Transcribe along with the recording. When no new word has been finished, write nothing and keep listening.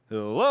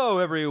Hello,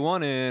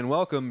 everyone, and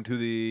welcome to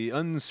the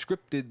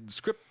Unscripted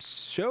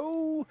Scripts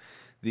Show,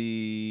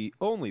 the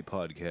only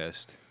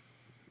podcast.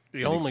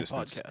 The in only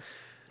existence.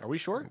 podcast. Are we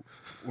sure?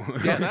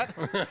 Yes.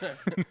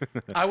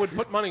 I would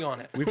put money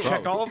on it. We've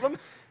checked all of them?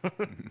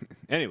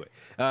 Anyway,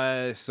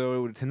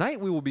 so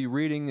tonight we will be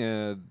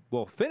reading,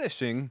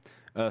 finishing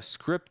a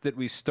script that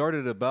we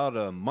started about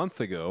a month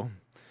ago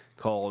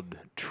called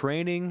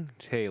Training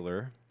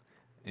Taylor.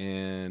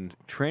 And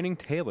Training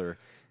Taylor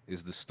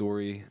is the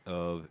story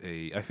of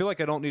a... I feel like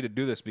I don't need to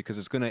do this because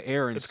it's going to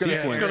air in sequence.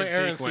 It's going to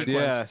air in sequence.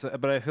 Yeah,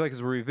 but I feel like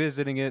as we're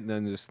revisiting it, and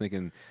then just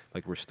thinking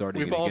like we're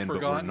starting We've it all again, but we're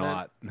forgotten it.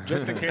 not.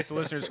 Just in case the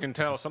listeners can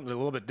tell, something a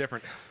little bit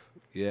different.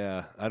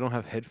 Yeah, I don't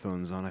have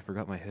headphones on. I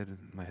forgot my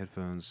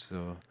headphones.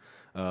 So,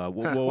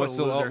 What a what's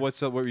loser. up?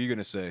 What were you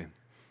gonna say?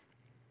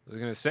 What I was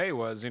going to say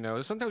was,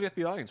 sometimes we have to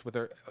be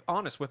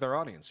honest with our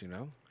audience,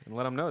 and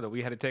let them know that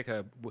we had to take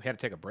a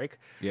break.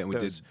 Yeah, and we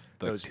Those- did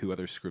like those- 2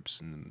 other scripts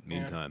in the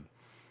meantime.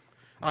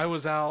 I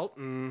was out,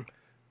 and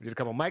We did a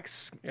couple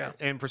mics. Yeah.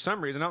 And for some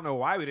reason, I don't know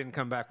why we didn't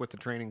come back with the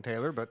Training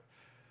Taylor, but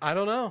I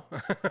don't know.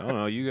 I don't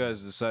know. You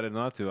guys decided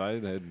not to. I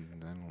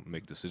don't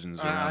make decisions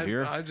around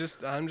here. I'm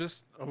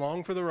just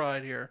along for the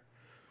ride here.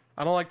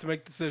 I don't like to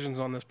make decisions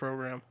on this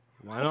program.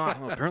 Why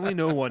not? Well, apparently,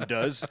 no one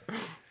does.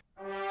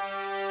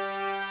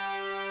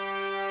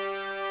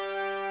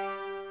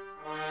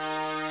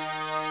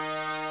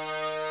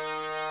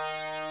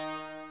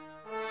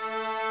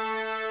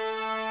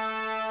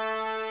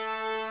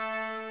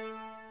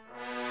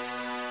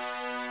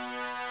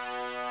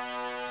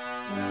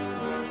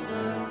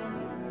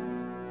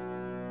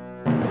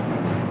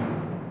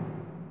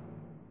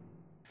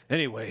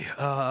 Anyway,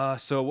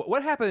 so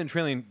what happened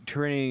in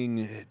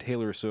training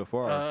Taylor so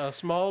far? A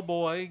small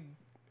boy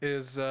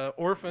is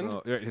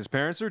orphaned. His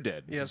parents are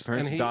dead. Yes, His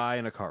parents and he- die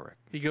in a car wreck.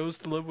 He goes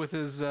to live with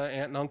his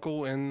aunt and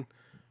uncle in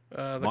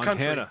the Montana.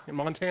 country. In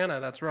Montana,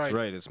 that's right. That's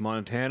right. It's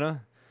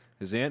Montana.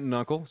 His aunt and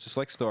uncle, just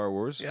like Star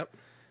Wars. Yep.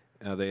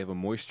 They have a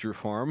moisture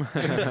farm.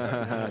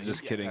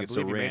 Just kidding. I It's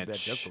a believe you made that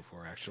ranch. joke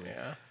before, actually.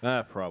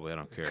 Yeah. Probably. I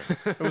don't care.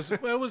 It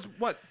was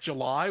what,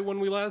 July when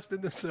we last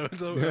did this? So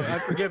I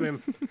forgive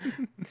him.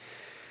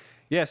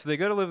 Yeah, so they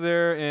go to live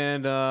there,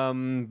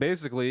 and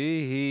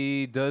basically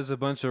he does a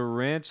bunch of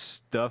ranch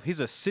stuff. He's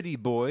a city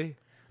boy,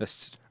 a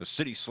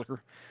city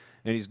slicker,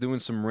 and he's doing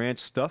some ranch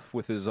stuff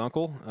with his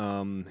uncle,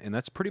 and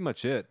that's pretty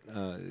much it.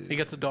 He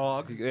gets a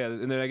dog. Yeah,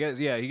 and then I guess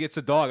he gets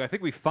a dog. I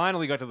think we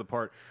finally got to the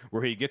part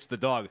where he gets the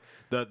dog,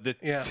 the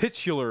Yeah.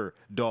 titular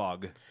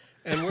dog.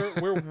 And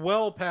we're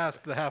well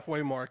past the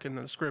halfway mark in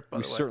the script, by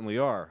We the way. certainly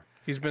are.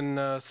 He's been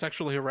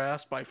sexually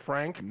harassed by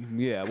Frank.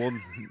 Yeah, well,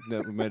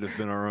 that might have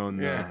been our own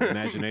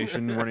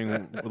imagination running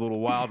a little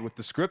wild with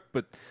the script,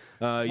 but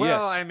Well,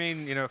 yes. I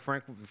mean,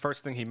 Frank, the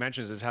first thing he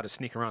mentions is how to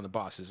sneak around the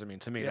bosses. I mean,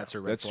 to me, that's a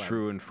red That's flag.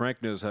 true, and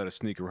Frank knows how to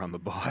sneak around the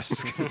boss.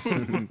 I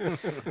don't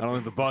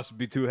think the boss would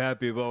be too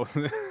happy about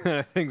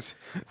things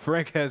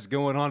Frank has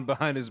going on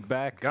behind his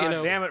back. God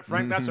damn it,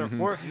 Frank, that's our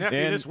fourth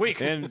nephew this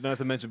week. And not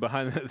to mention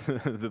behind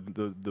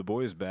the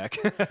boy's back.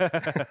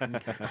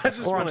 I just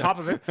Or on wanna- top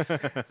of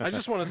it. I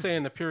just want to say,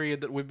 in the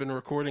period that we've been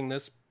recording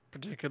this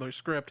particular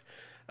script,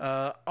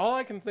 all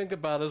I can think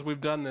about as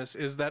we've done this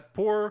is that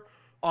poor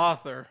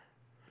author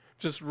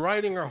just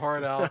writing her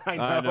heart out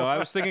I know. I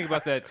was thinking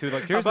about that too.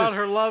 Like, here's about this,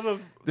 her love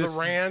of this- the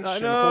ranch I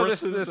and know,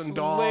 horses this and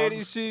dogs.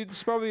 lady.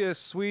 She's probably a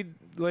sweet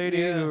lady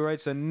Yeah. who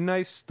writes a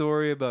nice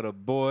story about a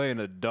boy and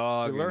a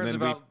dog. He learns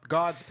and then about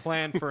God's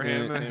plan for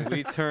him. and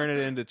we turn it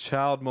into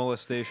Child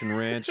Molestation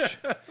Ranch.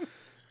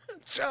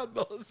 Child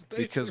molestation.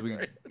 Because we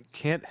right?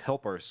 can't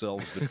help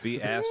ourselves but be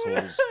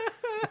assholes,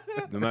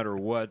 no matter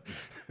what.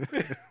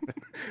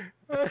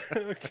 Oh,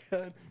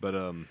 God. But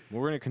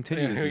we're gonna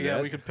continue to do Yeah,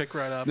 that. we could pick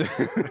right up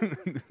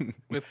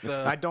with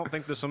I don't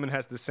think this woman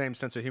has the same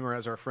sense of humor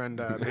as our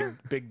friend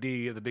Big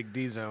D of the Big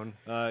D Zone,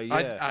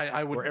 yeah.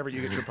 I would wherever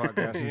you get your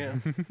podcast.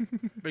 yeah.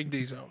 Big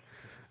D zone.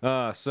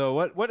 So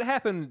what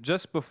happened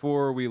just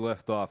before we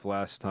left off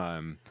last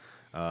time?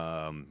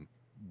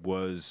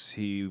 Was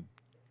he?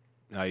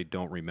 I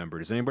don't remember.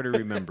 Does anybody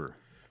remember?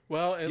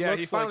 Well, it Yeah, looks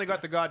he finally like,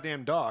 got the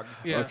goddamn dog.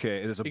 yeah.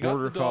 Okay, there's a He got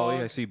border the collie.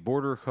 dog. I see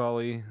border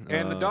collie.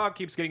 And the dog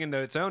keeps getting into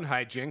its own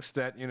hijinks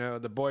that,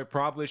 the boy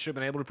probably should have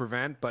been able to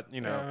prevent, but,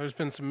 There's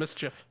been some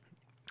mischief.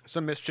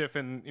 some mischief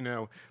and,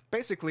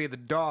 basically the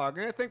dog,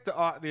 and I think the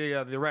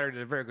writer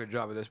did a very good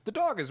job of this. The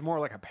dog is more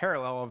like a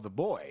parallel of the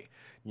boy,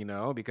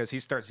 because he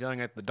starts yelling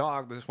at the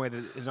dog the way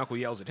that his uncle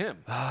yells at him.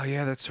 Oh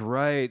yeah, that's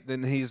right.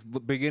 Then he's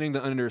beginning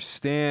to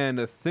understand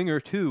a thing or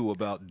two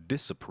about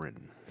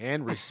discipline.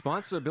 And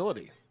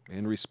responsibility.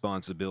 And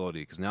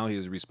responsibility, because now he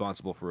is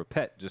responsible for a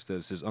pet, just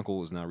as his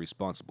uncle is now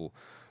responsible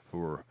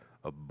for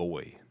a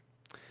boy.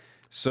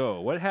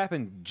 So, what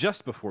happened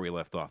just before we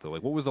left off, though?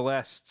 Like, what was the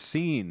last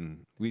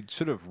scene? We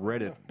should have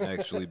read it,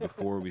 actually,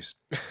 before we...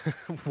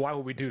 Why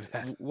would we do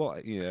that? Well,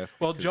 yeah.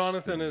 Well, 'cause,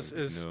 Jonathan is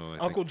no, I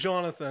Uncle think-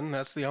 Jonathan,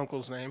 that's the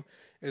uncle's name,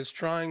 is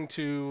trying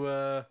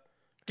to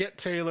get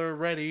Taylor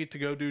ready to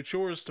go do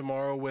chores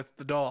tomorrow with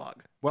the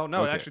dog. Well,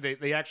 no, Okay. actually,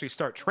 they actually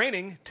start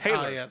training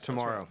Taylor yes, that's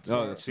tomorrow. right.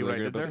 Oh, that's See what I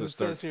good did about there? the It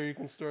start. says here you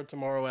can start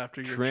tomorrow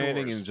after your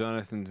Training, chores. and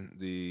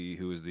Jonathan,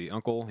 who is the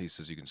uncle, he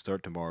says you can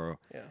start tomorrow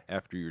Yeah.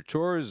 after your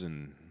chores.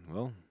 And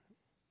well,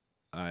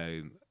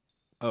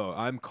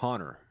 I'm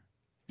Connor.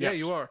 Yeah, Yes.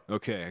 you are.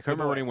 Okay, I can't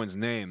remember boy. anyone's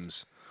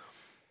names.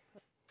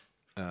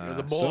 You're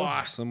the so,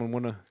 boy. someone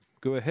want to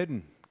go ahead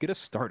and get us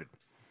started?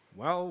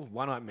 Well,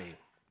 why not me?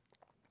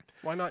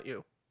 Why not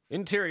you?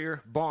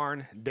 Interior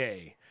barn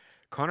day.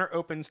 Connor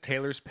opens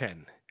Taylor's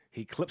pen.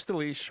 He clips the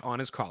leash on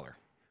his collar.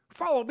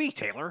 Follow me,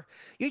 Taylor.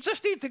 You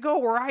just need to go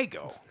where I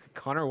go.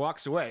 Connor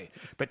walks away,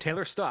 but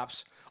Taylor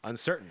stops,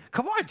 uncertain.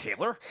 Come on,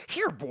 Taylor.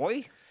 Here,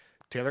 boy.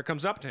 Taylor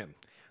comes up to him.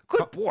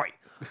 Good boy.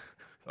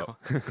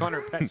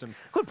 Connor pets him.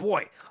 Good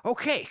boy.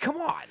 Okay, come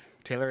on.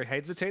 Taylor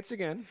hesitates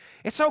again.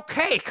 It's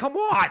okay. Come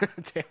on.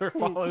 Taylor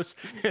follows,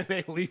 and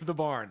they leave the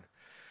barn.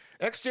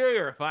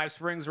 Exterior, Five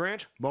Springs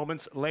Ranch,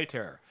 moments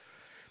later.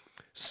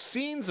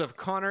 Scenes of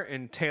Connor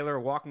and Taylor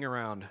walking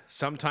around.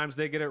 Sometimes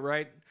they get it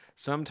right,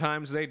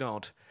 sometimes they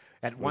don't.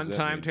 At one that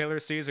time, mean? Taylor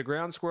sees a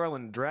ground squirrel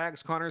and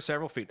drags Connor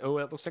several feet. Oh,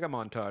 it looks like a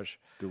montage.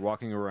 They're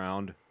walking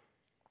around.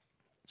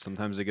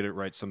 Sometimes they get it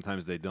right,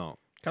 sometimes they don't.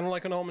 Kind of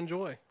like an almond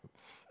joy.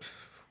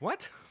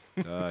 What?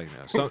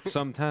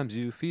 Sometimes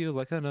you feel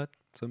like a nut,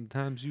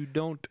 sometimes you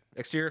don't.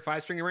 Exterior,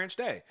 Five Spring Ranch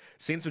Day.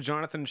 Scenes of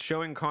Jonathan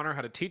showing Connor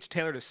how to teach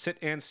Taylor to sit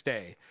and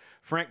stay.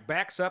 Frank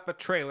backs up a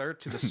trailer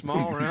to the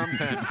small round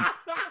pen.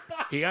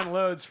 He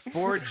unloads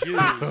 4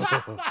 Jews.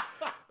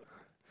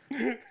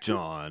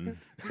 John,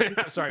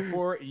 I'm sorry,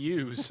 4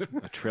 U's.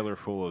 a trailer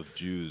full of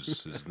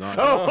Jews is not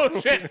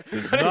Oh, shit.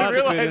 does I didn't not fit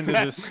realize into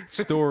that. this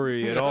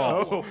story at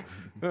all.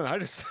 Oh, I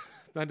just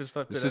thought This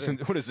that.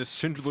 isn't what is this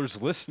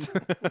Schindler's List?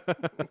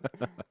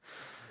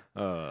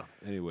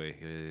 Anyway,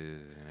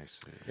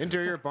 next,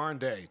 Interior barn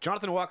day.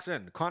 Jonathan walks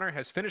in. Connor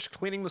has finished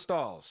cleaning the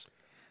stalls.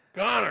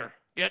 Connor,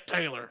 get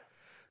Taylor.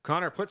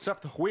 Connor puts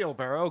up the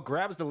wheelbarrow,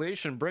 grabs the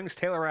leash, and brings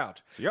Taylor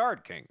out. it's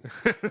Yard King.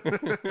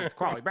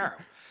 Quality barrow.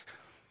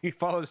 He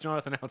follows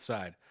Jonathan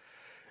outside.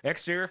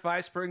 Exterior,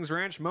 Five Springs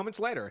Ranch. Moments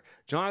later,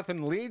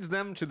 Jonathan leads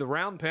them to the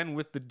round pen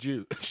with the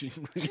Jew.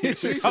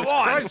 Jesus Come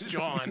on. Christ,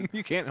 John.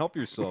 You can't help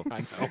yourself.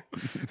 I know.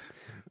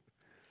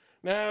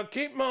 Now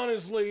keep him on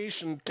his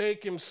leash and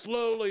take him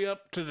slowly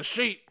up to the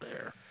sheep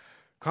there.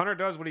 Connor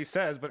does what he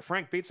says, but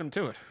Frank beats him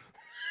to it.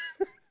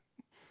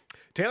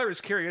 Taylor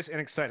is curious and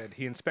excited.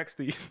 He inspects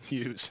the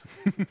ewes.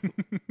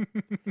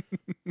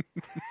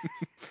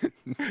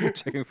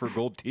 Checking for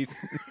gold teeth.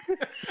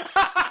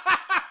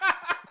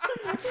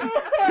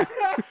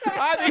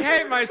 I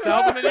behave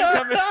myself, and then you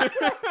come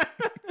in.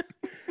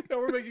 No,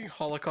 we're making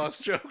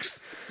Holocaust jokes.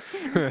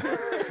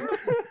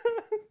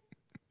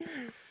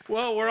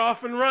 Well, we're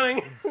off and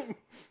running.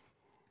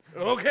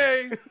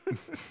 Okay.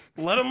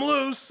 Let him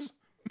loose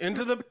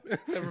into the...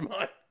 Never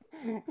mind.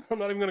 I'm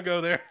not even going to go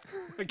there.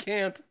 I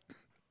can't.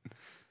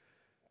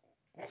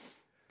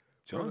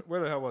 John? Where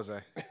the hell was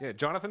I? Yeah,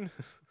 Jonathan?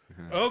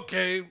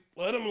 Okay,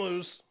 let him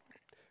loose.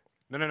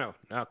 No.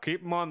 Now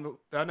keep him on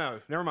the... no,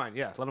 never mind.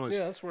 Yeah, let him loose.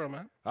 Yeah, that's where I'm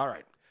at. All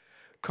right.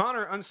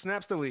 Connor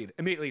unsnaps the lead.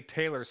 Immediately,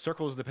 Taylor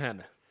circles the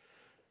pen.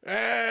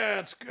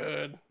 That's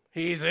good.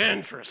 He's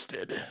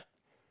interested.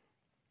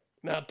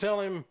 Now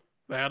tell him,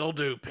 that'll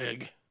do,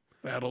 pig.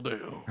 That'll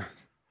do.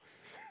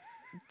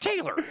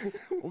 Taylor,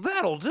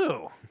 that'll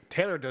do.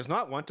 Taylor does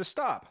not want to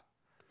stop.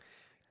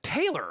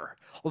 Taylor,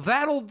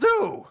 that'll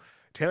do.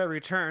 Taylor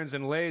returns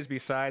and lays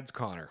beside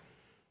Connor.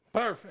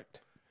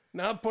 Perfect.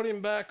 Now put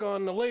him back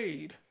on the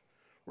lead.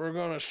 We're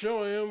going to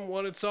show him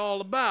what it's all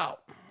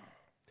about.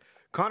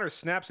 Connor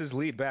snaps his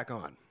lead back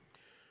on.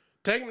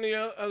 Take him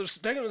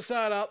take him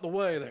aside out the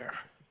way there.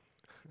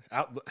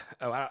 Out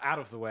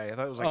of the way. I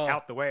thought it was like Oh.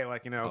 out the way,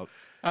 like, you know.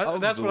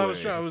 That's the what I was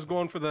way. trying. I was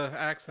going for the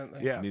accent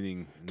there. Yeah.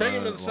 Meaning Take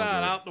him not to the side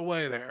longer out the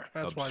way there.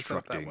 That's why I said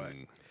it that way.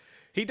 obstructing.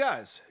 He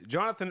does.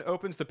 Jonathan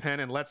opens the pen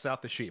and lets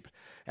out the sheep.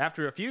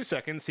 After a few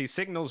seconds, he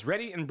signals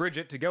Reddy and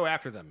Bridget to go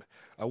after them.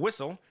 A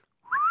whistle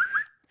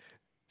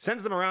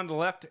sends them around to the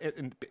left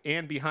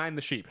and behind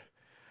the sheep.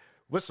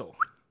 Whistle.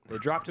 They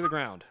drop to the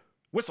ground.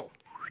 Whistle.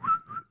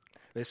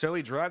 They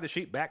slowly drive the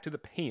sheep back to the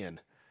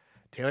pen.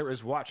 Taylor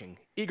is watching,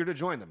 eager to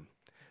join them.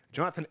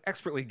 Jonathan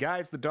expertly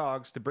guides the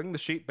dogs to bring the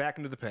sheep back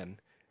into the pen.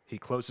 He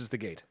closes the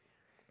gate.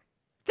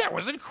 That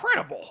was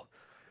incredible.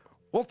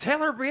 Will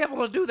Taylor be able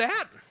to do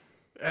that?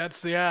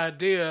 That's the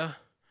idea.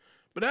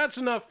 But that's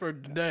enough for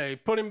today.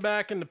 Put him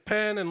back in the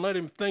pen and let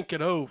him think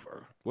it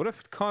over. What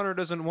if Connor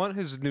doesn't want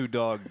his new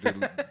dog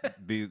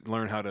to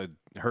learn how to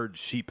herd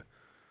sheep?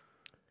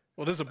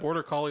 Well, there's a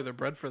border collie. They're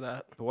bred for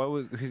that.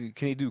 But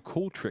can he do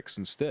cool tricks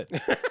instead?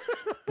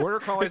 Border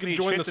They collies can need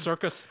join shit the to-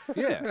 circus.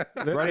 Yeah,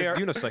 They ride a are-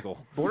 unicycle.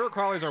 Border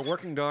collies are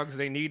working dogs.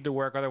 They need to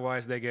work,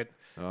 otherwise they get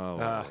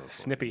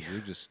snippy. You're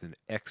just an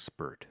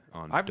expert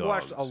on I've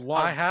dogs. watched a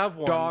lot. I have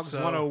one, Dogs so-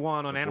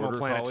 101 on Animal Border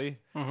Planet.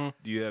 Collie?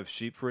 Do you have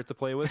sheep for it to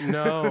play with?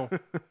 No.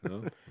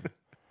 No?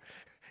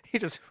 He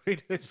just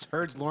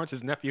herds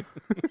Lawrence's nephew.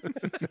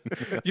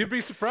 You'd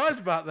be surprised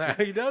about that.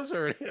 He does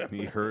hurt him.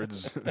 He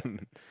herds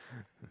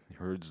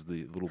Herds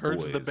the little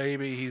Herds boys. the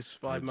baby. He's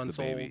 5 Herds the months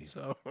baby.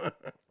 old, so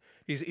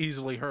he's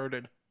easily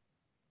herded.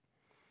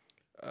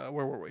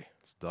 Where were we?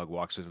 This dog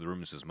walks into the room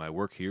and says, "My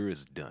work here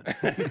is done."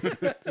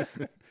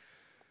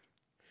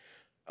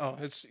 Oh,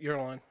 it's your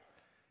line.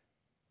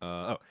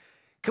 Oh,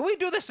 Can we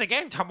do this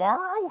again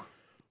tomorrow?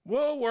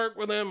 We'll work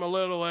with him a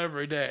little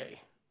every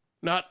day.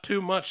 Not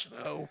too much,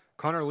 though.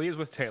 Connor leaves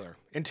with Taylor.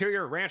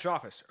 Interior ranch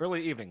office,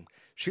 early evening.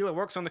 Sheila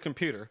works on the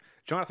computer.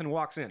 Jonathan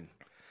walks in.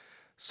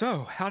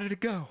 So, how did it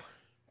go?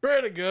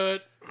 Pretty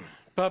good.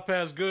 Pup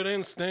has good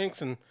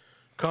instincts, and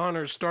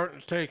Connor's starting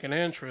to take an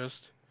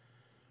interest.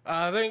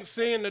 I think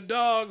seeing the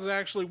dogs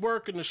actually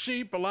working the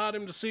sheep allowed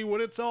him to see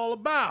what it's all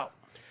about.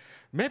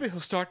 Maybe he'll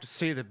start to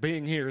see that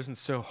being here isn't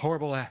so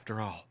horrible after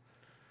all.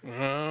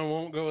 I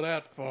won't go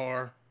that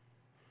far.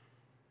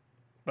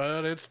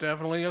 But it's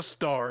definitely a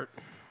start.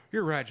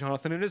 You're right,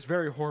 Jonathan. It is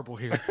very horrible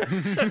here.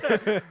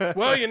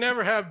 Well, you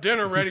never have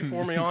dinner ready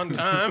for me on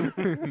time.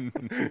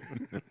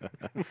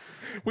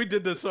 We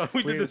did this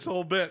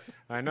whole bit.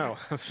 I know.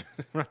 I'm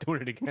not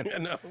doing it again. You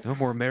know, no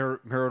more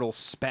marital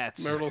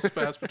spats. marital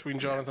spats between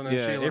Jonathan and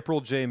Yeah, Sheila.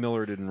 April J.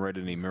 Miller didn't write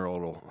any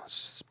marital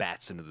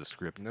spats into the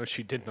script. No,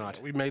 she did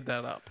not. We made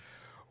that up.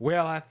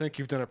 Well, I think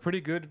you've done a pretty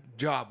good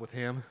job with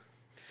him.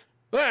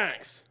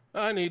 Thanks.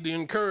 I need the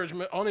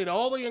encouragement. I'll need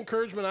all the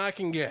encouragement I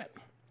can get.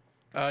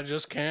 I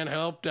just can't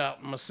help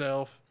doubting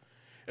myself.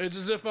 It's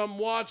as if I'm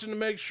watching to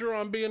make sure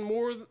I'm being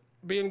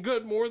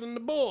good more than the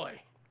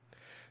boy.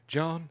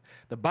 John,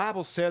 the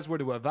Bible says we're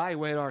to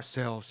evaluate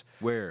ourselves.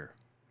 Where?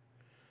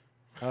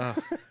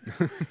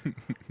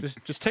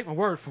 Just take my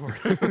word for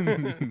it.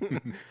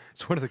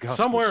 It's one of the Gospels.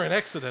 Somewhere in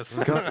Exodus.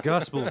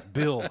 Gospel of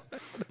Bill.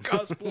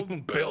 Gospel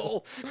of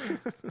Bill.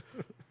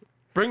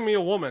 Bring me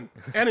a woman.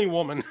 Any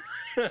woman.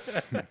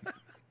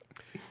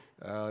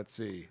 Let's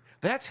see.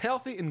 That's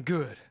healthy and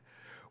good.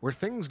 Where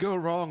things go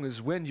wrong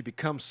is when you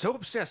become so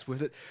obsessed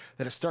with it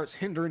that it starts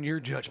hindering your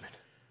judgment.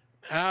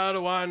 How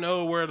do I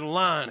know where the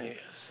line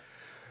is?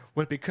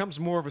 When it becomes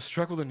more of a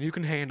struggle than you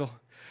can handle,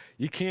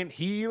 you can't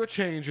heal or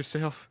change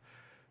yourself.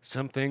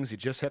 Some things you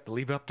just have to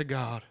leave up to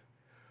God.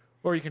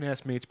 Or you can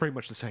ask me, it's pretty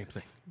much the same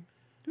thing.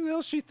 Who the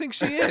hell she thinks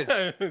she is?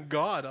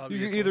 God, You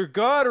obviously. either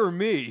God or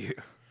me.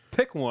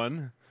 Pick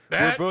one.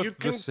 that We're both you the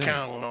can same.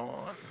 count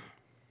on.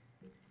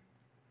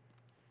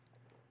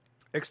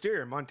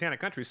 Exterior Montana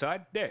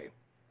countryside, day.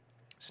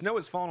 Snow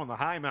has fallen on the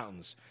high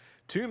mountains.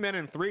 2 men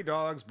and 3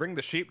 dogs bring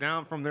the sheep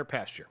down from their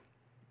pasture.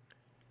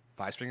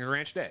 Five Springer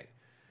Ranch day.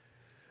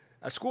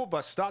 A school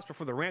bus stops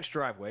before the ranch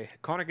driveway.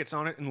 Connor gets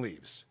on it and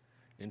leaves.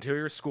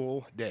 Interior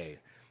school, day.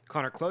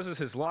 Connor closes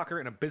his locker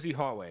in a busy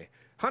hallway.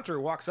 Hunter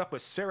walks up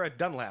with Sarah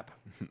Dunlap.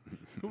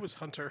 Who was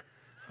Hunter?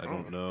 I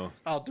don't know.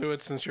 I'll do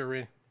it since you're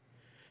reading.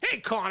 Hey,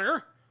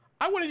 Connor.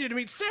 I wanted you to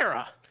meet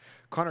Sarah.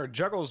 Connor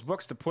juggles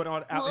books to put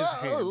out his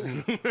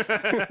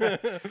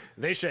hand.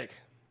 They shake.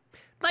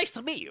 Nice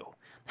to meet you.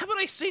 Haven't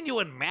I seen you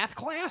in math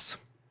class?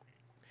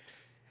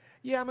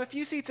 Yeah, I'm a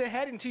few seats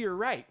ahead and to your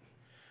right.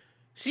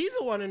 She's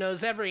the one who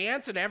knows every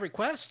answer to every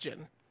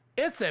question.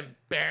 It's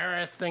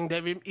embarrassing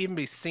to even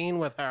be seen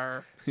with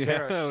her.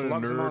 Sarah Yeah,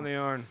 slugs him nerd. on the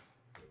arm.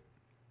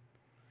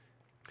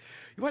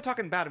 You want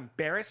talking about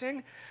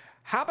embarrassing?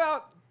 How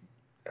about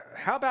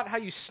how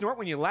you snort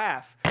when you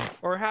laugh,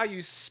 or how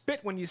you spit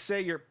when you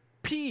say your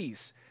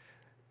peas?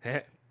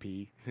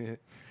 Pee.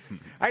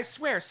 I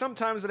swear,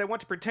 sometimes that I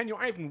want to pretend you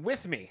aren't even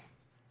with me.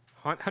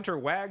 Hunter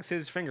wags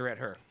his finger at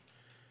her.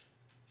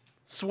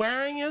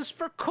 Swearing is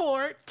for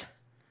court.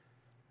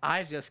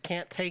 I just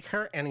can't take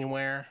her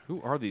anywhere.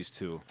 Who are these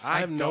two? I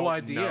have no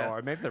idea. No,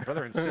 or maybe they're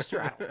brother and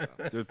sister. I don't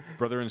know. They're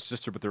brother and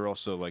sister, but they're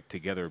also like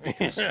together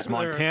because it's they're-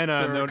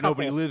 Montana and they're a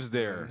nobody couple. lives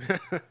there.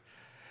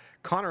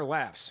 Connor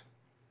laughs.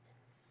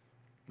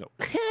 No.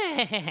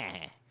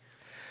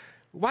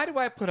 Why do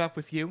I put up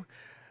with you?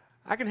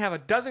 I can have a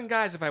dozen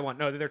guys if I want.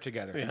 No, they're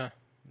together. Yeah.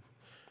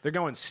 They're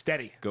going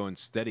steady. Going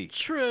steady.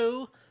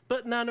 True,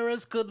 but none are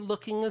as good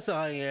looking as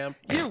I am.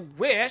 You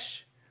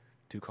wish.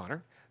 To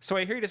Connor. So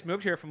I hear you just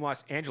moved here from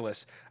Los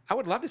Angeles. I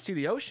would love to see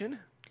the ocean.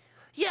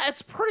 Yeah,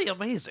 it's pretty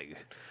amazing.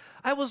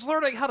 I was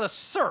learning how to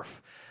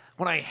surf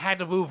when I had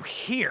to move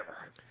here.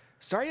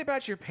 Sorry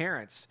about your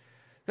parents.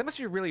 That must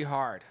be really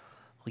hard.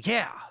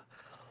 Yeah.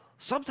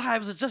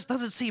 Sometimes it just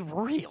doesn't seem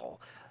real.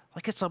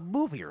 Like it's a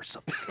movie or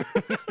something.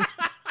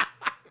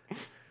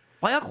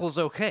 My uncle's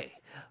okay,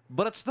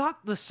 but it's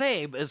not the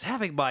same as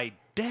having my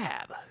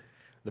dad.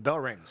 The bell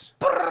rings.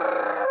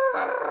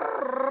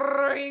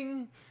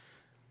 Ring.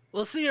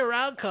 We'll see you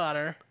around,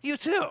 Connor. You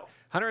too.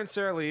 Hunter and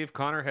Sarah leave.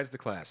 Connor heads to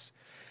class.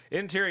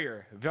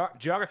 Interior,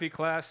 geography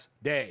class,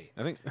 day.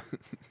 I think.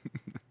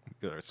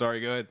 Good.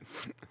 Sorry, go ahead.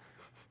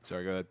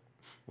 Sorry, go ahead.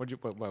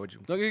 Why would you?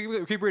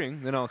 No, keep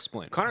reading, then I'll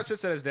explain. Connor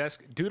sits at his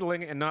desk,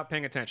 doodling and not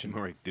paying attention.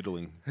 All right,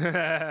 diddling.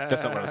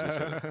 That's not what I was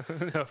going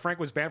to No, Frank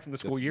was banned from the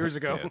school years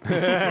ago.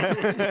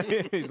 Yeah.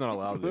 He's not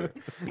allowed there.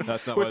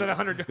 That's not Within what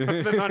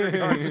 100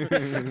 yards of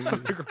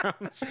the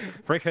ground.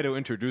 Frank had to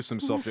introduce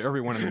himself to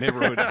everyone in the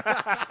neighborhood.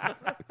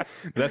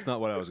 That's not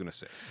what I was going to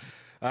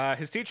say.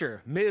 His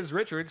teacher, Ms.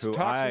 Richards, Who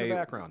talks in I- the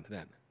background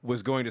then.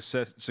 was going to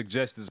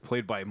suggest is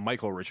played by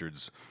Michael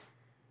Richards.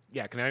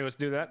 Yeah, can anyone else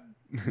do that?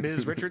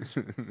 Ms. Richards?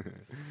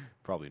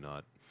 Probably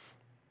not.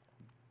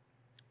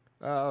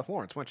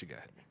 Florence, why don't you go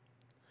ahead?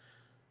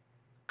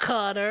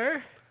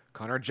 Connor?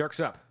 Connor jerks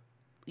up.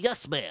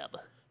 Yes, ma'am.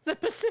 The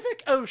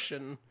Pacific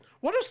Ocean.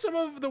 What are some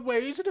of the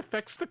ways it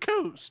affects the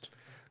coast?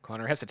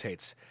 Connor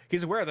hesitates.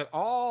 He's aware that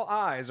all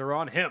eyes are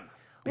on him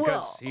because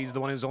Well- he's the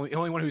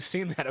only one who's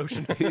seen that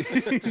ocean.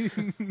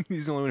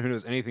 He's the only one who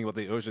knows anything about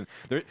the ocean.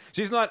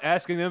 She's not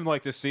asking them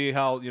like to see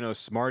how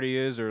smart he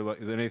is or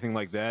like, anything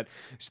like that.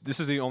 This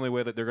is the only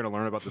way that they're going to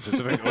learn about the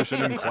Pacific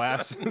Ocean in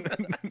class.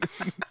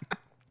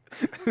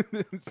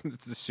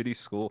 It's a shitty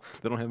school.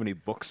 They don't have any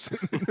books.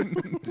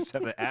 Just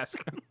have to ask.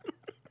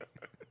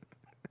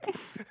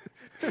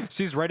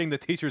 She's writing the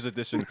teacher's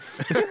edition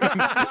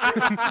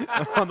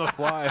on the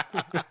fly.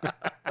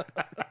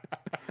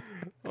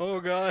 Oh,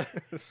 God.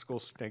 This school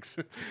stinks.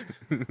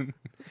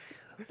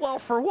 Well,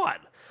 for one,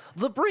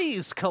 the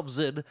breeze comes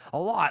in a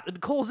lot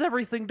and cools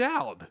everything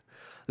down.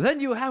 Then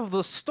you have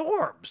the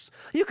storms.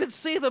 You can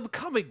see them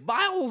coming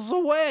miles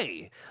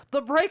away.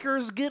 The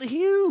breakers get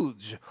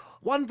huge.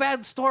 One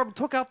bad storm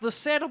took out the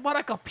Santa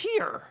Monica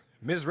Pier.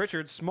 Ms.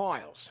 Richards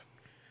smiles.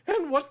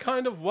 And what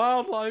kind of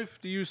wildlife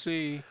do you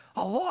see?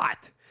 A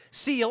lot.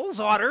 Seals,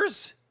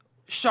 otters,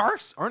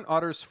 sharks. Aren't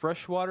otters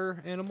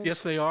freshwater animals?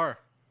 Yes, they are.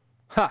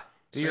 Ha!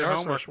 Do your They are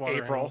homework, freshwater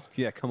April. animals.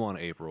 Yeah, come on,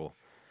 April.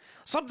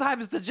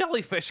 Sometimes the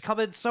jellyfish come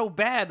in so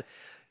bad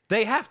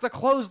they have to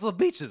close the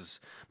beaches.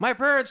 My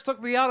parents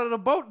took me out on a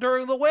boat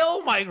during the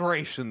whale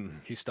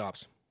migration. He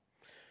stops.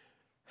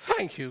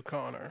 Thank you,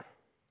 Connor.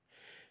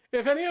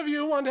 If any of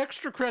you want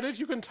extra credit,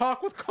 you can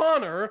talk with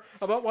Connor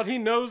about what he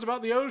knows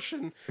about the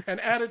ocean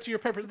and add it to your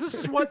papers. This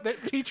is what the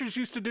teachers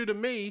used to do to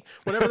me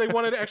whenever they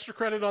wanted extra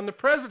credit on the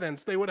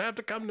presidents. They would have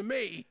to come to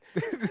me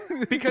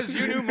Because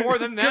you knew more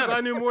than because them.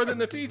 I knew more than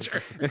the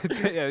teacher.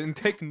 Yeah, and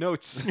take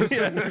notes.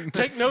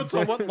 Take notes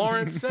on what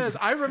Lawrence says.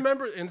 I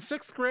remember in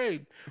 6th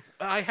grade,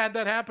 I had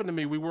that happen to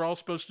me. We were all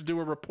supposed to do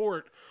a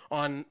report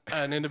on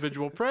an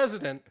individual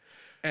president.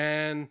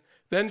 And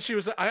then she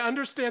was, I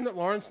understand that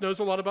Lawrence knows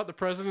a lot about the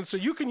president, so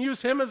you can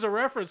use him as a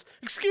reference.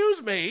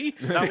 Excuse me.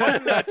 Now,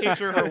 wasn't that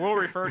teacher who we'll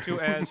refer to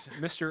as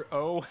Mr.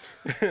 O?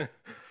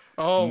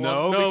 Oh,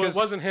 No, well, no, because it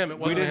wasn't him. It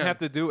We wasn't didn't him. have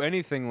to do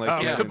anything like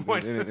Oh, that good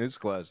point. in his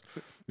class.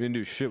 We didn't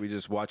do shit. We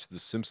just watched The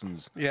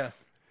Simpsons. Yeah.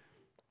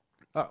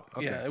 Oh,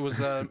 okay. Yeah, it was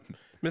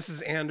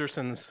Mrs.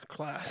 Anderson's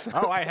class.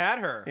 Oh, I had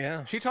her.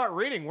 Yeah. She taught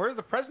reading. Where's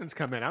the presidents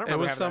come in? I don't It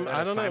remember was having some, that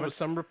I don't know, it assignment. was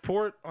some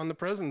report on the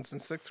presidents in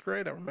 6th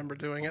grade. I remember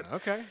doing it.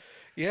 Okay.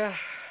 Yeah.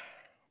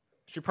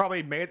 She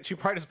probably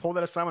just pulled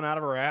that assignment out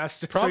of her ass.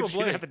 So she Probably.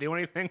 didn't have to do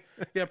anything.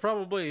 Yeah,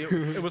 probably.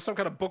 It was some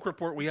kind of book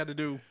report we had to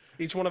do.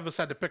 Each one of us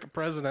had to pick a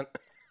president.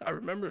 I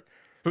remember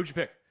Who'd you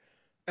pick?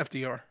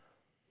 FDR.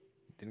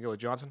 Didn't go with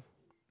Johnson?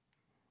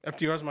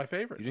 FDR's my You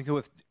favorite. didn't go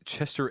with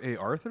Chester A.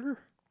 Arthur?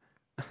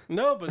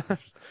 No,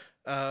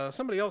 but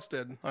somebody else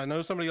did. I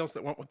know somebody else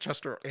that went with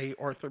Chester A.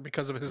 Arthur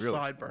because of his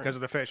sideburns. Because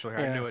of the facial hair.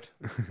 I Yeah. knew it.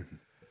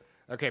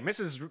 Okay,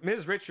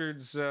 Ms.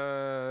 Richards,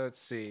 let's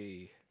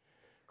see.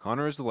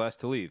 Connor is the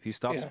last to leave. He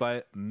stops Yeah.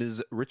 by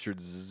Ms.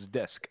 Richards'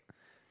 desk.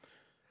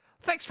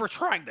 Thanks for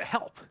trying to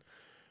help.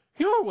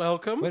 You're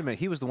welcome. Wait a minute,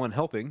 he was the one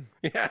helping.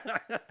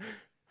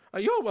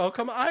 You're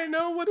welcome. I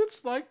know what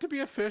it's like to be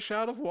a fish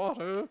out of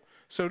water,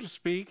 so to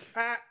speak.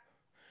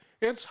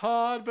 It's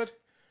hard, but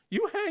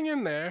you hang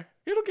in there.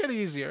 It'll get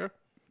easier.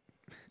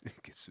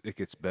 It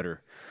gets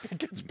better. It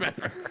gets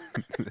better.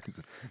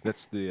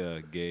 That's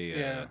the gay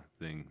Yeah.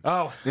 thing.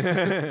 Oh,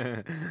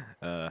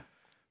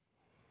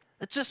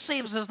 It just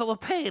seems as though the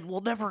pain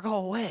will never go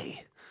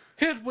away.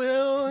 It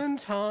will in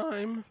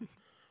time.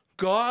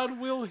 God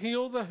will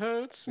heal the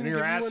hurts and In give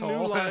your you a asshole.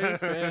 new life.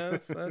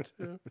 Yes, that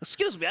too.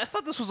 Excuse me, I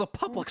thought this was a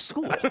public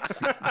school.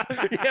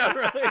 Yeah,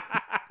 really.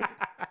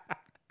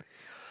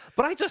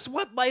 But I just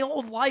want my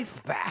old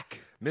life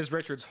back. Ms.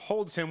 Richards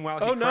holds him while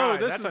he Oh no, cries.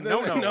 this That's is a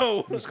no-no.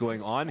 No, What's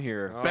going on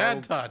here?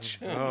 bad touch.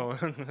 Oh,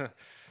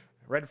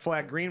 red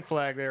flag, green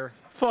flag there.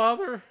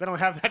 Father. They don't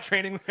have that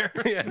training there.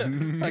 Yeah,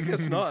 I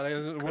guess not.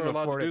 We're allowed to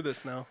afford do it.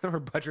 this now. There were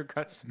budget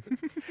cuts.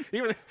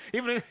 even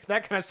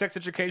that kind of sex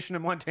education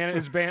in Montana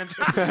is banned.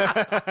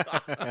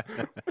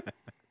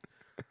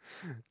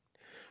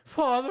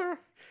 Father,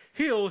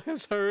 heal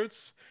his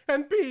hurts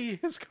and be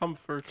his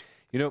comfort.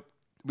 You know,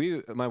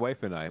 my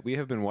wife and I, we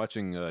have been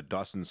watching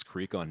Dawson's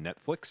Creek on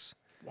Netflix.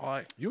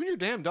 Why? You and your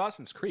damn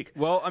Dawson's Creek.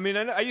 Well, I mean,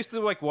 I used to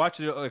like watch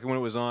it like when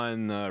it was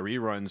on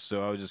reruns,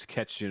 so I would just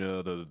catch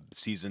the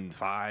season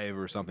 5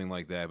 or something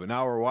like that. But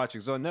now we're watching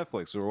it's on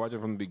Netflix, so we're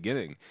watching from the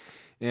beginning,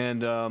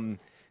 and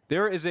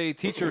there is a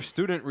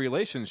teacher-student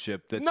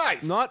relationship that's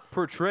Nice. not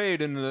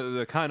portrayed in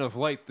the kind of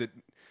light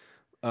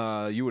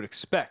that you would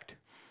expect.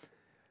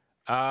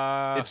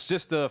 It's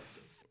just a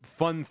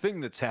fun thing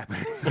that's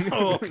happening,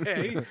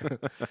 Okay.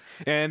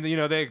 and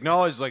they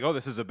acknowledge like, oh,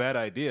 this is a bad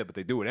idea, but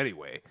they do it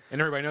anyway. And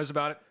everybody knows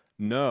about it?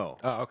 No.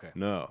 Oh, okay.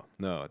 No,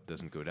 it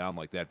doesn't go down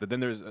like that. But then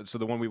there's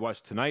the one we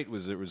watched tonight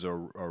was the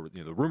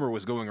rumor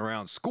was going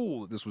around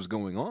school that this was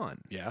going on,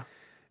 Yeah.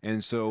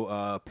 And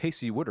so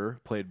Pacey Witter,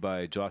 played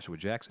by Joshua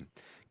Jackson,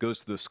 goes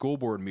to the school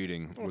board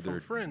meeting where from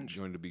they're Fringe.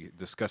 going to be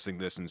discussing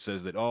this and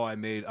says that, I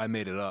made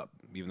it up,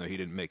 even though he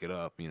didn't make it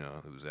up. It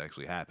was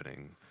actually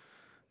happening.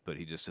 But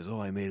he just says,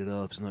 I made it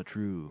up. It's not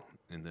true.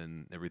 And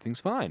then everything's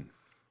fine.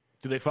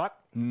 Do they fuck?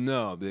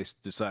 No, they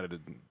decided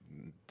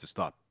to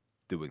stop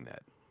doing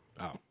that.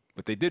 Oh.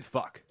 But they did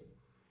fuck.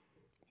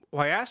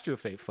 Well, I asked you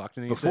if they fucked,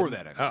 and you Before said,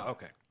 that, I mean. Oh,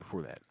 okay.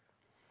 Before that.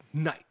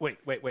 Night. Wait.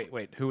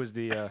 Who was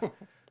the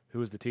who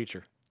was the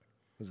teacher?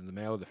 Was it the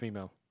male or the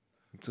female?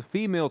 It's a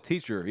female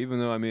teacher, even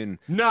though,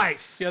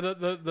 Nice. Yeah,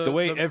 the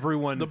way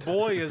everyone... The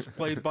boy is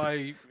played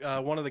by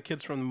one of the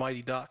kids from the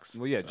Mighty Ducks.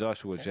 Well, yeah,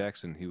 Joshua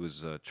Jackson, he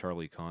was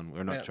Charlie Conway.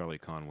 Or not Yeah. Charlie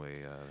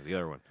Conway, the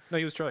other one. No,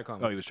 he was Charlie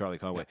Conway. Oh, he was Charlie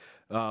Conway.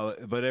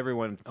 But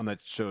everyone on that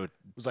show It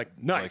was like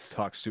nice.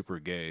 talks super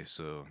gay,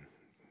 so,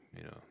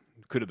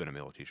 could have been a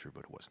male teacher,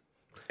 but it wasn't.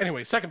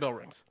 Anyway, second bell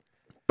rings.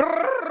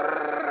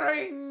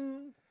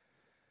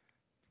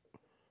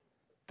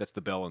 That's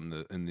the bell in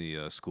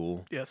the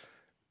school. Yes.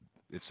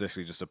 It's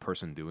actually just a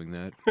person doing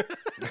that.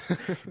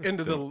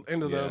 Into the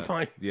yeah,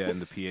 mic. yeah, in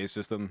the PA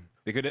system.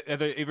 They could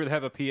either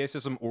have a PA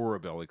system or a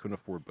bell. They couldn't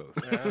afford both.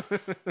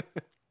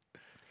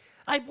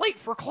 I'm late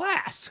for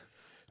class.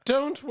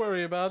 Don't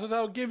worry about it.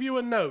 I'll give you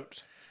a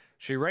note.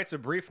 She writes a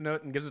brief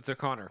note and gives it to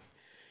Connor.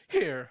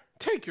 Here,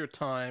 take your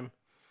time.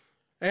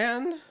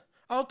 And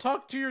I'll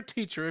talk to your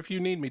teacher if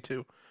you need me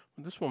to.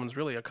 This woman's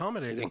really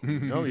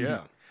accommodating. Oh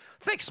yeah.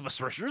 Thanks, Miss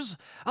Richards.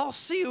 I'll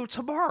see you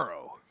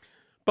tomorrow.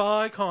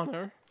 Bye,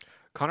 Connor.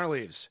 Connor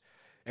leaves.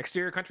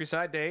 Exterior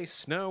countryside day.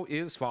 Snow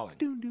is falling.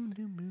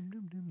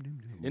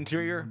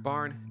 Interior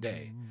barn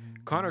day.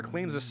 Connor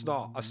cleans a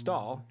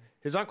stall.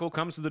 His uncle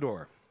comes to the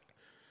door.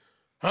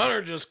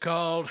 Hunter just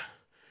called.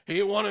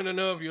 He wanted to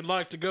know if you'd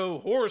like to go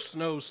horse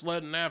snow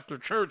sledding after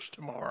church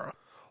tomorrow.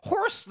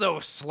 Horse snow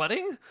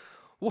sledding?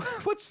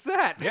 What's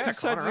that? Yeah, That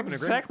sounds Connor, I'm in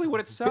agreement. exactly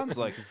what it sounds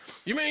like.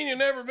 You mean you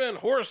never been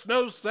horse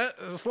snow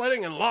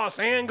sledding in Los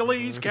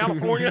Angeles,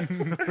 California?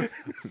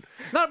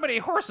 Not many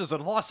horses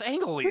in Los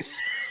Angeles.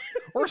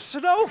 Or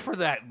snow, for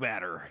that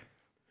matter.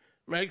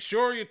 Make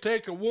sure you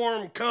take a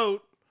warm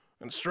coat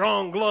and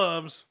strong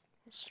gloves.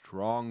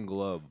 Strong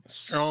glove.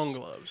 Strong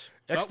gloves.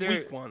 Not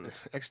weak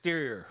ones.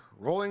 Exterior.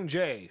 Rolling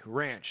J.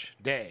 Ranch.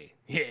 Day.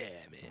 Yeah,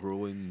 man.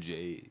 Rolling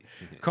J.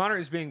 Connor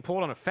is being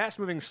pulled on a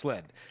fast-moving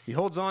sled. He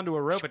holds on to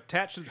a rope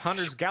attached to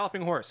Hunter's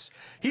galloping horse.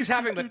 He's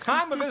having the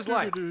time of his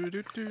life.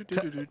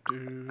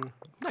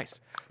 Nice.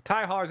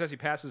 Ty hollers as he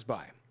passes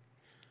by.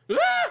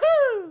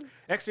 Woohoo!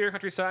 Exterior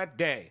countryside.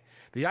 Day.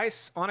 The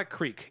ice on a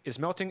creek is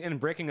melting and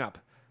breaking up.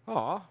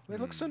 Aw, they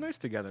look so nice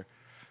together.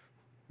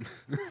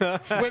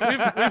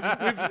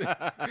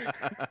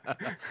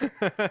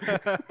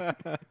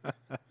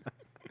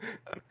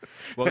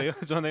 Well,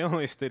 they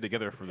only stayed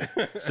together for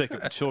the sake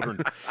of the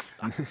children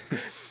in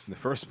the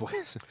first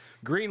place.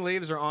 Green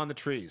leaves are on the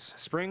trees.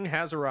 Spring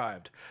has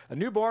arrived. A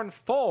newborn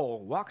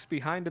foal walks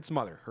beside its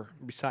mother.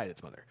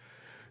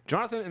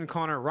 Jonathan and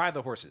Connor ride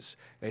the horses.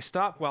 They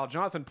stop while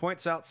Jonathan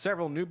points out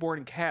several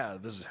newborn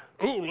calves.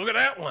 Ooh, look at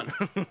that one.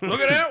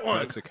 Look at that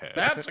one. That's a calf.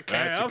 That's a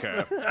calf.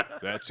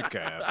 That's a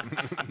calf.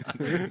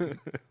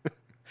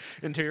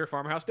 Interior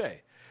farmhouse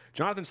day.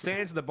 Jonathan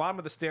stands at the bottom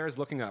of the stairs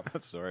looking up.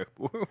 Sorry.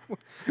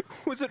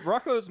 Was it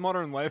Rocko's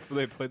Modern Life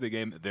where they played the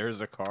game There's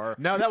a Car?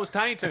 No, that was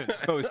Tiny Toons.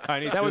 Oh, it was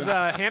Tiny That was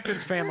Toons.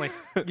 Hampton's Family.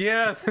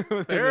 Yes, there's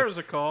a They're on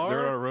a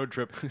car. road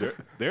trip.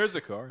 There's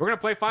a car. We're going to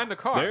play Find the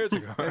Car. There's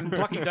a car. And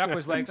Plucky Duck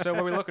was like, so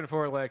what are we looking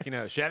for? Like,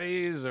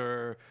 Chevys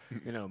or,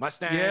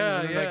 Mustangs?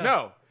 Yeah, And yeah. Like,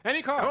 no,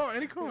 any car. Oh,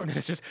 any car. And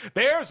it's just,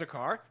 there's a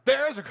car.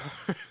 There's a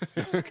car.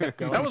 Just kept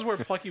going. That was where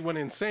Plucky went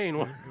insane.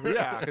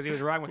 yeah, because he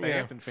was riding with the Yeah.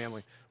 Hampton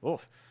family.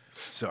 Oof.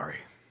 Sorry.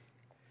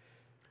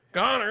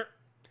 Connor,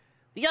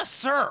 Yes,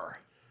 sir.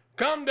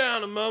 come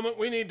down a moment.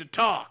 We need to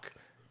talk.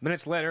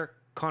 Minutes later,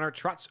 Connor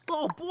trots.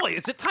 Oh, boy,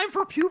 is it time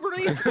for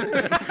puberty?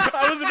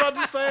 I was about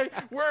to say,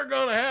 we're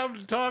going to have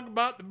to talk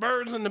about the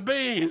birds and the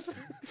bees.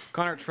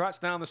 Connor trots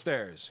down the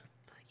stairs.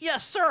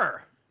 Yes,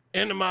 sir.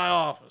 Into my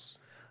office.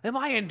 Am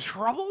I in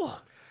trouble?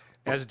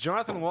 As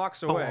Jonathan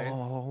walks away,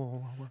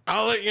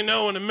 I'll let you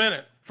know in a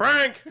minute.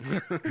 Frank!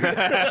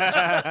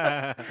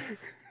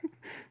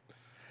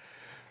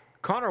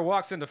 Connor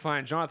walks in to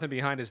find Jonathan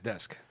behind his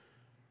desk.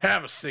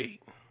 Have a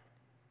seat.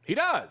 He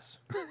does.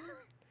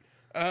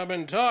 I've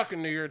been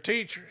talking to your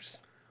teachers.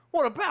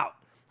 What about?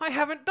 I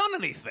haven't done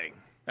anything.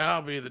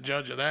 I'll be the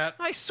judge of that.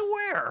 I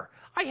swear.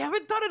 I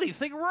haven't done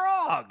anything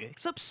wrong,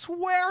 except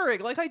swearing,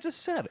 like I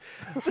just said.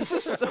 This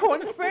is so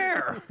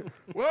unfair.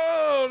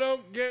 Whoa,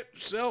 don't get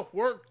yourself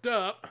worked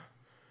up.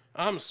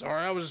 I'm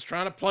sorry, I was just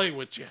trying to play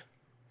with you.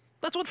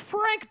 That's what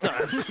Frank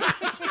does.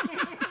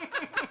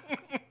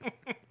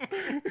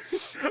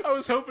 I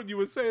was hoping you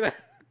would say that.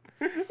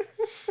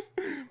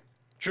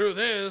 Truth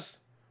is,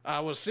 I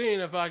was seeing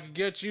if I could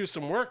get you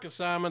some work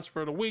assignments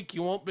for the week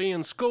you won't be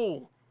in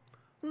school.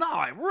 No,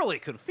 I'm really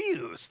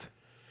confused.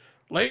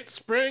 Late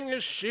spring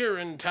is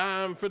shearing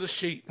time for the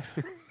sheep.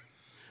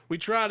 We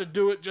try to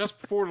do it just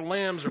before the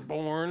lambs are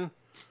born.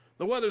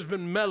 The weather's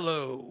been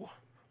mellow,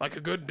 like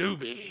a good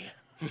doobie.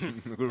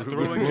 The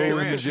Rolling J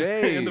Ranch.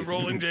 And the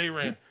Rolling J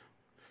Ranch.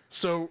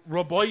 So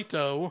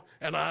Roberto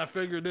and I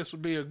figured this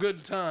would be a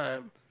good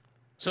time.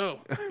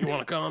 So, you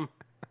want to come?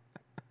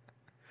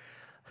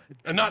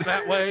 And not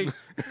that way.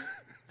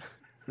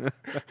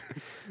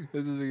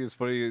 It's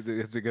funny.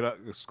 It's a good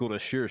school to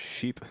shear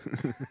sheep.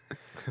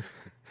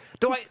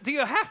 Do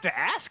you have to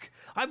ask?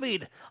 I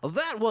mean,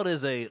 that one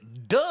is a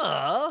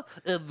duh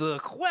in the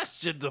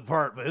question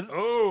department.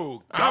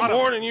 Oh, I'm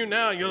warning you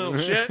now, you little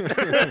shit.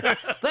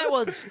 That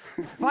one's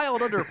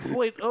filed under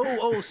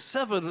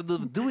 .007 in the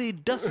Dewey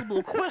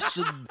Decimal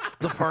Question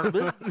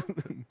Department.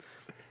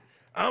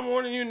 I'm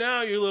warning you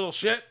now, you little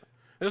shit.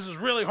 This is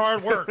really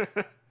hard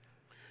work.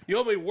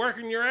 You'll be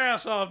working your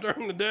ass off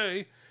during the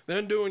day,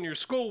 then doing your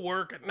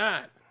schoolwork at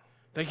night.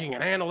 Think you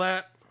can handle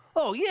that?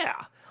 Oh,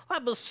 yeah.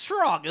 I'm as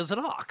strong as an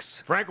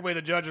ox. Frank will be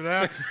the judge of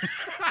that.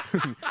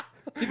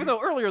 Even though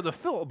earlier in the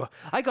film,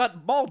 I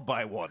got mauled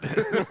by one.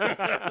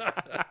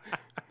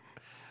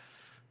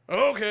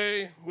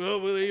 Okay,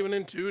 we'll be leaving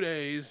in 2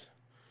 days.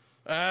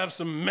 I have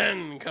some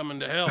men coming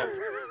to help.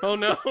 Oh,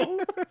 no.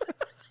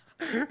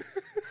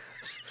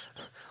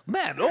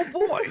 Man, oh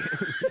boy.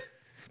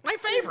 My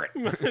favorite.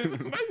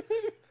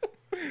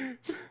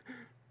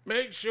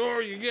 Make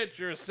sure you get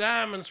your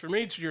assignments from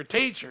each of your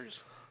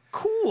teachers.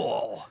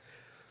 Cool.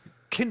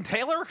 Can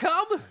Taylor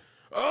come?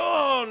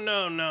 Oh,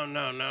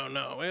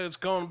 no. It's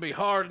going to be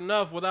hard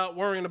enough without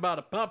worrying about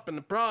a pup in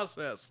the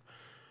process.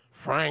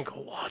 Frank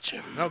will watch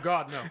him. Oh,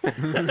 God, no.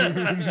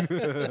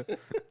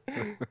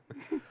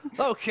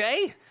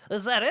 Okay.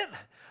 Is that it?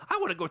 I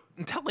want to go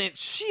and tell Aunt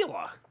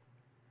Sheila.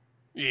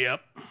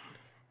 Yep.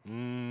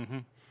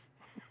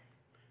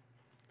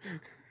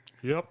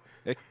 Yep.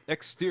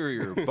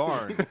 Exterior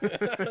barn.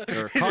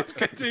 Or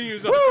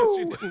Continues on.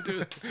 She didn't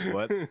do it.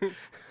 what?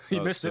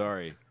 You missed it.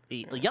 sorry.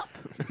 Yup.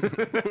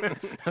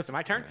 That's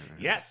my turn?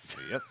 Yes.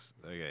 Yes.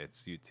 Okay,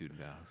 it's you two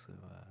now. So,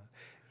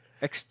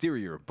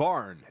 exterior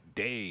barn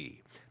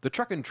day. The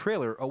truck and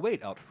trailer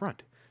await out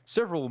front.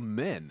 Several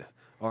men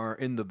are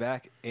in the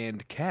back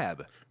and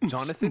cab.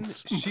 Jonathan,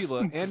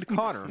 Sheila, and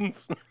Connor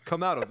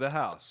come out of the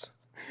house.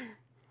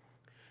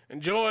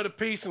 Enjoy the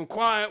peace and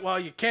quiet while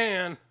you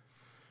can.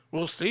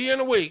 We'll see you in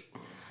a week.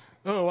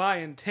 Oh, I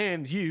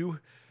intend you.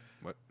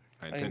 What?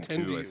 I intend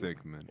intend to, I to.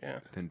 think, man. Yeah.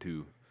 Intend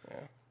to.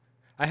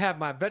 I have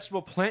my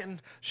vegetable planting,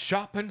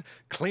 shopping,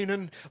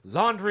 cleaning,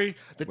 laundry.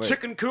 The Wait.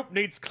 chicken coop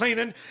needs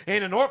cleaning,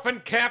 and an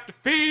orphan calf to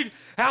feed.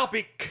 I'll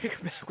be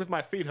kicking back with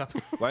my feet up.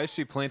 Why is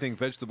she planting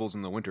vegetables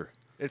in the winter?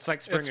 It's like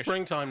It's springish.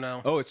 springtime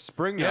now. Oh, it's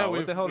spring Yeah, now. What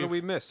we've- the hell did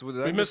we've- we miss? Was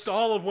We missed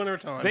all of winter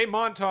time. They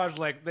montage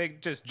like they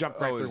just jump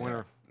right through is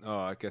winter. that- Oh,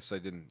 I guess I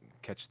didn't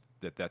catch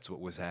that. That's what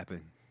was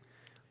happening.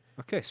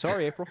 Okay,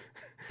 sorry, April.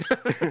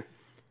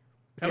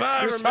 Have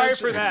I We're ever sorry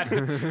for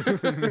mentioned-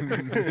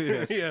 that.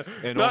 Yes. Yeah,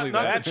 And not, only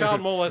not that. the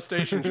child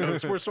molestation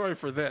jokes. We're sorry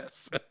for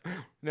this.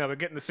 No, but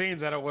getting the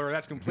scenes out of order,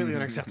 that's completely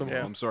unacceptable.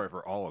 Well, I'm sorry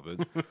for all of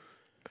it.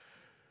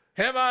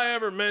 Have I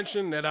ever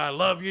mentioned that I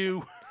love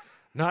you?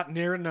 Not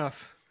near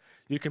enough.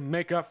 You can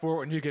make up for it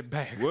when you get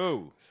back.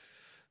 Whoa.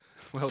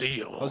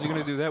 Deal. How's he going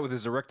to do that with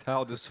his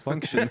erectile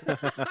dysfunction?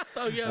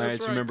 Oh yeah, I that's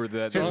just right. remember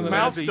that. His That was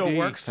mouth SVD. still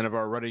works. kind of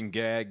our running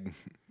gag.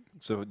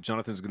 So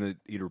Jonathan's going to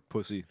eat her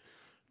pussy.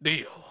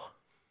 Deal.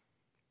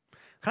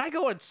 Can I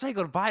go and say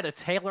goodbye to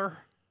Taylor?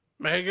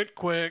 Make it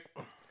quick.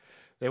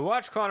 They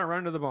watch Connor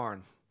run to the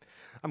barn.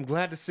 I'm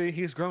glad to see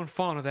he's grown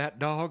fond of that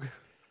dog.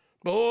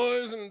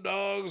 Boys and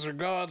dogs are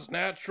God's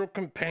natural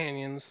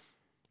companions.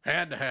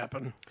 Had to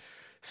happen.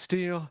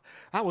 Still,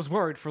 I was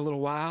worried for a little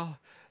while.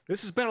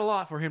 This has been a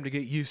lot for him to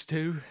get used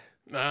to.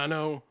 I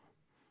know.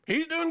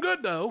 He's doing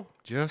good though.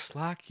 Just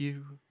like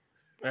you.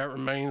 That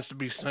remains to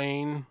be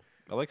seen.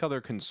 I like how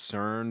they're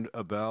concerned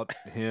about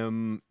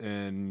him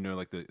and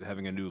like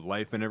having a new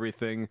life and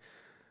everything,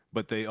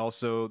 but they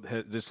also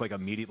just like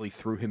immediately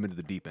threw him into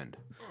the deep end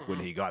when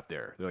he got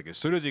there. They're like, as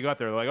soon as he got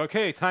there, they're like,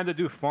 okay, time to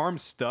do farm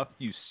stuff,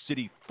 you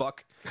city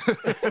fuck.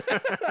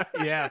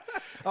 Yeah.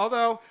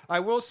 Although, I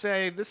will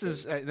say, this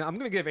is, I'm going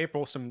to give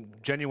April some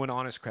genuine,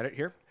 honest credit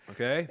here,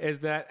 Okay, is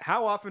that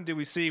how often do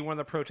we see one of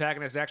the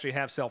protagonists actually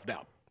have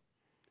self-doubt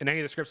in any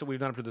of the scripts that we've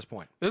done up to this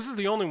point? This is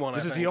the only one.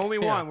 This I is think. the only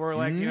one where,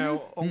 like, you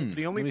know,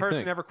 the only Let me person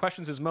think. ever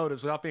questions his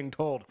motives without being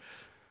told.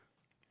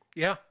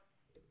 Yeah,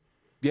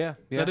 yeah,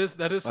 that is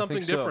I something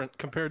think so. different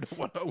compared to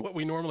what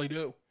we normally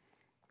do.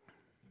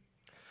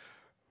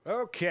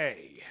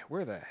 Okay,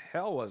 where the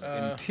hell was it?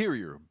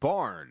 Interior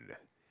barn.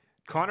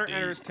 Connor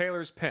enters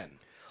Taylor's pen.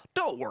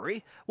 Don't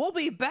worry. We'll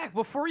be back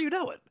before you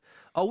know it.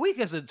 A week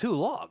isn't too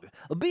long.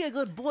 Be a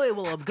good boy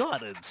while I'm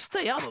gone and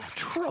stay out of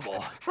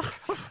trouble.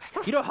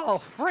 You know how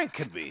Frank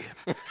can be.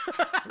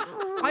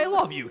 I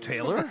love you,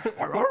 Taylor.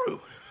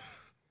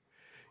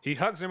 He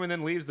hugs him and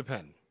then leaves the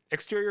pen.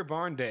 Exterior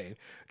barn day.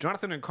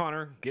 Jonathan and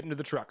Connor get into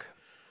the truck.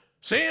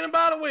 See you in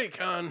about a week,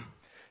 hon.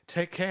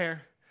 Take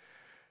care.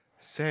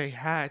 Say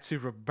hi to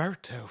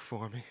Roberto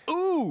for me.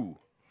 Ooh.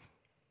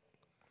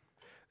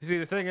 You see,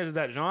 the thing is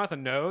that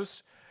Jonathan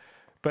knows,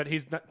 but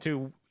he's not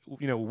too,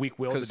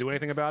 weak-willed to do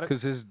anything about it.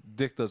 Because his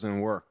dick doesn't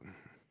work.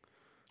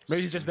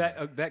 Maybe he's just that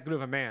good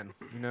of a man,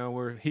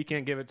 where he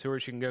can't give it to her,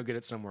 she can go get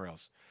it somewhere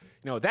else.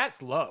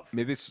 That's love.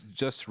 Maybe it's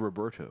just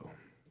Roberto.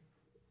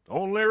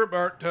 Only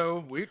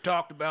Roberto. We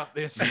talked about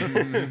this.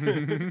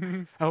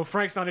 Oh,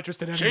 Frank's not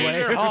interested anyway. Change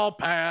your hall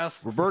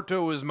pass.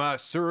 Roberto is my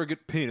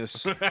surrogate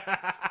penis.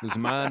 His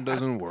mind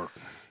doesn't work.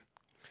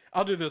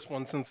 I'll do this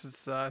one since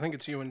it's. I think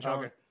it's you and John.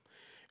 Okay.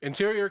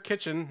 Interior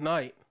kitchen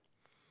night.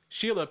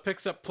 Sheila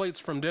picks up plates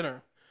from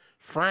dinner.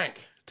 Frank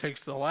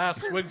takes the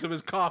last swigs of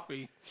his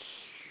coffee.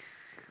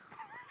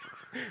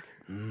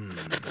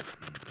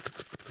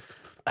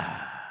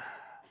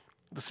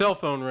 The cell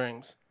phone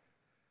rings.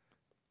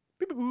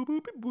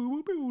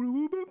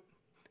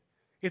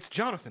 It's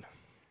Jonathan.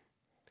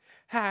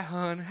 Hi,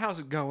 hon. How's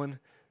it going?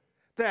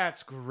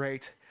 That's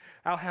great.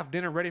 I'll have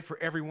dinner ready for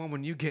everyone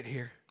when you get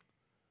here.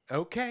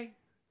 Okay.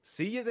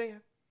 See you then.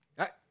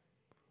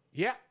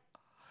 Yeah.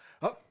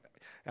 Oh,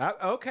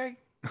 okay.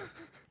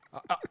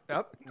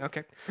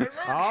 Okay.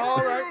 All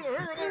right.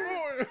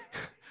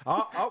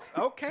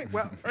 Okay.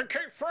 Well, I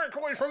keep Frank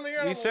away from the you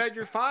animals. said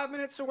you're 5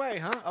 minutes away,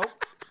 huh? Oh,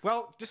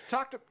 well, just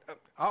talk to.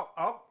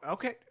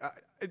 Okay.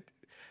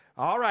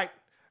 All right.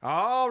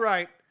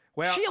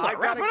 Well, Sheila, I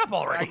wrap gotta- it up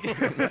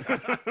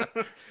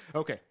already.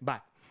 Okay.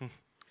 Bye.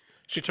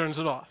 She turns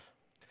it off.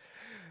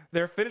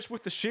 They're finished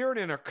with the shearing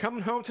and are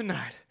coming home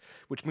tonight,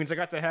 which means I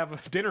got to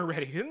have dinner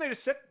ready. Didn't they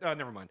just sit?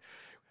 Never mind.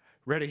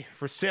 Ready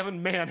for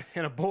 7 men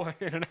and a boy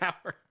in an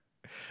hour.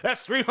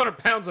 That's 300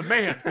 pounds of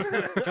man.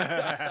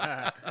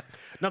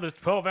 Another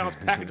 12-ounce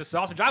package of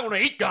sausage. I want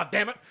to eat,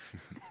 goddammit.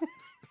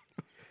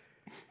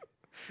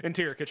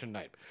 Interior kitchen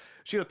night.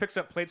 Sheila picks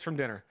up plates from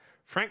dinner.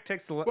 Frank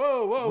takes the.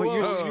 Whoa. Well,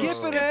 you're whoa.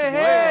 skipping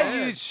ahead. ahead,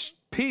 you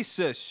piece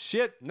of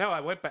shit. No, I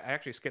went back. I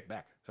actually skipped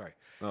back. Sorry.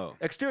 Oh.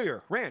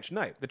 Exterior ranch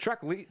night. The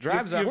truck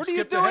drives up. What are you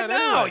skipped doing ahead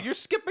now? anyway. You're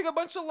skipping a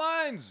bunch of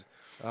lines.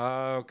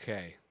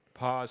 Okay.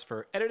 Pause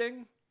for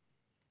editing.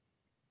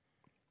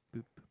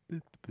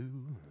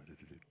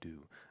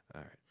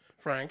 All right.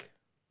 Frank.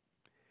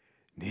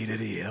 Need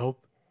any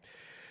help?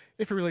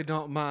 If you really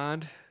don't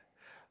mind,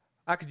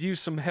 I could use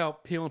some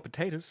help peeling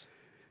potatoes.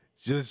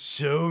 Just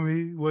show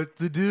me what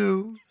to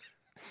do.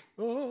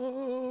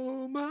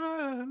 Oh,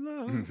 my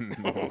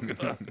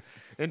love.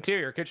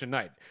 Interior kitchen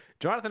night.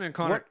 Jonathan and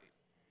Connor.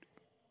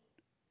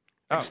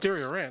 What?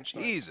 Exterior ranch.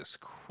 Jesus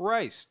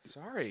Christ.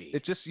 Sorry.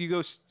 It just, you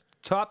go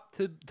top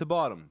to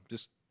bottom.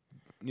 Just,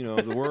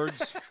 the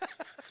words.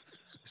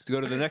 Just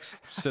go to the next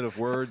set of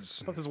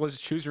words. I thought this was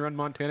Choose Your Own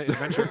Montana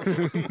Adventure.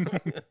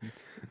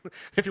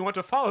 If you want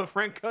to follow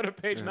Frank, go to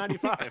page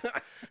 95.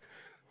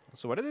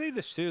 So why do they need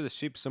to shear the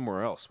sheep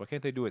somewhere else? Why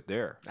can't they do it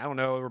there? I don't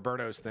know,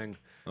 Roberto's thing.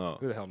 Oh.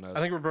 Who the hell knows?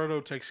 I think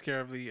Roberto takes care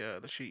of the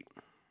sheep.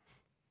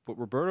 But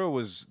Roberto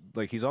was,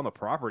 he's on the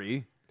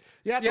property.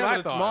 Yeah, that's Yeah, what but I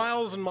it's thought.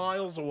 miles and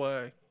miles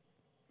away.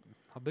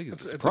 How big is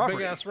It's, this it's property? a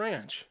big ass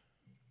ranch.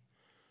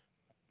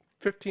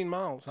 15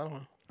 miles. I don't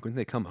know. Couldn't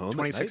they come home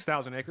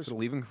 26,000 acres. instead of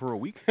leaving for a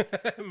week?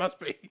 It must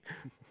be.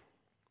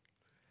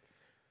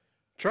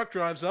 Truck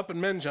drives up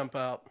and men jump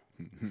out.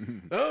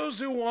 Those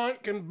who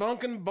want can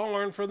bunk and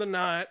barn for the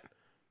night.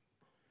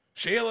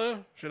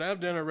 Sheila should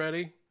have dinner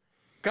ready.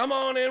 Come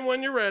on in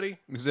when you're ready.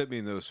 Does that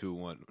mean those who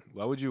want?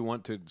 Why would you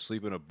want to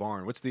sleep in a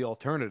barn? What's the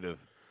alternative?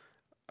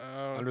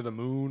 Under the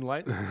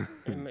moonlight.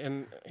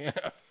 Yeah.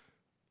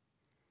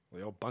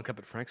 They all bunk up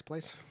at Frank's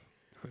place.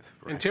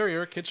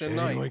 Interior kitchen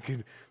night.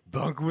 can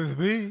bunk with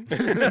me.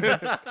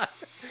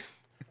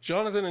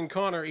 Jonathan and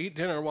Connor eat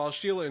dinner while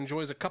Sheila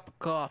enjoys a cup of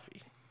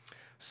coffee.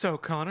 So,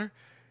 Connor,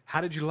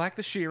 how did you like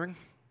the shearing?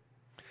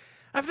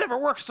 I've never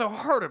worked so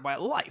hard in my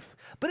life,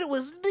 but it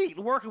was neat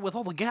working with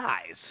all the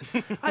guys.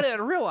 I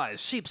didn't realize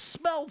sheep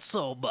smelled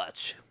so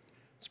much.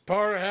 It's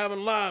part of having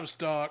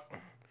livestock.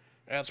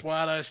 That's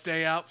why they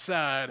stay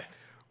outside.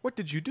 What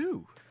did you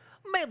do?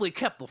 Mainly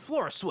kept the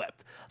floor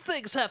swept.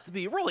 Things have to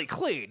be really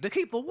clean to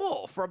keep the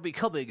wool from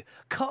becoming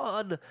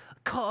Contaminated,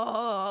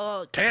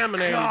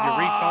 you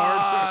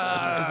retard.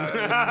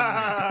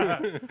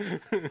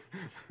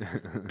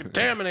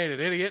 Contaminated,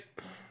 idiot.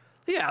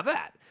 Yeah,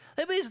 that.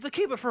 It means to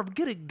keep it from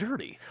getting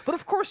dirty. But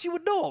of course you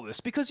would know all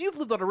this because you've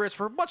lived on a ranch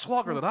for much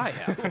longer than I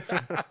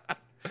have.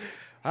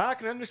 I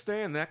can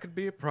understand that could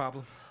be a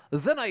problem.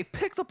 Then I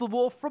picked up the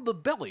wool from the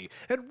belly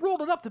and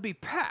rolled it up to be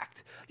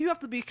packed. You have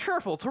to be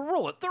careful to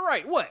roll it the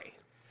right way.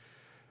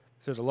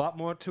 There's a lot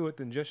more to it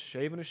than just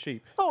shaving a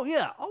sheep. Oh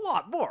yeah, a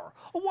lot more.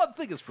 One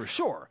thing is for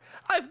sure.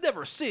 I've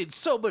never seen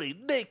so many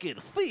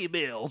naked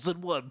females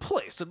in one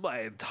place in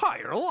my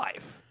entire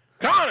life.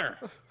 Connor!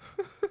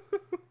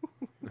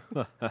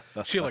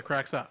 Sheila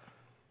cracks up.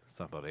 It's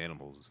not about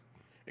animals.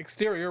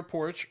 Exterior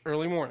porch,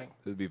 early morning.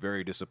 It would be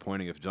very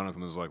disappointing if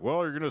Jonathan was like,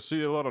 "Well, you're gonna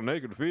see a lot of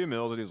naked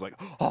females," and he's like,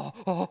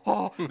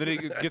 "Oh." Then he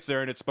gets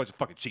there and it's a bunch of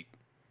fucking sheep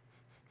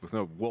with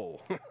no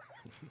wool.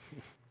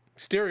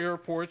 Exterior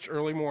porch,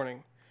 early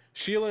morning.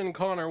 Sheila and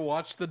Connor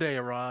watch the day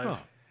arrive. Oh.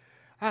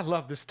 I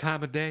love this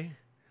time of day.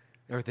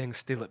 Everything's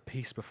still at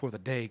peace before the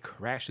day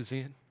crashes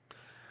in.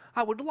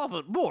 I would love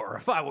it more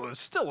if I was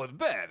still in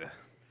bed.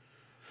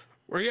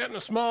 We're getting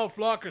a small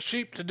flock of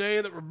sheep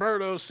today that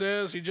Roberto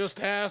says he just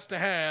has to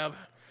have.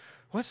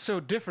 What's so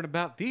different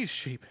about these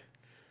sheep?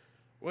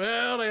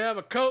 Well, they have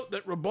a coat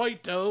that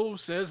Roberto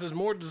says is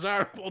more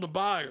desirable to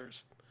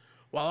buyers,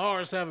 while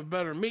ours have a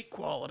better meat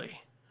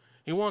quality.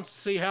 He wants to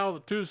see how the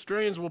two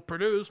strains will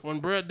produce when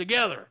bred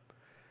together.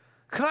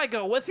 Can I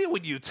go with you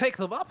when you take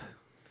them up?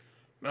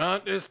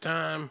 Not this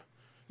time.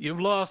 You've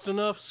lost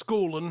enough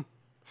schooling.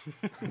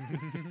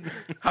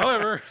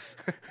 However,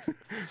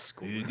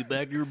 You get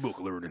back to your book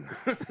learning.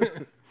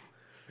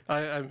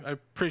 I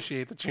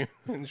appreciate that you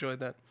enjoyed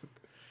that.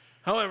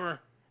 However,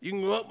 you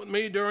can go up with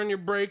me during your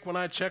break when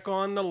I check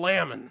on the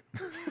lambing.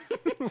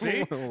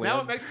 See?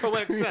 Now it makes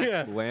poetic sense.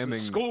 Yeah. Lambing.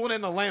 Schooling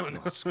and the lambing.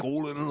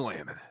 Schooling and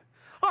lambing.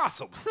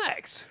 Awesome,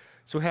 thanks.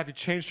 So have you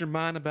changed your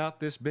mind about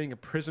this being a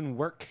prison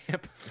work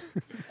camp?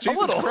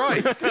 Jesus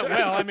Christ.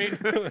 Well, I mean,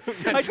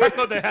 that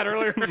truckload they had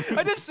earlier.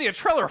 I did see a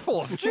trailer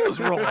full of Jews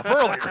roll up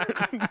earlier.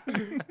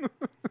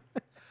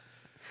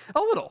 A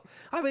little.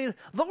 I mean,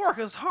 the work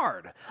is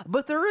hard,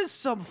 but there is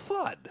some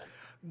fun.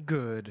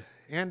 Good.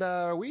 And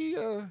we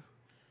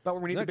about where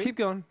we need No, to be? keep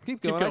going.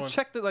 Keep going. I going.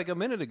 checked it like a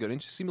minute ago.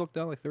 Didn't you see me look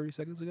down like 30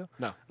 seconds ago?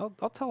 No.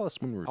 I'll tell us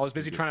when we're. I was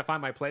busy trying to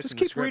find my place Just in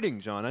the keep script. reading,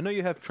 John. I know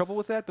you have trouble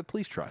with that, but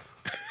please try.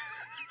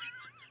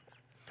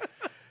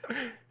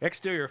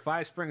 Exterior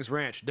Five Springs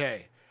Ranch,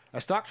 day. A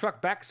stock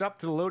truck backs up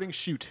to the loading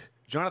chute.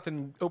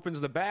 Jonathan opens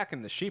the back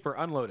and the sheep are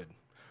unloaded.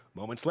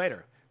 Moments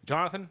later,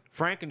 Jonathan,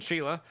 Frank, and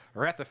Sheila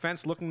are at the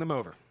fence looking them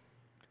over.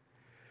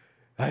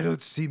 I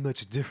don't see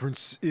much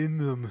difference in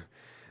them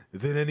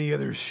than any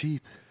other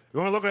sheep. You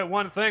want to look at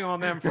one thing on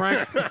them,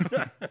 Frank?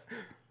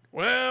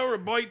 Well,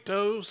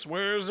 Roberto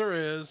swears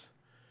there is.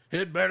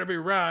 It better be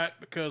right,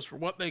 because for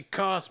what they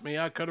cost me,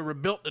 I could have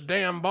rebuilt the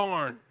damn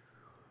barn.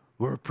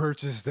 Or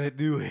purchased that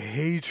new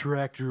hay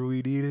tractor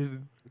we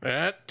needed.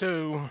 That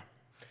too.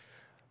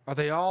 Are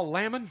they all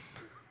lambing?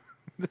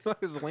 The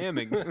fuck is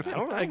lambing?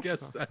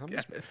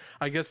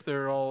 I guess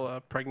they're all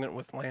pregnant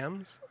with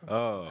lambs.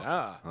 Oh.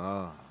 Ah.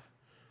 Ah.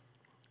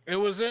 It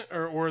was it,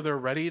 or they're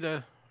ready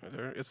to.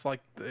 It's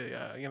like the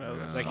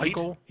the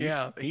cycle.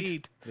 Yeah, the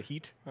heat. The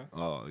heat?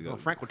 Oh, you Well,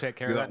 got Frank will take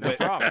care of you that, got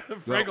no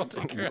problem. Frank will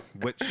take care of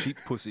it. wet sheep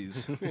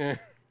pussies.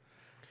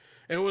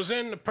 It was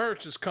in the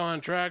purchase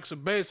contract, so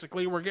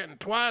basically we're getting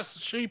twice the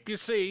sheep you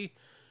see,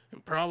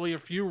 and probably a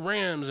few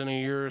rams in a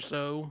year or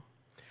so.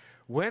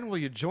 When will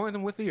you join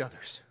them with the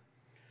others?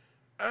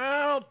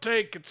 I'll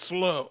take it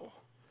slow.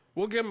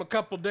 We'll give him a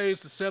couple days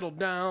to settle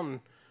down and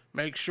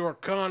make sure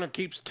Connor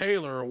keeps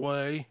Taylor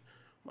away.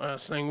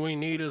 Last thing we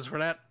need is for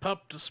that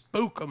pup to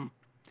spook him.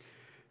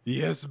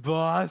 Yes,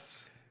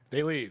 boss.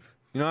 They leave.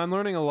 You know, I'm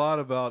learning a lot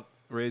about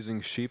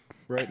raising sheep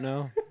right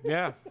now.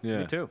 Yeah, Yeah.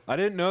 me too. I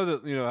didn't know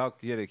that, how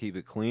you had to keep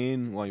it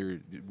clean while you're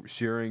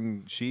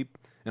shearing sheep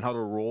and how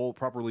to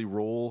properly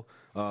roll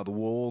the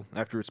wool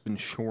after it's been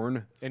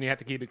shorn. And you have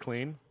to keep it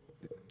clean.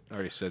 I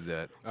already said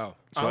that. Oh.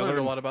 I learned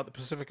a lot about the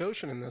Pacific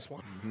Ocean in this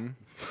one.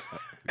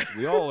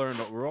 We're all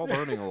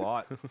learning a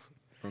lot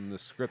from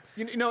this script.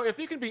 You know, if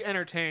you can be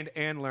entertained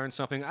and learn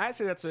something, I'd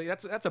say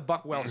that's a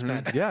buck well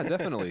spent. Yeah,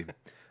 definitely.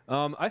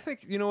 I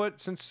think, you know what,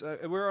 since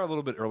we're a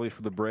little bit early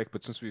for the break,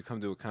 but since we've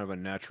come to a kind of a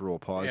natural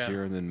pause Yeah.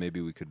 here, and then maybe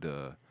we could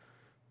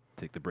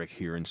take the break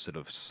here instead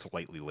of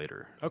slightly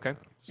later. Okay.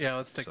 Yeah,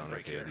 let's take a Sound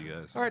break okay here. with you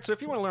guys? All right, so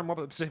if you want to learn more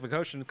about the Pacific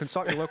Ocean,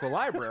 consult your local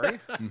library.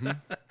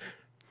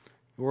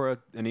 Or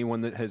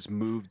anyone that has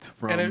moved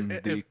from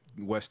And the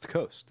West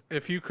Coast.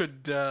 If you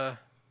could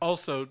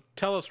also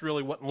tell us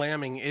really what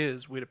lambing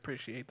is, we'd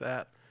appreciate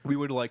that. We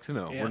would like to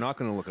know. Yeah. We're not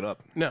going to look it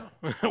up. No,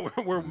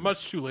 we're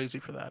much too lazy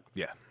for that.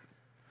 Yeah.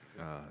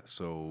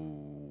 So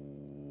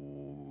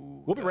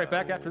We'll be right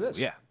back after this.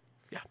 yeah.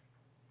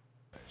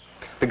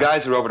 The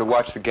guys are over to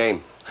watch the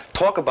game.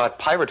 Talk about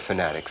pirate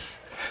fanatics.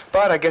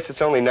 But I guess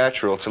it's only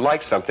natural to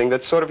like something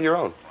that's sort of your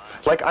own.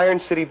 Like Iron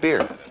City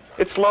beer.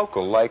 It's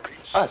local, like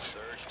us.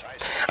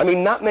 I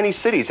mean, not many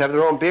cities have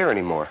their own beer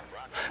anymore.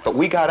 But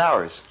we got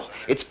ours.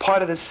 It's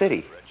part of the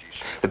city.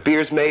 The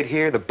beer's made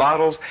here, the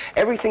bottles,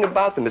 everything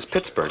about them is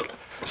Pittsburgh.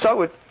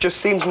 So it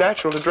just seems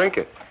natural to drink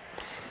it.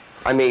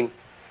 I mean,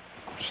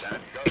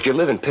 if you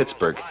live in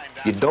Pittsburgh,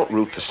 you don't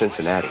root for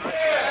Cincinnati.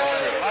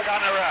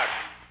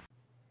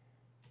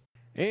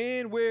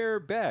 And we're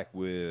back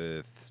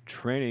with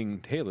Training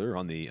Taylor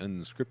on the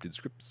Unscripted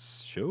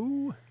Scripts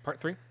show,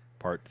 Part 3.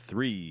 part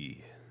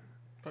 3.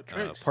 But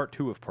Trace, Part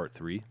 2 of part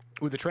 3.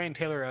 With the Train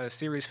Taylor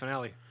series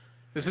finale.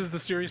 this is the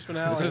series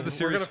finale. This is the We're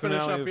series gonna finish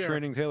finale up of here.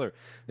 Training Taylor.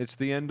 It's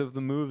the end of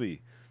the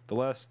movie. The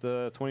last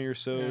 20 or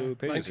so Yeah, pages.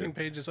 19 here.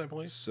 pages, I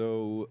believe.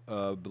 So,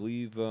 I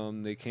believe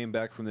they came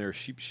back from their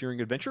sheep shearing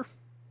adventure,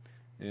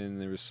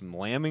 and there was some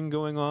lambing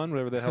going on,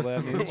 whatever the hell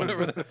that means.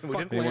 Whatever the fuck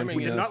didn't- lambing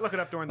We did is. not look it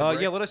up during the break.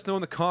 Yeah, let us know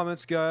in the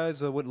comments,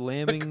 guys, what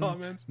lambing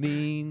comments.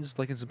 means.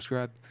 Like and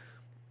subscribe.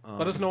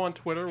 Let us know on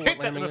Twitter what Hit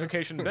that lambing is.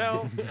 notification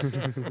bell.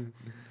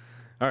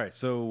 All right,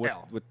 so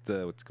Hell.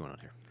 what's going on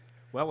here?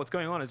 Well, what's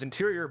going on is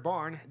interior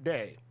barn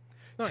day.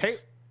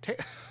 Nice.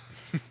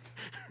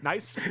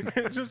 Nice.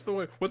 It's just the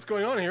way. What's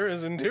going on here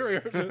is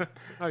interior.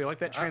 Oh, you like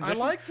that I transition?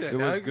 liked it. It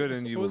was I- good,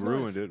 and you was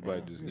ruined nice. it by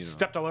just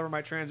Stepped all over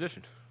my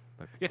transition.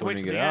 by You have to wait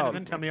pointing till it the end out. and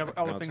then tell me all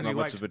Now the it's things not you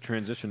much liked. of a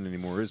transition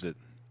anymore, is it?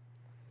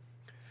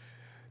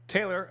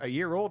 Taylor, a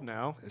year old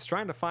now, is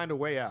trying to find a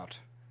way out.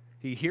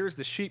 He hears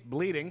the sheep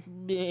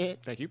bleeding.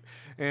 Thank you.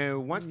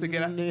 And wants to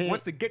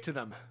get to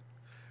them.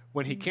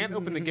 When he can't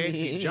open the gate,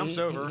 he jumps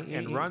over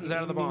and runs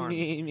out of the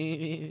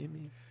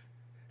barn.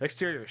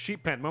 Exterior,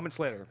 sheep pen, moments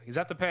later. He's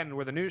at the pen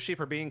where the new sheep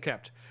are being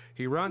kept.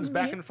 He runs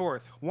back and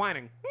forth,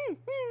 whining.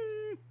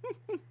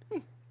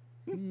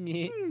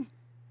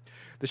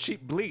 The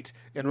sheep bleat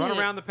and run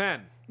around the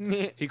pen.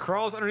 He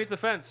crawls underneath the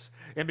fence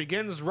and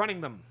begins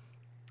running them.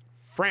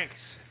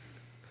 Frank's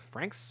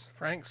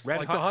red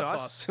like hot the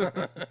hot sauce.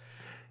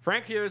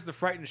 Frank hears the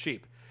frightened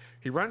sheep.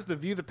 He runs to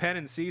view the pen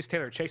and sees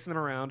Taylor chasing them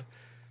around.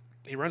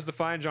 He runs to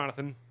find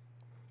Jonathan.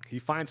 He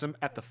finds him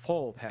at the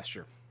foal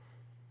pasture.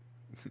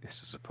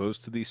 This is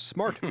opposed to the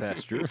smart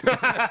pasture.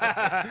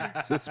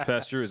 This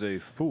pasture is a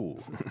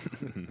fool.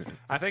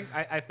 I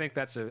think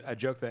that's a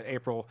joke that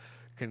April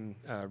can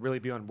really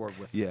be on board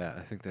with. Yeah,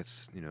 I think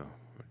that's, All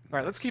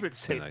right, let's keep it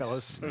safe, nice.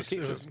 fellas.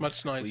 It was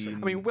much nicer. I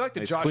mean, we like to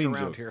Nice, josh clean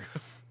around joke.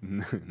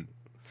 here.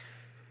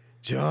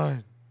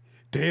 John,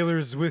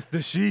 Taylor's with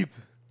the sheep.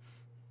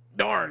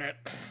 Darn it.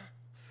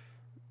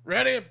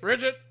 Ready,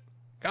 Bridget?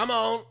 Come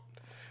on.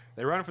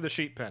 They run for the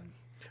sheep pen.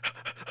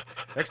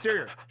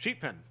 Exterior,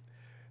 sheep pen.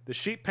 The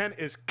sheep pen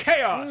is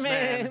chaos,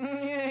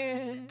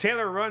 man.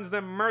 Taylor runs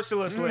them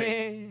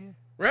mercilessly.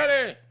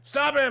 Ready,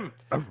 stop him.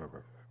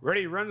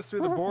 Reddy runs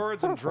through the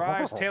boards and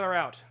drives Taylor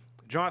out.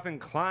 Jonathan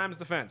climbs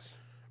the fence.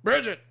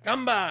 Bridget,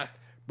 come by.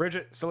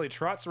 Bridget slowly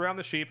trots around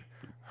the sheep,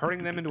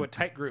 herding them into a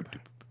tight group.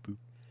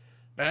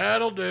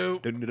 That'll do.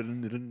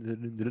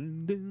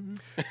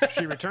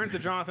 She returns to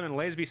Jonathan and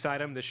lays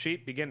beside him. The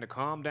sheep begin to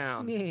calm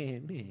down.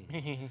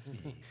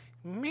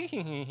 What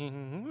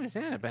is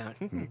that about?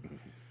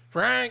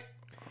 Frank,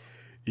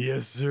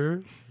 Yes,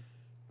 sir.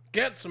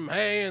 get some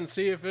hay and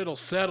see if it'll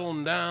settle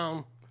him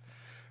down.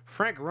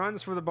 Frank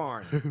runs for the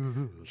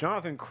barn.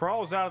 Jonathan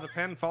crawls out of the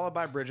pen, followed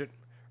by Bridget.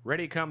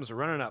 Reddy comes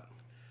running up.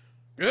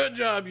 Good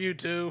job, you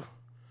two.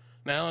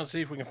 Now let's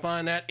see if we can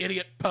find that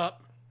idiot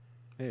pup.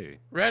 Hey,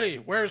 Ready,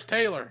 where's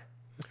Taylor?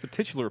 that's the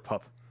titular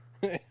pup.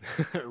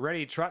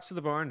 Reddy trots to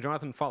the barn.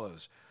 Jonathan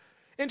follows.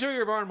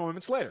 Interior barn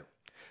moments later.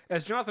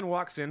 As Jonathan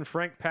walks in,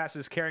 Frank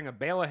passes carrying a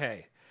bale of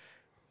hay.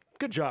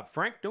 Good job,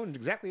 Frank. Doing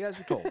exactly as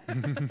you're told.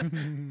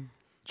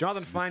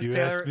 Jonathan finds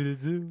Taylor. to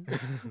do.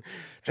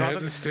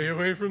 Jonathan, stay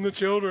away from the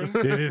children.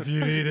 And if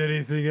you need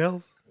anything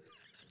else,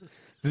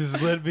 just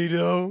let me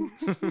know.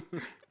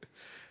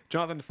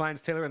 Jonathan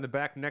finds Taylor in the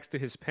back next to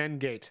his pen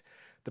gate.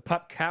 The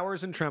pup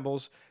cowers and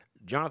trembles.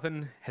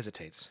 Jonathan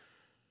hesitates.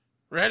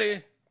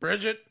 Ready,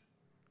 Bridget?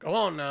 Go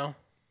on now.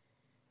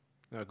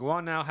 Go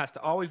on now has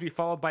to always be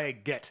followed by a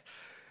get.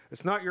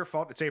 It's not your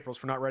fault. It's April's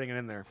for not writing it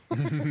in there.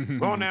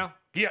 Go on now.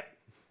 Get.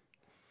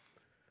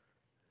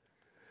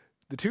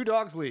 The two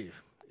dogs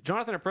leave.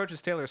 Jonathan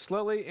approaches Taylor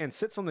slowly and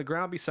sits on the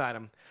ground beside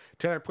him.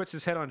 Taylor puts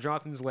his head on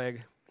Jonathan's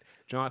leg.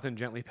 Jonathan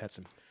gently pets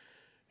him.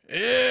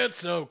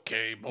 It's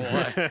okay,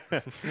 boy.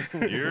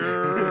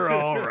 You're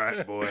all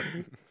right, boy.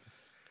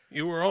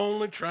 You were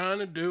only trying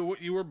to do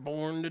what you were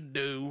born to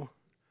do.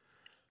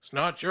 It's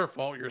not your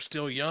fault you're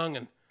still young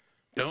and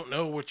don't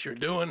know what you're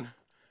doing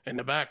in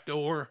the back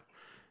door.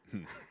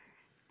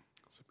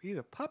 He's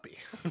a puppy.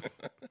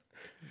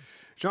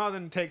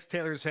 Jonathan takes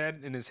Taylor's head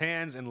in his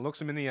hands and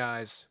looks him in the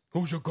eyes.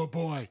 Who's a good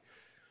boy?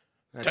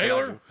 That's what I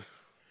Taylor, do.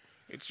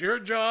 it's your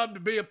job to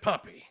be a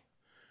puppy.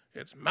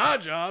 It's my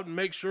job to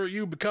make sure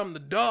you become the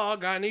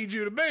dog I need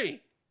you to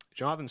be.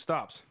 Jonathan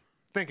stops,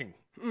 thinking.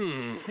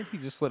 Can't you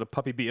just let a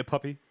puppy be a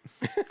puppy?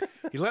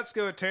 He lets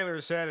go of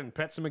Taylor's head and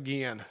pets him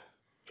again.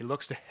 He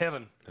looks to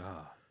heaven.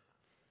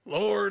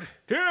 Lord,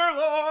 Dear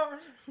Lord!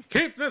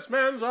 keep this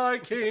man's eye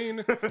keen.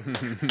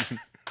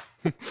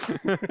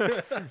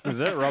 Is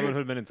that Robin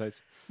Hood Men in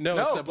Tights? No,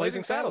 No, it's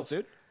Blazing Saddles,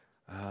 dude.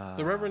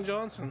 The Reverend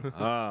Johnson.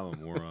 Ah, I'm a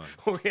moron.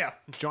 Oh, yeah,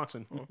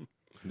 Johnson.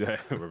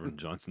 Reverend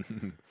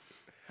Johnson.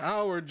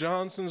 Howard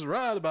Johnson's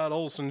right about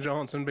Olson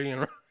Johnson being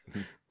right.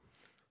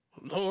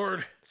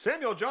 Lord,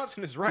 Samuel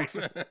Johnson is right.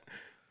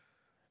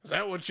 is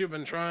that what you've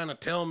been trying to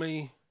tell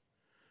me?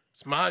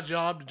 It's my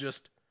job to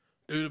just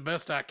do the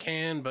best I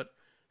can, but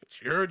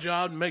it's your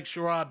job to make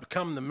sure I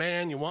become the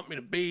man you want me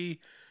to be.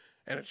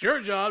 And it's your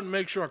job to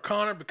make sure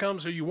Connor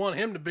becomes who you want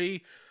him to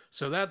be.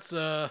 So that's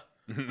how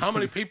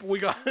many people we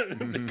got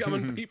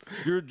becoming people.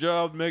 Your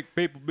job to make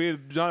people be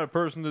the kind of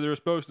person that they're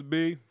supposed to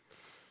be.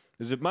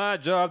 Is it my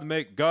job to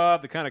make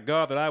God the kind of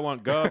God that I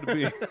want God to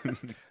be?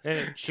 And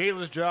it's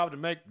Sheila's job to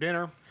make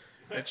dinner.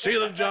 It's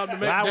Sheila's job to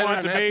make I dinner,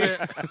 want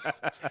and to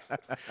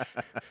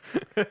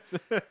that's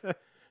it.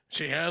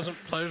 She hasn't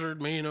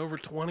pleasured me in over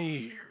 20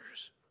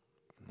 years.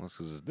 Well, it's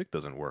 'cause his dick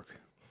doesn't work.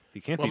 He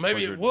can't Well, be maybe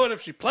pleasured. it would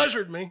if she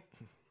pleasured me.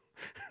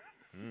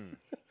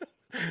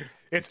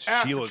 It's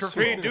Sheila's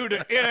atrophy fault. due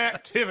to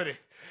inactivity.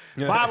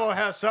 Bible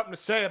has something to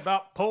say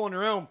about pulling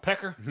your own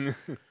pecker.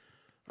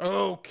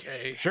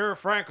 Okay. Sure,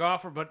 Frank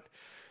offered, but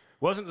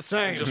wasn't the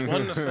same. Just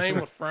wasn't the same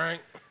with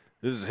Frank.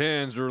 His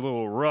hands are a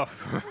little rough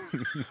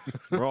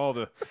for all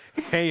the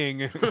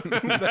haying And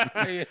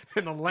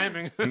the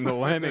lambing. and the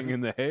lambing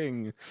and the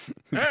haying.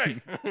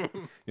 Hey,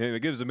 Yeah,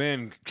 it gives a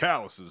man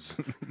calluses.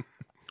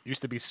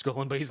 Used to be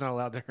schooling, but he's not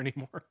allowed there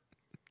anymore.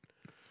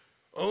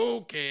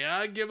 okay,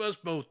 I give us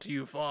both to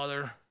you,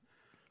 Father.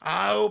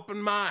 I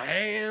open my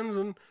hands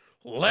and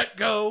let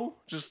go.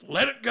 Just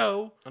let it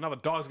go. And now the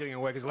dog's getting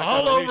away because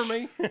All over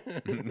me. Just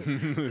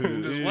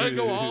let it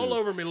go all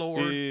over me,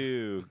 Lord.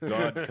 Ew,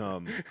 God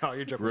come. Oh,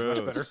 your joke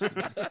was much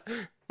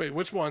better. Wait,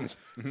 which ones?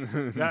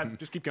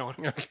 Just keep going.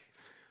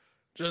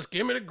 Just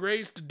give me the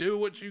grace to do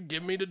what you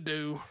give me to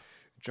do.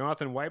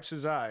 Jonathan wipes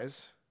his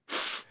eyes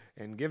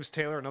and gives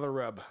Taylor another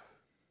rub.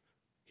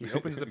 He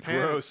opens the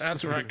pan. Gross.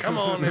 That's right. Come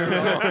on there.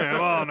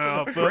 Come on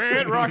now,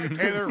 Red Rocket,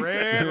 Taylor,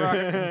 Red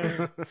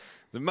Rocket.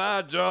 It's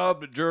my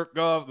job to jerk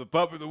off the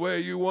puppy the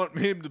way you want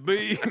him to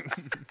be.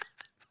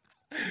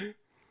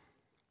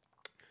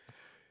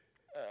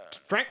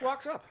 Frank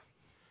walks up.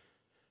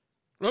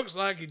 Looks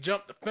like he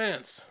jumped the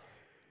fence.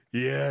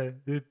 Yeah,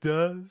 it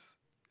does.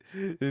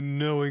 And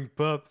knowing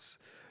pups,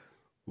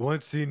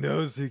 once he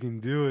knows he can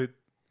do it,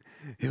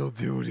 he'll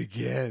do it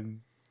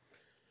again.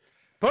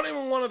 Put him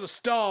in one of the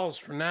stalls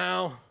for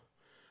now.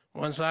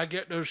 Once I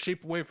get those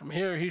sheep away from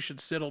here, he should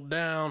settle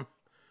down.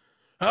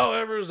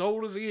 However, as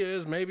old as he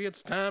is, maybe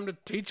it's time to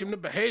teach him to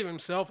behave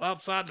himself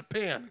outside the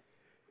pen.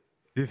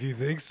 If you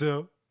think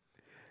so,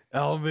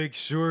 I'll make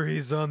sure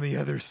he's on the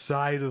other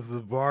side of the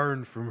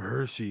barn from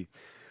Hershey.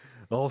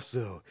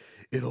 Also,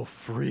 it'll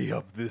free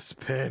up this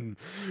pen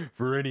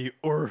for any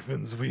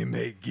orphans we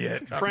may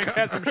get. Frank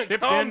has him shipped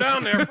Calm in.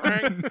 down there,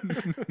 Frank.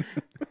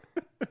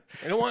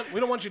 We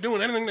don't want you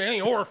doing anything to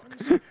any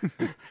orphans.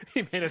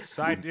 He made a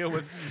side deal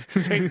with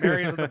St.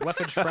 Mary's of the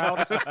Blessed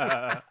Shroud.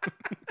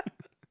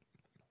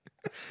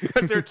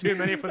 Because there are too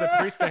many for the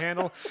priest to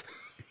handle.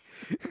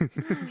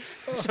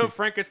 So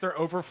Frank gets their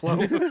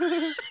overflow.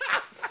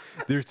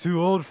 They're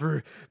too old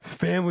for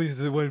families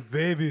that want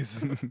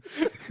babies,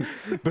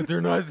 but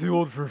they're not too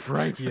old for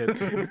Frank yet.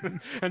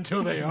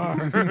 Until they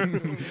are.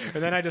 And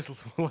then I just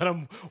let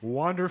them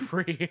wander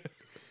free.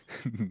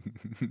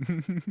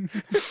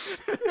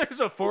 There's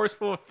a forest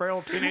full of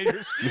feral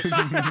teenagers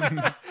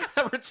that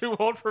were too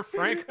old for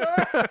Frank.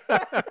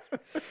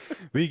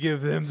 We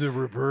give them to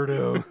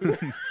Roberto.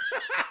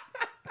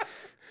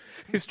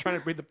 He's trying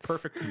to breed the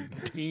perfect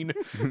teen.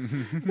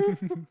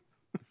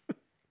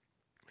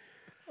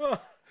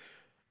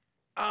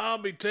 I'll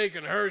be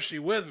taking Hershey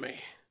with me.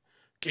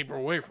 Keep her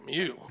away from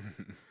you.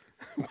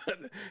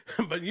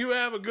 but you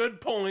have a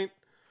good point.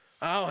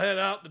 I'll head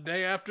out the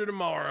day after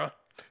tomorrow.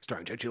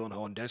 Starring Jake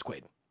Gyllenhaal and Dennis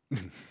Quaid.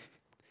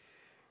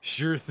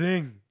 Sure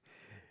thing.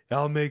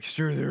 I'll make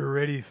sure they're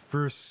ready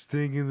first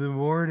thing in the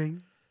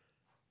morning.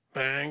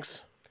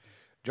 Thanks.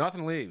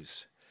 Jonathan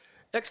leaves.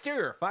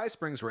 Exterior, Five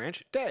Springs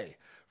Ranch, day.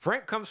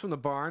 Frank comes from the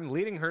barn,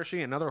 leading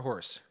Hershey and another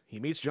horse. He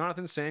meets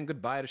Jonathan saying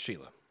goodbye to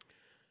Sheila.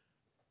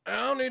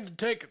 I'll need to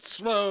take it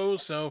slow,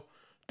 so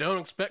don't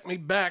expect me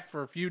back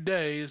for a few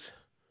days.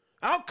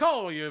 I'll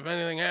call you if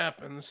anything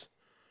happens.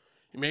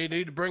 You may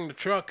need to bring the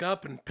truck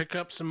up and pick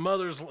up some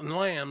mothers and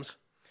lambs.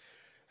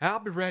 I'll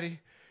be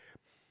ready.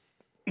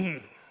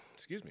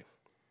 Excuse me.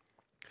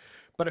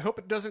 But I hope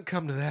it doesn't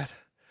come to that.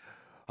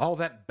 All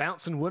that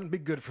bouncing wouldn't be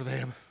good for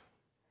them.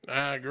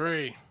 I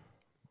agree.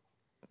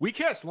 We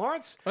kiss,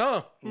 Lawrence.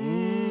 Oh,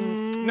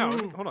 No,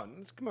 hold on.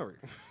 Let's come over.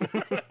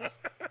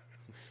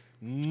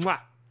 Mwah.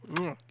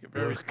 you're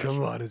very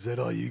Come on, is that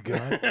all you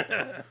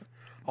got?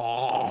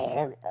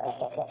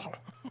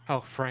 Oh,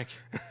 Frank,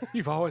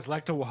 you've always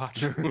liked to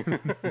watch.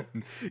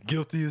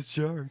 Guilty as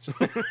charged.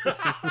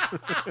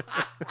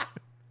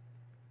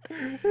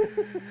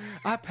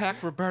 I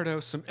packed Roberto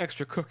some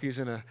extra cookies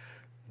and a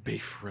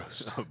beef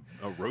roast.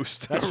 A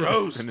roast. A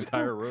roast. An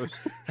entire roast.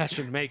 That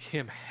should make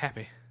him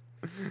happy.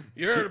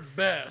 You're the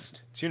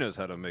best. She knows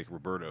how to make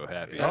Roberto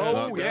happy. Oh, It's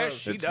not- yes,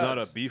 she It's not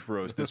a does. beef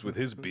roast. It's with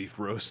his beef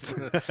roast.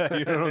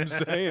 You know what I'm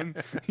saying?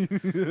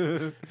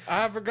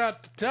 I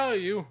forgot to tell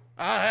you,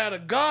 I had a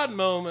God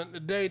moment the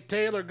day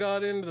Taylor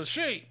got into the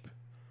sheep.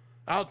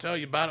 I'll tell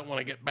you about it when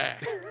I get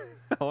back.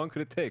 How long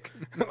could it take?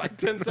 Like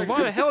 10 seconds.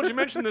 Why the hell did you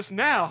mention this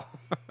now?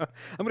 I'm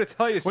going to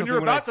tell you something When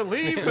you're about to in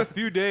leave? a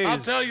few days. I'll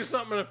tell you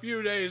something in a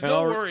few days. and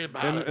Don't I'll- worry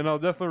about and, it. And I'll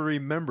definitely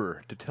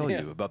remember to tell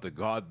Yeah. you about the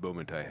God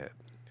moment I had.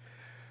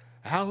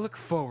 I'll look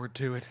forward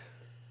to it.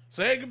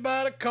 Say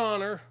goodbye to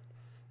Connor.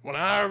 When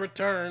I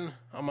return,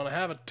 I'm going to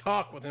have a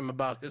talk with him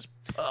about his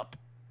pup.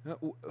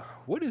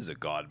 What is a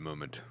God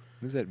moment?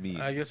 What does that mean?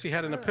 I guess he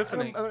had an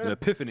epiphany. An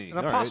epiphany. An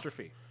All right.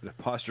 apostrophe. An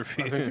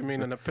apostrophe. I think you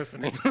mean an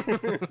epiphany.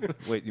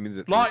 Wait, you mean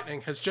the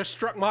Lightning has just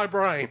struck my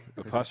brain.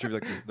 apostrophe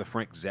like the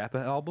Frank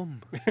Zappa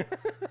album?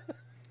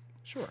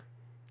 Sure.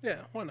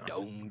 Yeah, why not?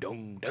 Dong,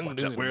 dong, dong, Watch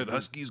dong, out where dong. the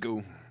Huskies go.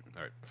 All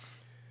right.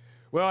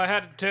 Well, I had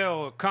to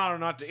tell Connor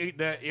not to eat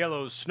that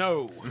yellow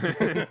snow.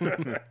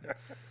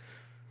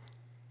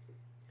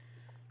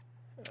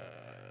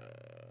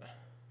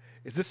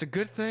 Is this a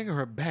good thing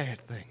or a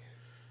bad thing?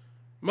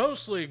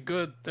 Mostly a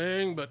good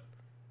thing, but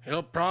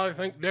he'll probably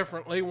think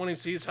differently when he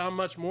sees how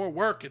much more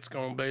work it's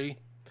going to be.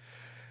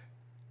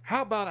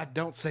 How about I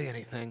don't say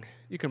anything?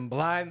 You can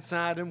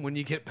blindside him when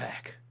you get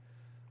back.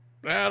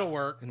 That'll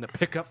work. In the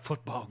pickup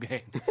football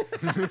game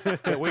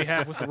that we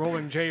have with the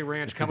Rolling J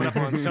Ranch coming up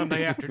on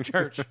Sunday after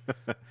church.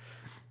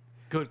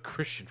 Good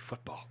Christian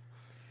football.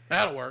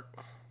 That'll work.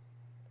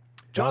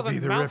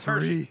 Jonathan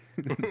Mounts-Hershey.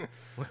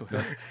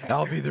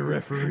 I'll be the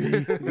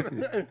referee.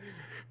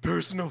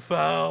 Personal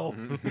foul.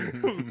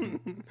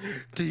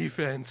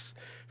 Defense,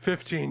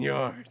 15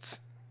 yards.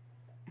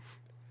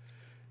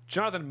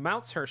 Jonathan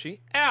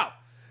Mounts-Hershey out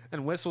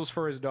and whistles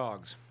for his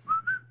dogs.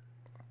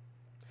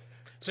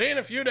 See you in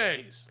a few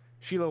days.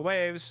 Sheila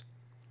waves.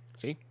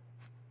 See?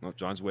 Oh,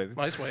 John's waving.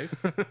 Nice wave.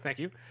 Thank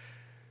you.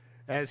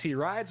 As he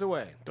rides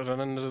away.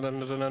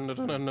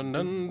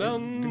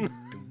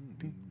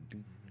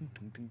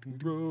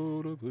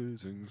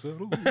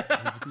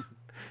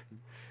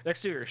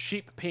 Exterior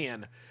sheep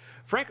pen.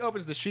 Frank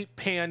opens the sheep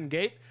pen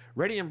gate.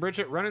 Reddy and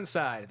Bridget run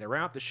inside. They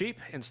round up the sheep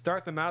and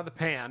start them out of the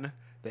pan.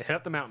 They head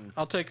up the mountain.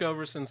 I'll take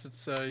over since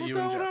it's you and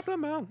Going Jeff. up the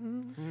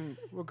mountain.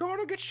 We're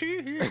gonna get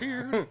sheep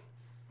here.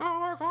 Oh,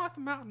 we're going up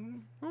the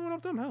mountain. Going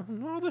up the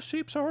mountain. All the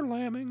sheeps are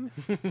lambing.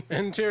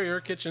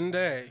 Interior kitchen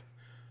day.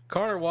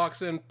 Connor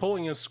walks in,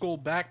 pulling his school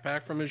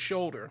backpack from his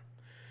shoulder.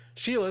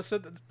 Sheila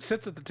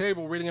sits at the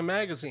table reading a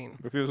magazine,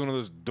 If he was one of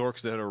those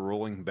dorks that had a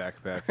rolling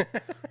backpack.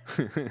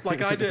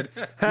 like I did.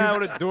 Ah,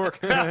 what a dork.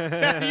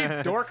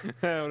 You dork.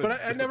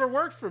 But it never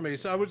worked for me,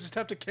 so I would just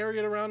have to carry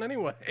it around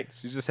anyway.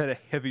 You just had a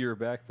heavier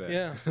backpack.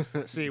 Yeah.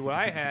 See, what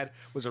I had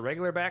was a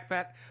regular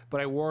backpack,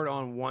 but I wore it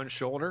on one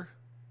shoulder.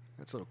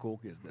 That's what cool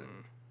kids did.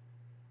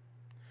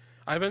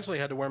 I eventually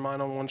had to wear mine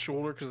on one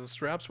shoulder because the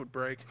straps would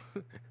break.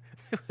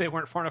 They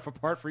weren't far enough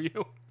apart for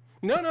you.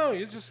 No,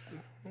 you just...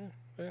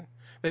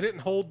 They didn't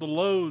hold the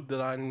load that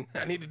I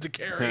needed to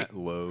carry. That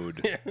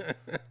load.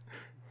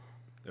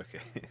 Okay,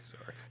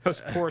 sorry.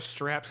 Those poor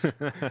straps.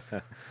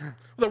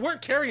 They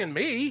weren't carrying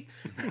me.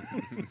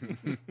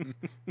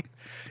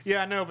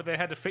 Yeah, I know, but they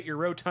had to fit your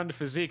rotund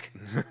physique.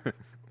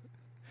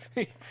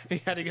 He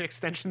had to get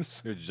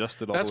extensions. You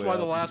adjusted all That's the way why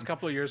the up. last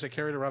couple of years I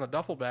carried around a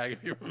duffel bag,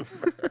 if you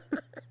remember.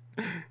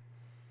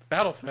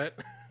 That'll fit.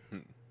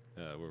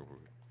 Where were we?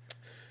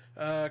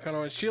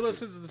 Sheila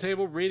sits at the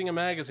table reading a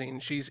magazine.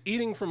 She's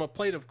eating from a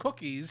plate of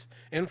cookies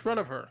in front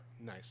of her.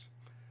 Nice.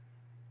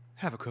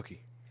 Have a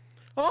cookie.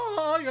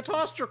 Oh, you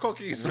tossed your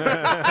cookies. Here,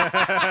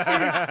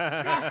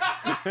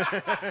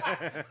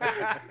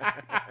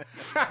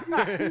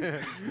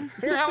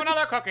 have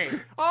another cookie.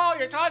 Oh,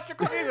 you tossed your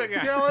cookies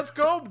again. Yeah, let's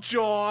go,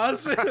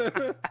 Jaws. I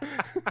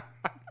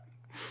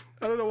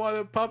don't know why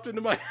that popped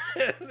into my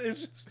head.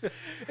 It's just,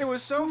 It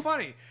was so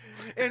funny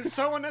and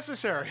so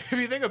unnecessary if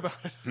you think about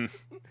it.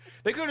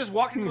 They could have just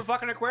walked into the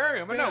fucking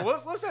aquarium. But no,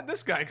 let's have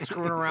this guy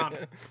screwing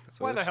around.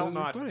 Why the hell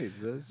not? Funny.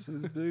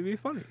 It'd be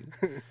funny.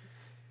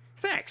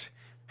 Thanks.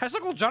 Has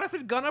Uncle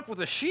Jonathan gone up with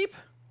the sheep?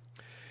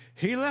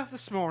 He left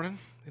this morning.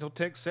 It'll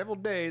take several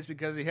days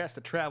because he has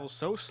to travel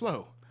so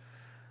slow.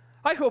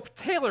 I hope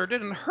Taylor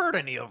didn't hurt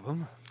any of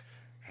them.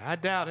 I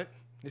doubt it.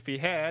 If he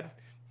had,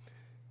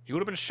 he would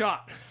have been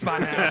shot by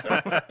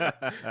now.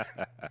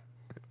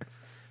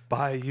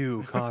 By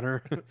you,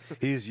 Connor.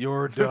 He's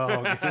your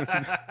dog.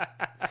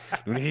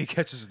 When he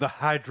catches the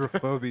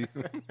hydrophobia,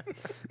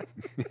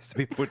 he has to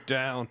be put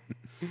down.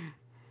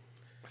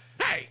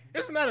 hey,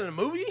 isn't that in a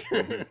movie?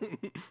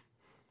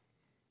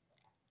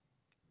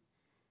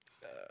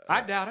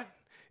 I doubt it.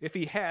 If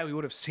he had, we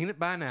would have seen it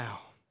by now.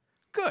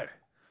 Good.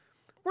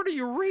 What are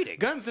you reading?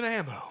 Guns and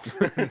ammo.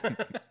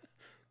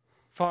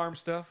 Farm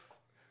stuff,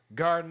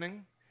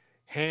 gardening,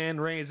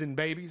 hand-raising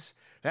babies,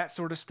 that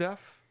sort of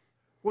stuff.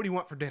 What do you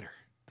want for dinner?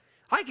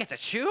 I get to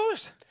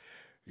choose?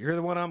 You're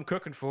the one I'm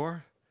cooking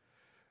for.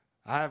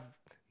 I've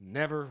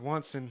never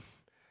once in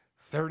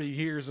 30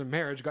 years of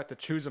marriage got to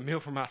choose a meal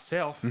for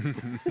myself.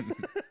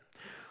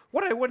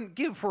 What I wouldn't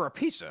give for a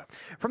pizza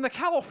from the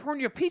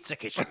California Pizza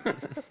Kitchen.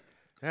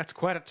 That's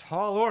quite a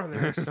tall order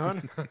there,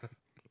 son.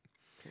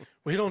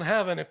 We don't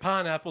have any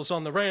pineapples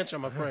on the ranch,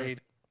 I'm afraid.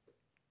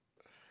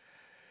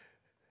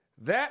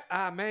 That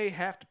I may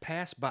have to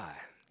pass by.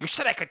 You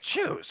said I could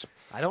choose.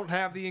 I don't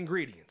have the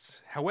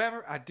ingredients.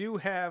 However, I do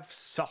have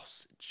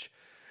sausage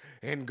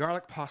and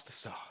garlic pasta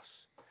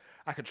sauce.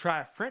 I could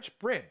try French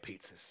bread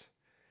pizzas.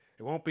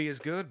 It won't be as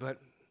good, but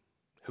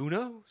who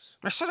knows?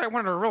 I said I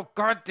wanted a real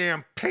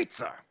goddamn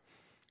pizza.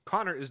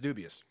 Connor is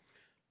dubious.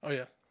 Oh,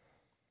 yeah.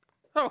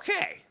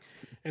 Okay.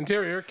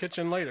 Interior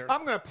kitchen later.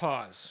 I'm going to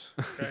pause.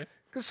 Okay.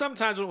 Because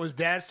sometimes when it was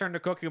Dad's turn to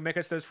cook, he would make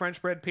us those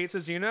French bread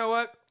pizzas. You know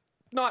what?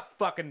 Not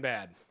fucking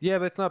bad. Yeah,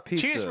 but it's not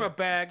pizza. Cheese from a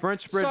bag,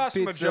 French bread sauce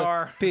pizza, from a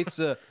jar.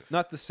 pizza,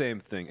 not the same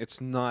thing.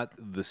 It's not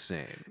the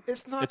same.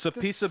 It's not It's a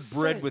the piece of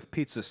bread same. with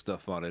pizza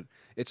stuff on it.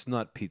 It's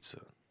not pizza.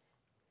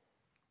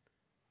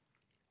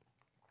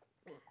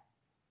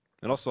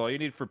 And also, all you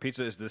need for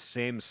pizza is the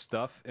same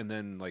stuff and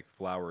then like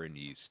flour and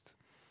yeast.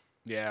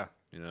 Yeah.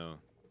 You know,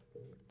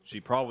 she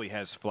probably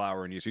has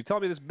flour and yeast. You tell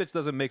me this bitch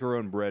doesn't make her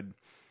own bread.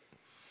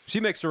 She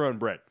makes her own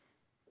bread,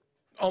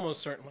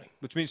 Almost certainly.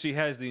 which means she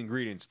has the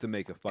ingredients to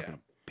make a fucking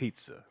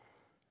pizza.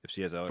 If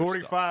she has other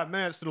 45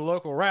 minutes to the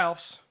local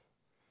Ralph's.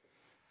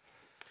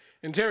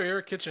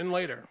 Interior kitchen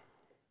later.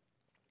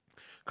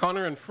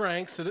 Connor and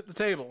Frank sit at the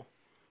table.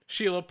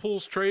 Sheila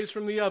pulls trays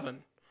from the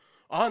oven.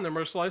 On them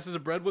are slices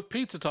of bread with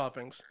pizza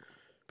toppings.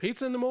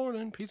 Pizza in the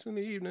morning, pizza in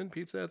the evening,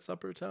 pizza at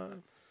supper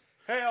time.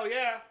 Hell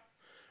yeah.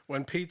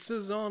 When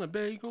pizza's on a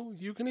bagel,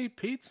 you can eat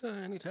pizza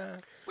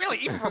anytime. Really,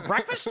 even for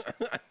breakfast?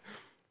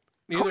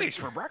 Neither,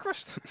 for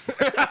breakfast?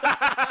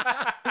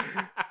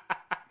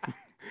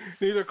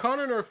 neither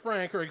Connor nor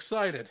Frank are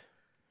excited.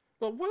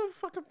 Well, what a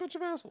fucking bunch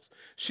of assholes.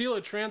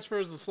 Sheila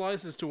transfers the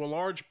slices to a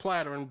large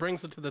platter and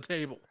brings it to the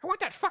table. I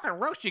want that fucking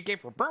roast you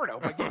gave Roberto.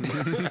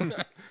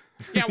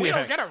 Yeah, we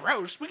don't get a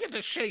roast. We get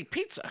this shitty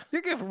pizza.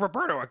 You give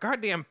Roberto a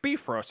goddamn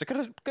beef roast. It's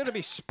gonna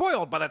be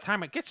spoiled by the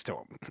time it gets to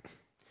him.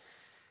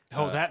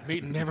 Oh, that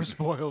meat never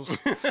spoils.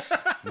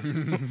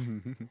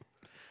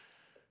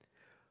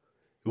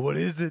 What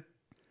is it?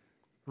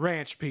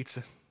 Ranch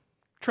pizza.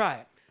 Try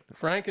it.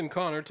 Frank and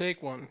Connor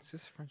take one. It's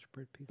just French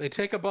bread pizza. They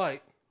take a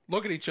bite,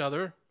 look at each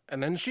other,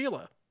 and then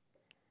Sheila.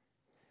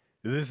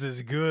 This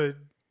is good.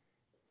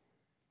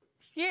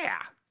 Yeah.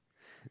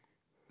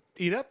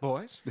 Eat up,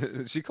 boys.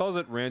 She calls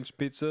it ranch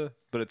pizza,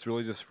 but it's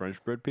really just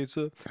French bread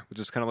pizza, which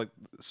is kind of like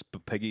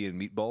spaghetti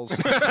and meatballs.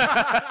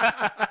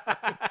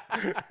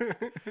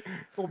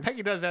 Well,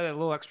 Peggy does add a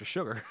little extra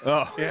sugar.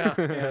 Oh.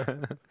 Yeah.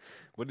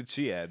 What did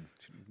she add?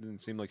 She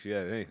didn't seem like she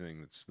had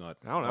anything that's not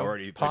I don't know.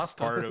 already like,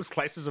 Pasta. part of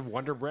Slices of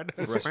Wonder Bread.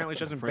 French- Apparently she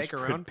doesn't French bake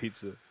bread her own.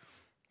 pizza.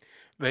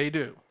 They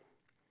do.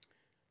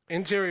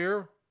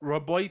 Interior,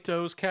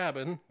 Roberto's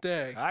cabin,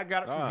 day. I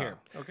got it from here.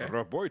 Okay.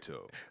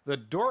 Roberto. The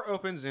door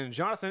opens and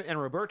Jonathan and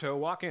Roberto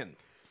walk in.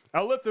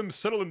 I'll let them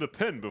settle in the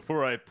pen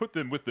before I put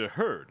them with the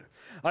herd.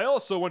 I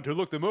also want to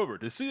look them over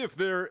to see if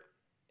they're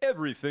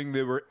everything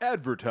they were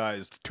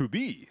advertised to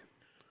be.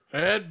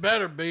 It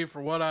better be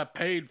for what I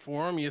paid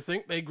for them. You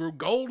think they grew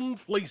golden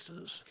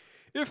fleeces.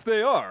 If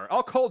they are,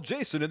 I'll call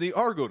Jason and the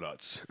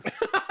Argonauts.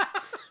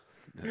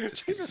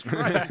 Jesus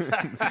Christ.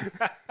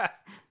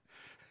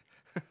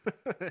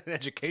 An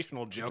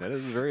educational joke. That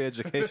is very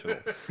educational.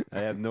 I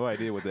have no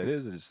idea what that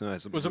is. I just know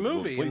it Was a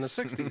movie in the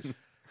 60s.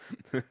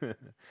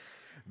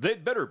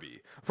 They'd better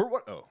be. For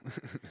what? Oh.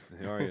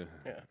 They are,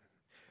 yeah.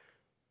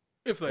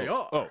 If they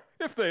are. Oh,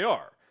 if they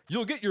are,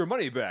 you'll get your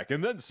money back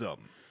and then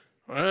some.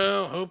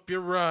 Well, hope you're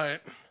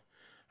right.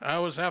 I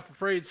was half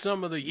afraid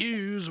some of the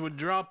ewes would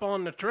drop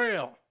on the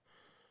trail.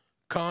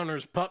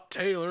 Connor's pup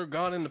Taylor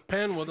got in the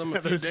pen with them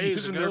a few days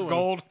Using ago. their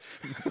gold.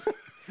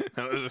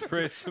 I was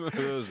afraid some of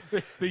those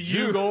The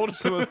U gold.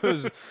 some of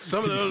those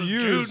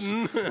ewes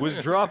Juden. was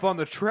drop on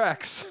the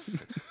tracks.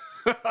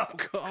 Oh,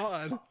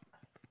 God.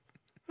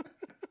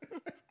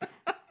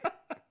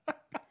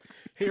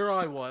 Here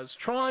I was,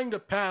 trying to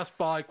pass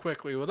by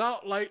quickly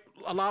without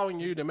allowing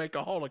you to make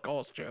a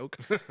Holocaust joke.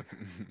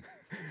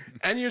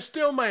 And you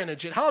still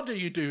manage it. How do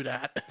you do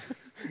that?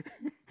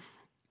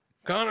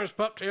 Connor's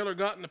pup Taylor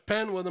got in the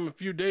pen with him a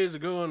few days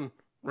ago and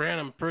ran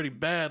him pretty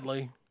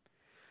badly.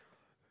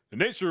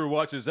 Nature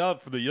watches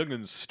out for the young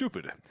and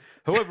stupid.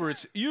 However,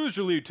 it's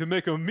usually to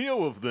make a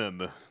meal of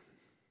them.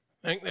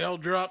 Think they'll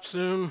drop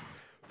soon?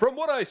 From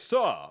what I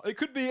saw, it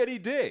could be any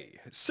day.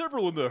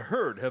 Several in the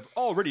herd have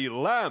already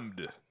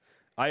lambed.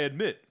 I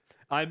admit,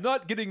 I'm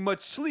not getting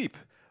much sleep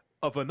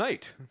of a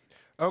night.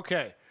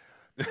 Okay.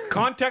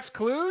 Context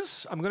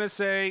clues. I'm going to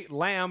say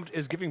lambed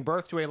is giving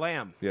birth to a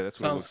lamb. Yeah, that's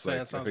what Sounds- it looks like.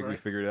 yeah, I sounds think we right.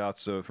 figured it out.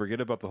 So forget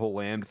about the whole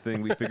lambed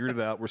thing. We figured it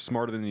out. We're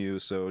smarter than you,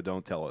 so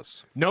don't tell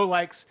us. No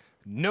likes,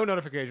 no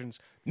notifications,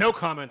 no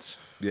comments.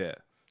 Yeah.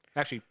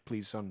 Actually,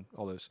 please on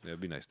all those. It'd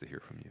be nice to hear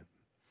from you.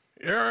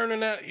 You're earning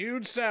that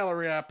huge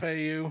salary I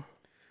pay you.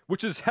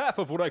 Which is half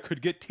of what I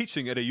could get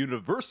teaching at a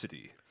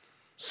university.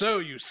 So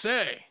you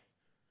say.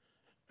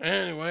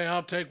 Anyway,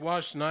 I'll take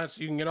watch tonight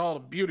so you can get all the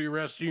beauty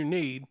rest you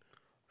need.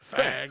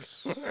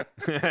 Fags.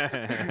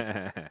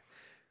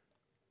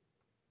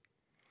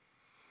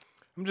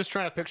 I'm just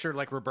trying to picture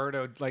like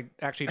Roberto like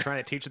actually trying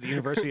to teach at the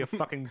University of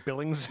fucking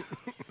Billings.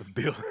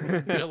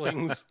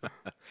 Billings.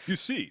 You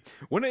see,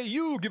 when a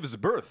ewe gives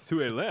birth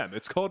to a lamb,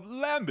 it's called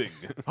lambing.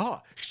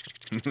 Oh.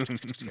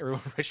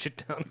 Everyone write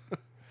shit down.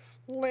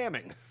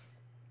 Lambing.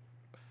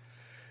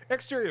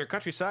 Exterior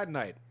countryside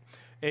night.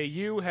 A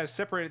ewe has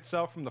separated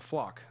itself from the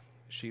flock.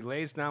 She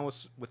lays down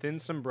within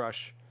some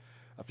brush.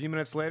 A few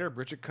minutes later,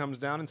 Bridget comes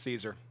down and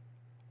sees her.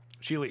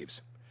 She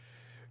leaves.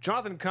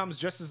 Jonathan comes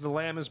just as the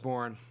lamb is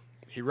born.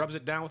 He rubs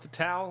it down with a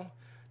towel.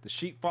 The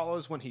sheep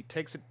follows when he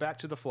takes it back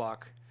to the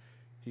flock.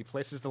 He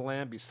places the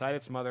lamb beside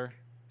its mother,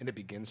 and it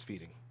begins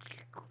feeding.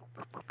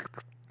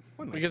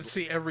 What a We nice get to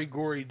see every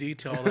gory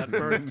detail of that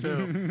birth,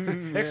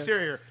 too.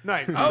 Exterior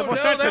night. Oh, The no,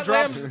 placenta that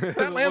drops.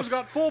 lamb's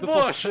got full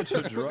bush.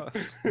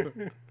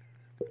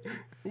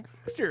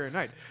 Exterior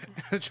night.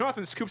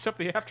 Jonathan scoops up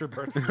the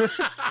afterbirth.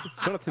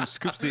 Jonathan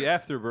scoops the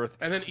afterbirth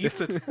And then eats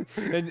it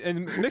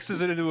and mixes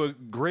it into a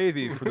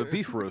gravy for the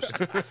beef roast.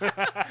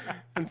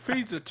 and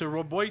feeds it to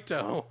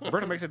Roberto.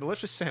 Roberta makes a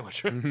delicious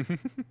sandwich.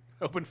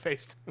 Open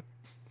faced.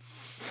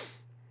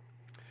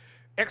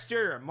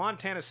 Exterior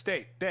Montana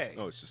State day.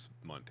 Oh, it's just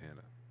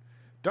Montana.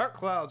 Dark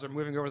clouds are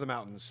moving over the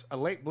mountains. A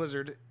late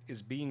blizzard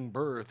is being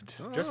birthed,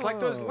 just like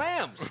those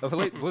lambs. A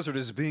late blizzard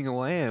is being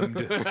lambed.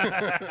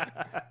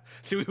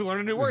 See, we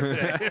learned a new word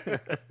today.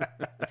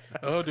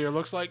 Oh dear,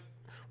 looks like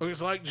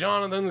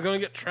Jonathan's gonna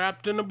get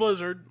trapped in a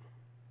blizzard.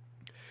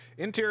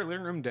 Interior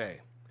living room day.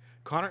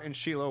 Connor and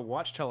Sheila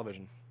watch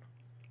television.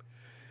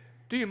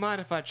 Do you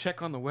mind if I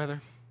check on the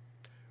weather?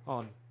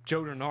 On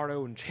Joe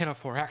Donardo and Channel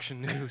 4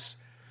 Action News.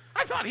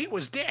 I thought he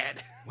was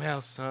dead.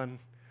 Well, son,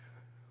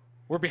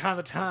 we're behind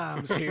the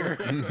times here.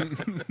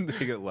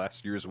 They got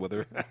last year's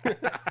weather. We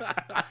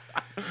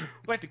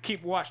like to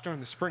keep watch during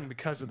the spring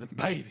because of the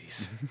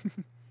babies.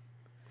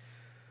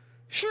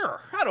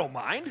 Sure, I don't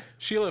mind.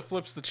 Sheila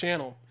flips the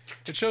channel.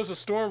 It shows a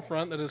storm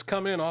front that has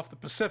come in off the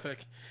Pacific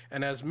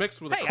and has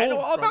mixed with a Hey, cold I know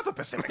all front. about the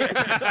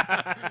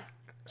Pacific.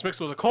 It's mixed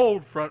with a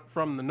cold front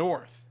from the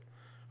north.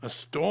 A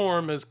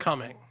storm is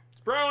coming. It's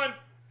brewing.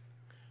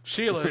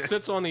 Sheila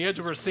sits on the edge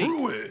of her seat.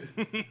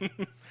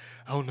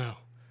 Oh no,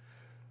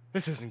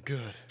 this isn't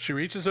good. She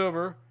reaches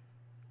over,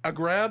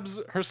 grabs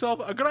her cell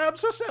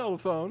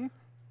phone,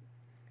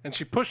 and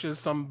she pushes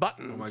some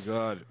buttons. Oh my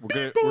God,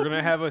 we're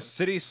gonna have a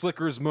City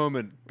Slickers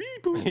moment. Beep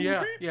boop.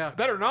 Yeah, yeah.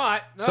 Better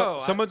not. No, So,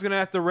 someone's gonna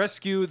have to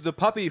rescue the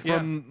puppy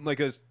from like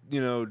a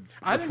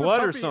I a think flood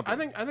the or puppy,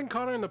 something. I think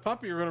Connor and the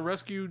puppy are going to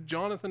rescue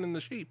Jonathan and the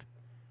sheep,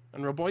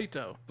 and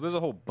Roberto. There's a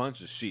whole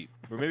bunch of sheep,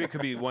 or maybe it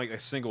could be like a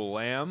single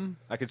lamb.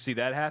 I could see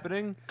that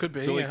happening. Could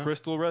be, Billy yeah.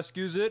 Crystal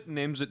rescues it,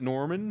 names it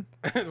Norman.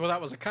 Well,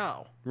 that was a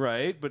cow.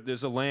 Right, but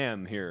there's a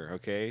lamb here.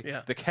 Okay.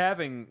 Yeah. The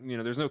calving,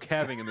 there's no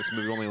calving in this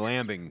movie, only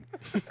lambing.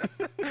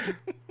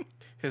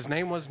 His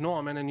name was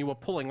Norman, and you were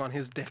pulling on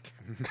his dick.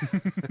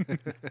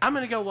 I'm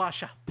going to go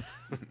wash up.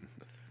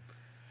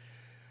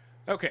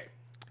 Okay,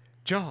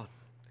 John,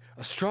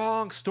 a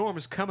strong storm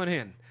is coming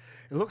in.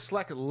 It looks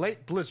like a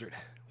late blizzard.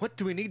 What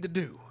do we need to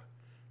do?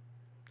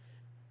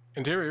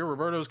 Interior,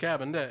 Roberto's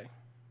cabin day.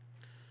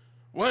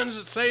 When does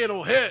it say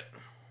it'll hit?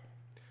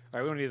 All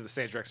right, we don't need the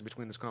stage direction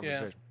between this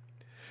conversation.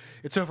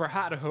 It's over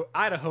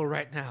Idaho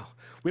right now.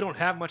 We don't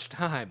have much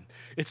time.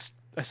 It's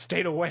a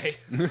state away.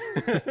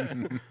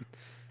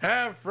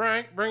 Have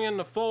Frank bring in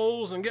the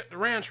foals and get the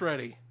ranch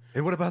ready.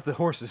 Hey, what about the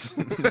horses?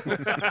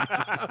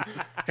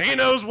 He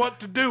knows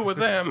what to do with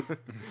them.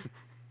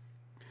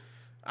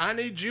 I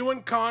need you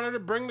and Connor to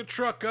bring the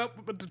truck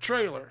up with the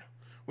trailer.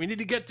 We need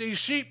to get these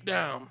sheep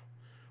down.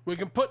 We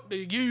can put the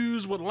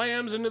ewes with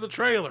lambs into the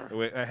trailer.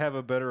 Wait, I have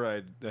a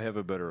better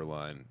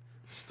line.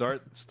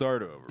 Start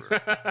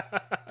over.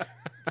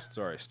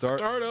 Sorry,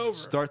 start over.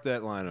 Start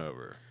that line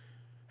over.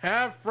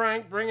 Have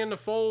Frank bring in the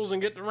foals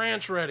and get the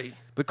ranch ready.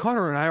 But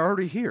Connor and I are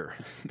already here.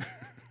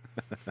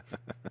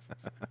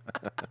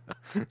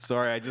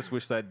 Sorry, I just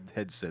wish I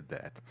had said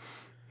that.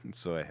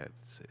 So I had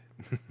to say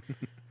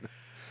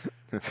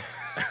it.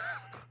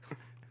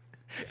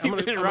 I'm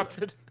gonna,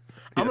 interrupted.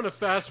 I'm gonna Yes.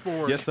 fast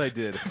forward. Yes, I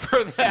did.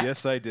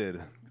 Yes, I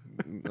did.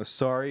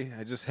 Sorry,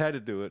 I just had to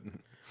do it.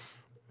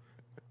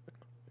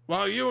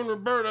 While you and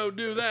Roberto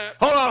do that,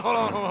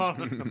 Hold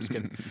on. I'm just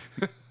kidding.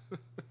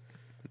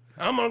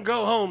 I'm gonna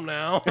go home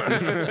now.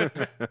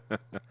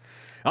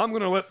 I'm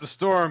gonna let the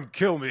storm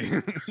kill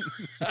me.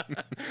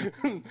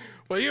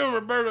 While you and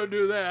Roberto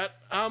do that,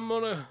 I'm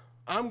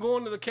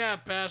going to the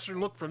calf pasture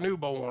and look for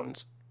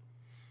newborns.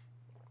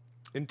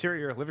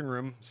 Interior living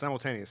room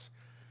simultaneous.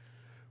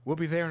 We'll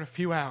be there in a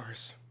few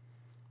hours.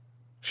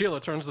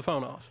 Sheila turns the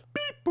phone off.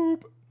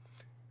 Boop.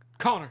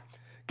 Connor,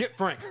 get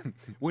Frank.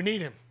 We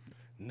need him.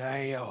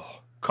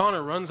 Now.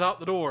 Connor runs out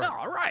the door.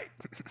 All right.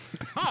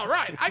 All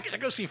right, I get to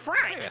go see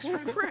Frank.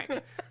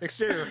 Frank.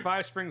 Exterior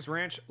Five Springs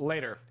Ranch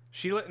later.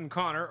 Sheila and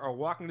Connor are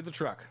walking to the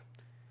truck.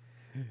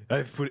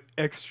 I've put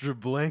extra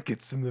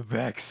blankets in the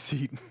back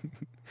seat,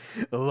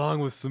 along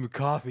with some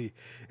coffee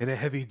and a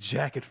heavy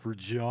jacket for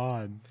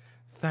John.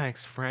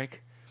 Thanks,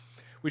 Frank.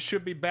 We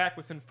should be back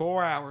within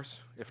 4 hours.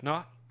 If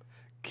not,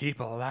 keep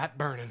a light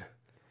burning.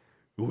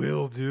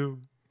 Will do.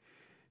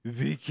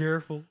 Be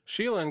careful.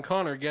 Sheila and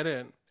Connor get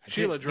in.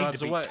 Sheila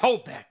drives away.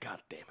 Told that,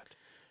 goddammit.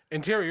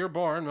 Interior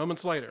barn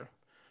moments later.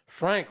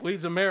 Frank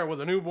leads a mare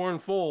with a newborn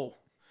foal.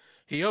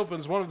 He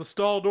opens one of the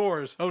stall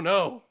doors. Oh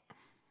no.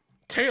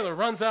 Taylor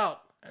runs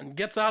out and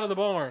gets out of the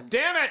barn.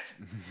 Damn it!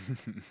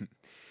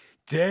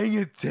 Dang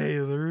it,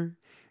 Taylor.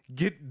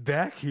 Get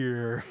back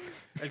here.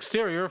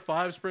 Exterior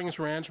Five Springs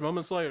Ranch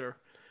moments later.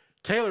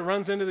 Taylor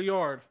runs into the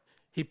yard.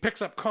 He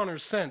picks up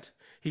Connor's scent.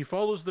 He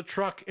follows the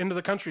truck into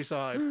the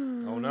countryside.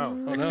 Oh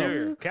no.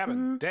 Exterior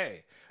cabin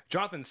day.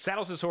 Jonathan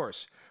saddles his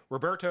horse.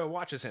 Roberto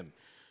watches him.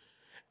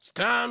 It's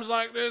times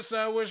like this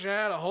I wish I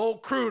had a whole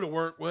crew to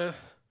work with.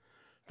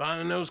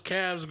 Finding those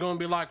calves is going to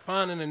be like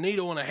finding a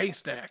needle in a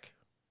haystack.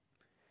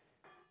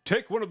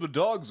 Take one of the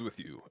dogs with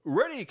you.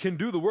 Reddy can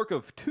do the work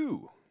of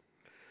two.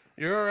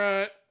 You're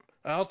right.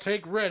 I'll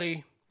take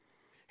Reddy.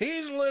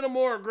 He's a little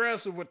more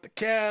aggressive with the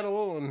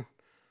cattle, and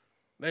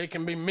they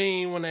can be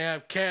mean when they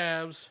have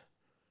calves.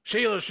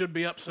 Sheila should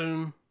be up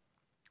soon.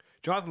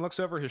 Jonathan looks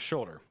over his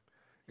shoulder.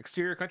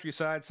 Exterior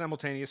countryside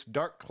simultaneous.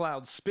 Dark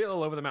clouds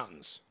spill over the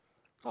mountains.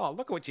 Oh,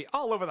 look at what you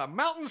all over the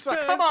mountains.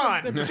 Come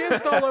on.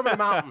 Just all over the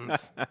mountains.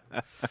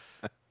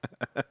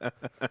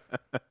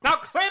 Now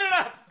clean it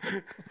up.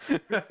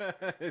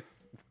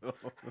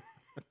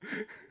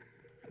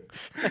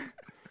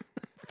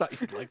 Thought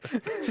you'd like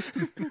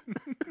that.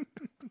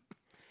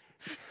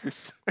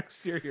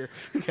 Exterior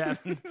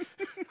cabin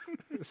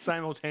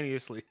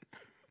simultaneously.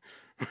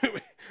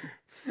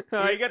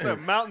 Oh, you got the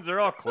mountains are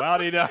all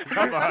cloudy now.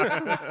 Come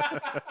on.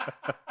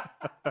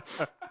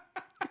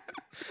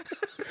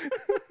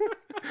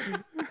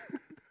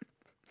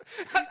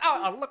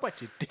 Oh, look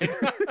what you did.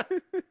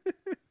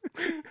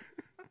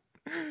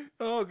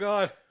 Oh,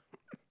 God.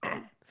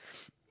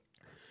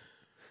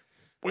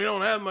 We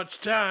don't have much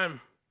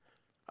time.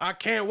 I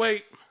can't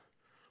wait.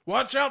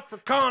 Watch out for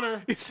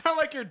Connor. You sound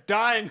like you're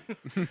dying.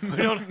 We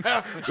don't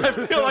have I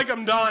feel like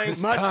I'm dying.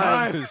 much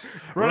time. Is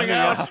running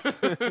out.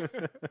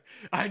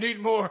 I need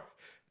more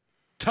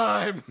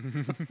time.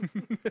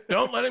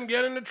 Don't let him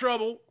get into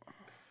trouble.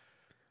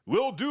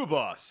 Will do,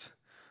 boss.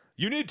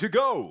 You need to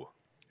go.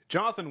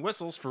 Jonathan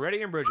whistles for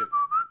Eddie and Bridget.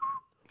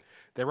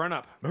 They run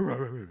up.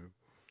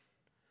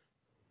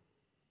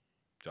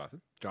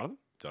 Jonathan? Jonathan?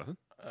 Jonathan?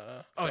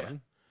 Oh, yeah.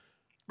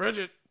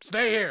 Bridget,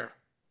 stay here.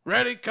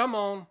 Ready? Come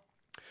on.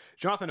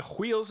 Jonathan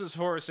wheels his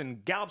horse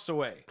and gallops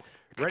away.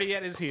 Ready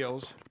at his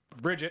heels,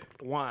 Bridget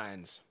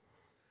whines.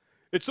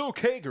 It's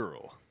okay,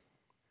 girl.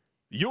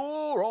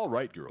 You're all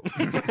right, girl.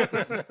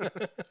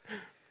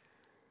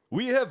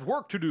 We have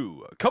work to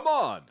do. Come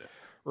on.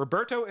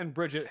 Roberto and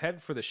Bridget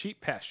head for the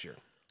sheep pasture.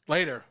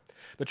 Later.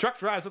 The truck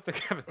drives up the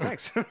cabin.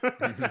 Thanks. Oh,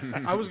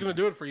 I was going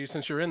to do it for you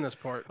since you're in this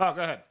part. go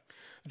ahead.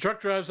 The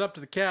truck drives up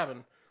to the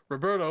cabin.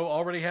 Roberto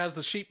already has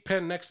the sheep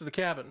pen next to the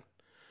cabin.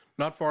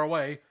 Not far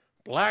away,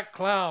 black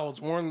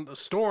clouds warn the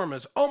storm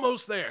is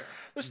almost there.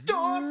 The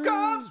storm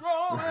comes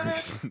rolling in.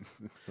 It's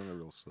not a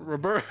real song.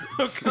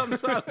 Roberto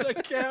comes out of the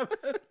cabin.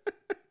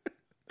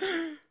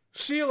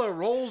 Sheila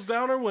rolls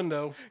down her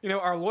window. You know,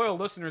 our loyal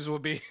listeners will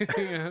be.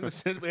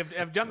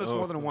 Have done this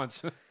more than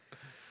once.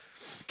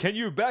 Can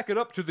you back it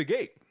up to the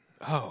gate?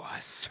 Oh, I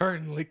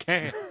certainly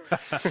can.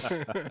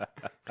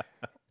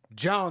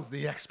 John's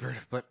the expert,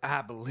 but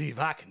I believe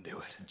I can do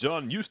it.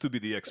 John used to be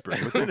the expert,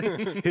 but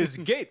then his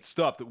gate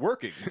stopped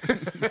working.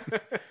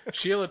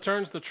 Sheila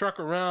turns the truck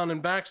around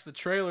and backs the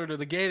trailer to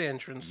the gate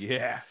entrance.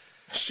 Yeah.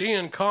 She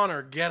and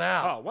Connor get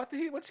out. Oh,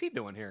 what's he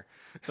doing here?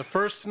 The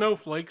first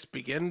snowflakes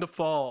begin to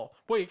fall.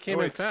 Boy, you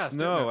came in fast.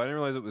 Snow. Didn't I it? didn't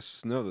realize it was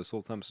snow this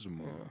whole time. This is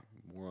more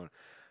on.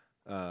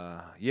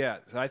 Yeah,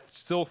 I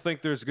still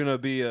think there's gonna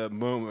be a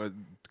moment.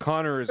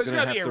 Connor is There's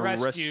gonna gonna have be a to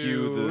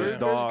rescue the rescue.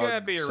 dog There's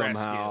gonna be a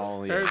somehow.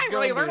 rescue. Yeah. There's I gonna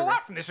really be learned a a-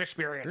 lot from this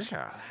experience.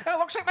 It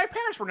looks like my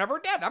parents were never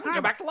dead. I'm going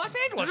to go back to Los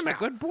Angeles I'm now. a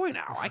good boy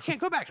now. I can't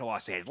go back to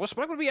Los Angeles,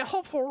 but I'm going to be a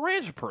hopeful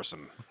ranch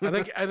person.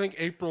 I think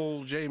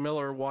April J.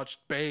 Miller watched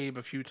Babe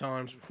a few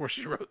times before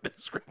she wrote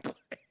this screenplay.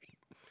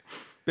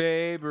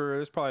 Babe, or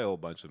there's probably a whole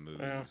bunch of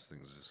movies. Yeah.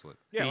 Things just like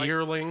Yeah, The like,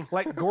 Yearling.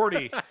 like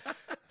Gordy.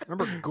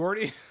 Remember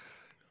Gordy?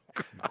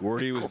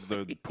 Gordy was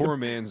the poor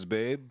man's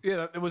Babe.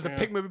 Yeah, it was the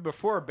pig movie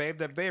before Babe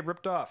that Babe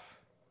ripped off.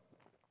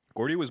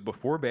 Gordy was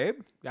before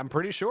Babe. I'm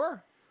pretty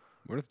sure.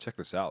 We're gonna have to check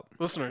this out.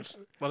 Listeners,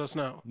 let us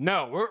know.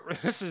 No,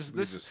 this.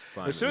 just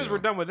find As soon it, as you we're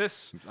know. done with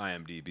this,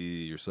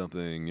 IMDb or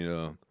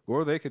something,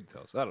 or they could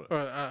tell us. I don't know.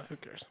 Or, who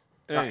cares?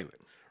 Anyway,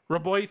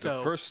 Roboito.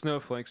 the first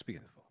snowflakes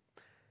begin to fall.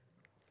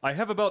 I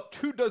have about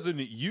 24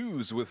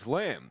 ewes with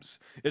lambs.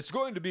 It's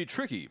going to be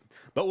tricky,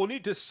 but we'll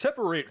need to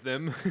separate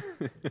them.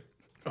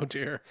 Oh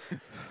dear.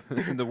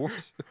 In the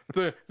worst.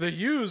 The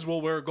ewes will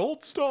wear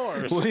gold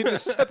stars. We'll need to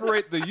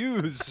separate the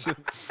ewes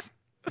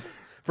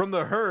from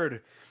the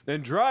herd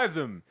and drive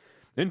them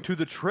into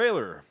the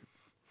trailer.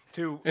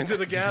 Into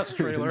the gas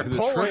trailer. Into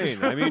the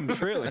train. I mean,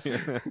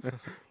 trailer.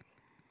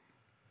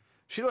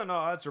 Sheila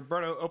nods.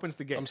 Roberto opens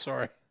the gate. I'm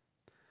sorry.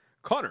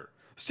 Connor,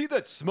 see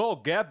that small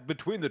gap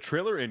between the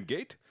trailer and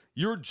gate?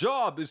 Your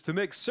job is to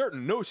make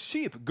certain no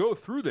sheep go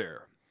through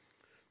there.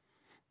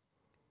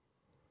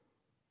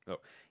 Oh,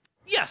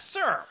 Yes,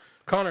 sir.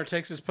 Connor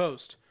takes his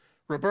post.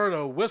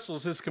 Roberto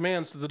whistles his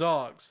commands to the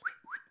dogs.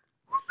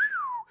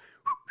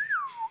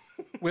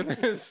 With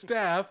his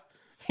staff,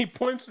 he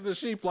points to the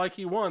sheep like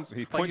he wants.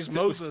 he like points he's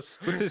to, Moses.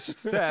 with his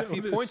staff. He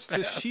With his points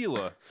to staff.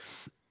 Sheila.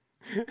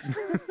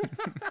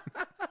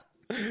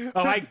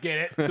 Oh, I get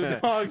it. The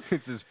dogs,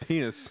 It's his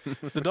penis.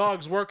 the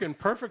dogs work in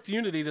perfect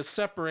unity to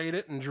separate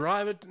it and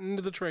drive it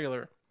into the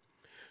trailer.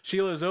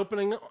 Sheila is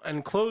opening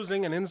and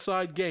closing an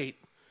inside gate.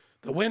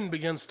 The wind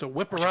begins to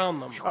whip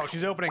around them. Oh,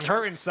 she's opening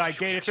her inside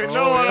gate. If you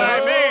know what I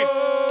mean.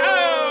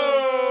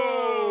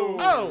 Oh!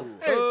 Oh,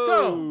 hey,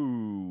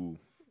 don't.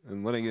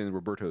 And letting in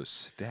Roberto's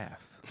staff.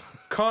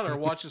 Connor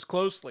watches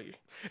closely.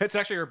 It's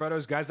actually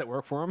Roberto's guys that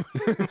work for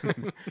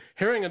him.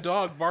 Hearing a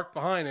dog bark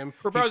behind him,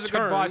 Roberto's he a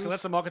good boss, so turns-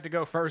 lets them all get to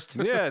go first.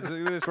 Yeah,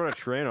 they just run a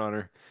train on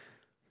her.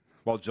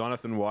 While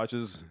Jonathan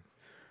watches.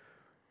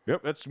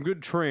 Yep, that's some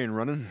good train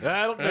running.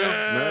 That'll do.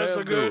 That's a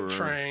That'll good do,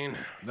 train.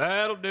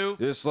 That'll do.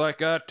 Just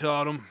like I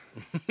taught them.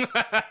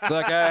 It's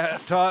like I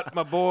taught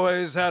my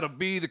boys how to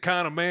be the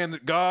kind of man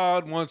that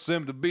God wants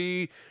them to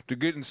be to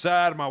get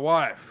inside of my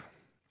wife.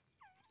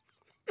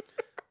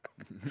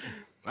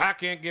 I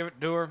can't give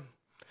it to her.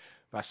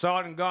 I saw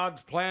it in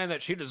God's plan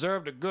that she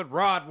deserved a good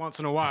rod once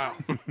in a while.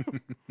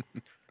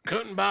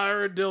 Couldn't buy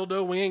her a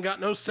dildo. We ain't got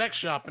no sex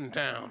shop in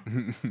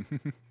town.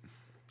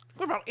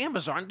 What about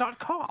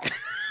Amazon.com?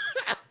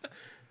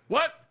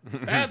 What?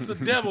 That's the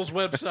devil's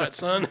website,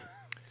 son.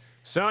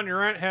 Son,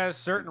 your aunt has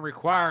certain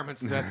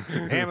requirements that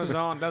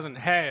Amazon doesn't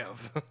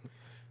have.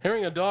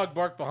 Hearing a dog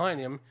bark behind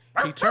him,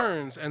 he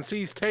turns and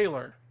sees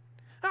Taylor.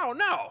 Oh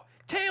no,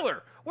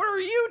 Taylor, what are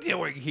you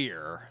doing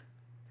here?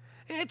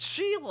 Aunt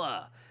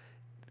Sheila.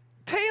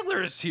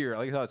 Taylor's here. I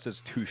like how it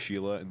says to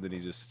Sheila, and then he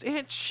just.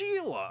 Aunt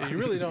Sheila. You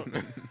really don't.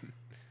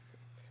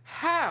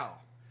 How?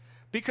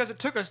 Because it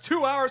took us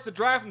 2 hours to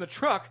drive from the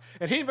truck,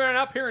 and he ran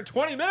up here in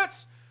 20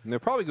 minutes? And they're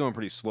probably going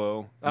pretty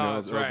slow. You know,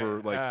 that's over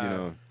right.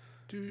 like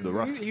the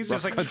rough, He's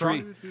rough just like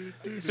country.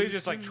 So he's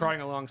just like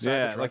trotting alongside the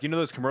Yeah, truck. like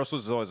those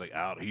commercials. Is always like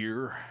out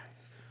here.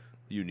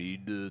 You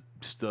need the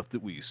stuff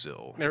that we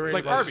sell. Narrated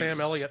like by Arby's. Sam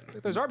Elliott.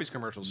 Like those Arby's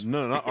commercials.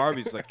 No, not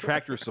Arby's. Like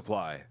Tractor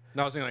Supply.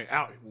 No, I was thinking like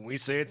out. When we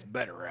say it's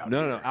better out. No,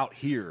 here. no, out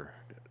here.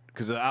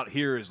 Because out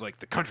here is like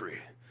the country.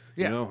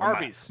 Yeah, you know?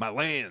 Arby's. My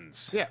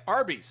lands. Yeah,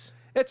 Arby's.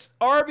 It's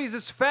Arby's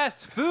is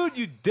fast food,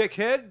 you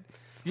dickhead.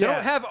 You Yeah.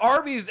 don't have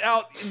Arby's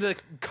out in the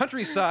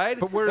countryside.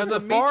 But where's and the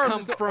meat farms,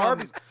 come the from?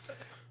 Arby's.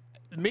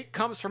 Meat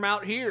comes from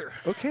out here.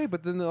 Okay,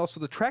 but then also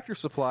the Tractor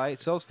Supply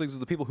sells things to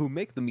the people who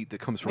make the meat that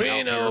comes from out We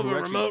here. know of who a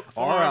actually remote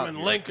are out farm in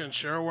here.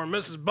 Lincolnshire where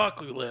Mrs.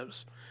 Buckley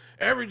lives.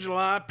 Every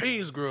July,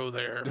 peas grow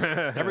there.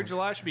 Every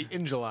July should be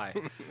in July.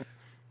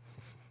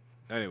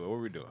 Anyway, what were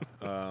we doing?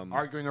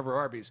 Arguing over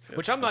Arby's,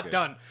 which I'm not okay.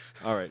 done.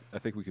 All right, I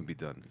think we can be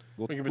done.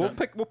 We'll can be we'll done.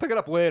 pick it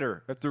up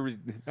later after we.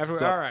 All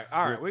stop. right.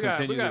 We'll We got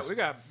continue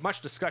this.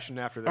 much discussion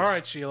after this. All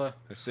right, Sheila.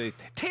 I say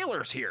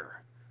Taylor's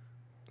here.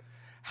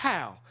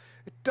 How?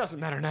 It doesn't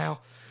matter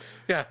now.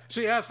 Yeah,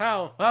 she asks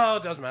how. Oh,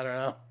 it doesn't matter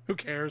now. Who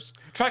cares?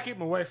 Try to keep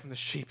him away from the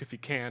sheep if you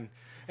can.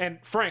 And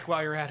Frank,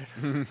 while you're at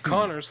it.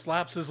 Connor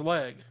slaps his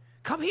leg.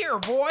 Come here,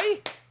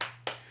 boy.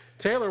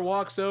 Taylor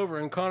walks over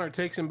and Connor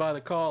takes him by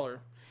the collar.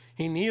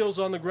 He kneels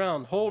on the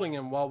ground, holding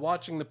him while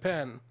watching the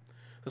pen.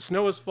 The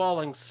snow is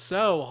falling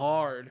so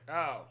hard.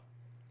 Oh.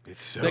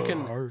 it's so They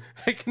can hard.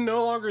 they can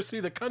no longer see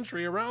the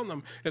country around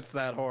them. It's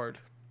that hard.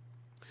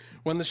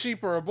 When the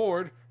sheep are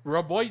aboard,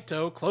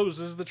 Roboito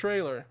closes the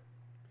trailer.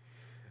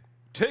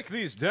 Take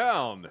these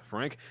down,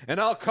 Frank, and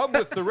I'll come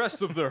with the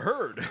rest of the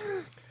herd.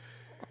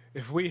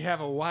 If we have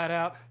a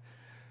whiteout,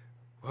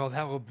 well,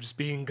 that will just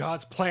be in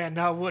God's plan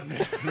now, wouldn't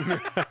it?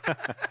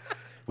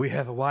 We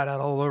have a whiteout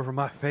all over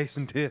my face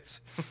and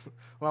tits.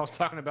 Well, I was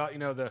talking about,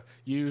 the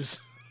ewes.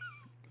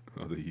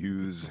 Oh, the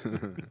ewes.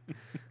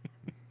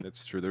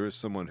 That's true. There is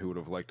someone who would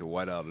have liked a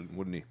whiteout,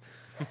 wouldn't he?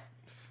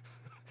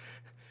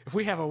 If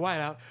we have a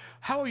whiteout,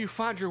 how will you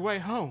find your way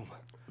home?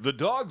 The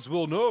dogs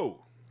will know.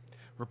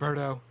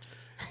 Roberto,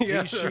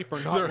 Yeah, these sheep are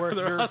not worth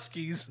they're your...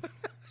 huskies.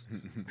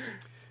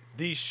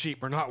 These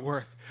sheep are not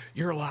worth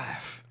your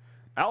life.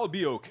 I'll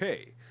be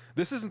okay.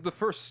 This isn't the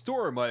first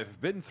storm I've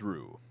been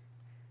through.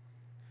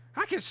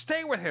 I can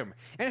stay with him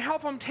and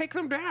help him take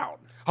them down.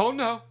 Oh,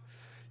 no.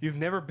 You've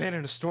never been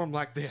in a storm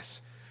like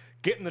this.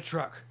 Get in the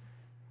truck.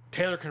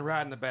 Taylor can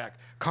ride in the back.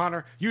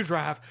 Connor, you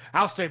drive.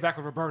 I'll stay back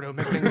with Roberto.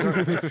 Make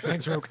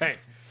things are okay.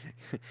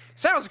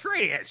 Sounds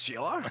great, Aunt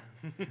Sheila.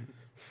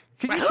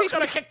 Can you Who's teach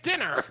gonna me? kick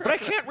dinner? But I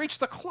can't reach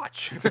the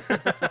clutch.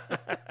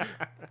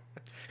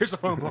 Here's the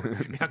phone book.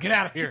 Now get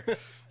out of here.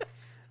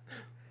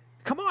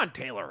 Come on,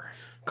 Taylor.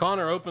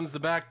 Connor opens the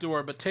back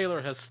door, but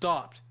Taylor has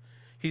stopped.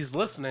 He's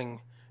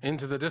listening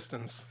into the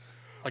distance,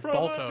 like From a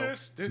Balto.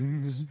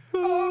 distance, a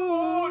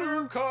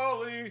border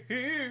collie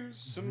hears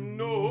some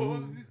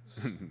noise.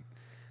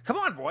 Come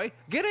on, boy.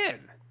 Get in.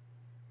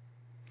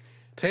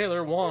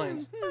 Taylor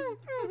whines.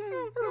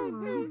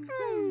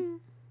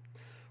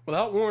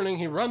 Without warning,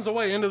 he runs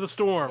away into the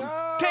storm.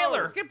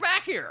 Taylor, get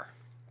back here.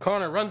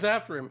 Connor runs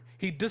after him.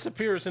 He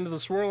disappears into the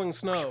swirling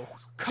snow.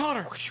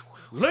 Connor,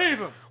 leave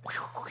him.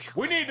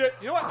 We need to.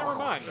 You know what? Never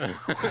mind.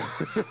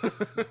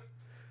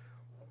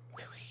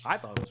 I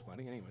thought it was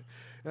funny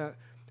anyway.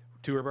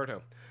 To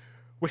Roberto,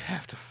 we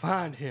have to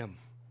find him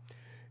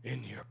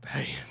in your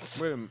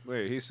pants.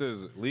 Wait. He says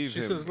leave She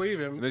him. says leave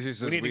him. And then she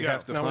says need to we go.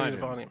 have to Now we find need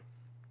to him. find him.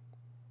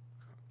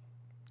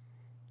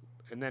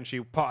 And then she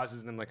pauses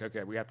and then like,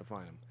 okay, we have to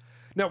find him.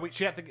 No,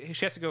 she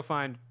has to go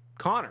find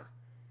Connor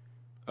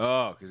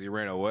Oh, because he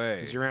ran away.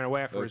 because he ran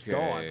away after his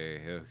dog.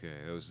 Okay.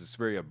 It was just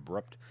very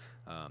abrupt.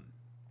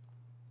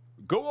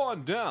 Go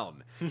on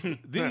down.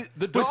 The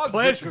dogs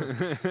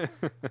pleasure.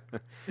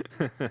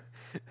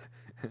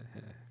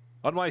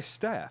 on my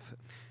staff.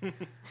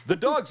 The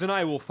dogs and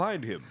I will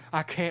find him.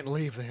 I can't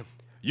leave them.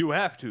 You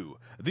have to.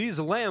 These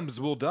lambs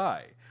will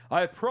die.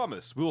 I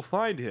promise we'll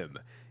find him.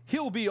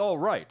 He'll be all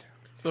right.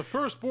 The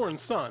firstborn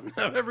son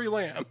of every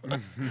lamb.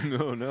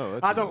 No,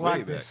 that's I don't way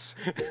like back. this.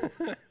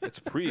 It's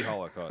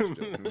pre-Holocaust.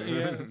 Joe.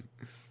 Yes.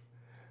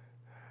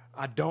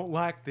 I don't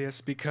like this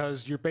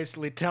because you're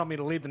basically telling me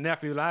to leave the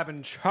nephew that I've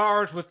been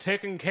charged with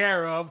taking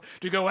care of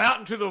to go out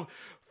into the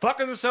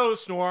fucking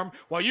snowstorm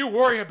while you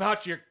worry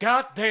about your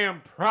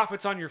goddamn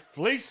profits on your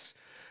fleece.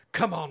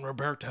 Come on,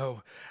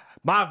 Roberto.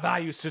 My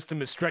value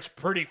system is stretched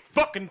pretty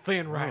fucking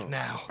thin right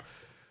now.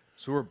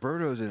 So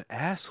Roberto's an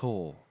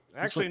asshole.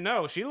 Actually,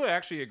 no. Sheila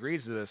actually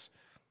agrees to this.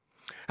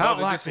 Oh, I don't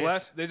they like just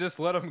this. they just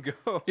let him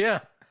go. Yeah.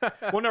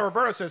 Well, no,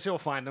 Roberto says he'll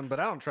find him, but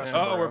I don't trust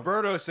Oh, Roberto.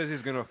 Roberto says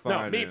he's gonna No,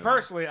 find me him.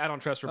 personally, I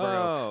don't trust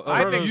Roberto. Oh,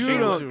 I Roberto's think you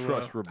Sheila don't to,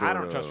 trust Roberto. I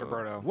don't trust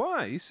Roberto.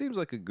 Why? He seems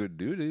like a good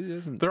dude. He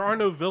doesn't. There are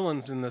no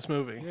villains in this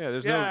movie. Yeah,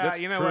 there's Yeah, no. That's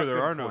you know true. what? There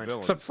Good are no point.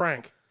 villains. Except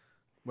Frank.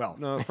 Well,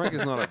 No, Frank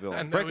is not a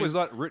villain. No, Frank was he's-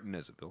 not written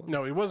as a villain.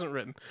 No, he wasn't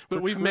written.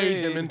 But we've made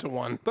him Portrayed. into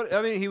one. But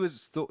I mean, he was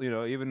still,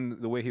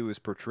 even the way he was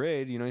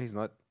portrayed, he's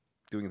not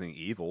doing anything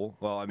evil.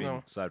 Well, I mean,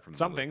 No. aside from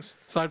some things.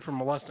 Aside from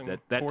molesting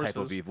that type of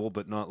horses. evil,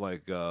 but not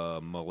like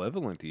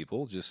malevolent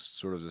evil, just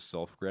sort of the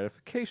self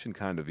gratification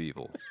kind of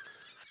evil.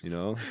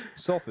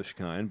 Selfish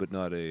kind, but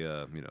not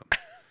a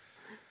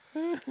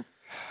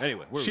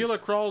Anyway, where Sheila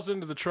was crawls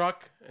into the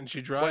truck and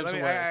she drives Wait, let me.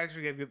 away. I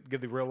actually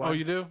give the real line. Oh,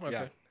 you do? Okay.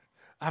 Yeah.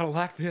 I don't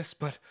like this,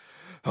 but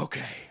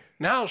okay.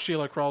 Now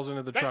Sheila crawls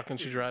into the truck and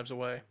she drives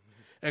away.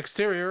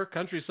 Exterior,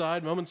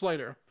 countryside, moments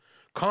later.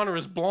 Connor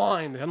is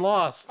blind and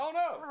lost. Oh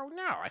no! Oh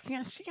no, I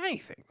can't see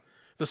anything.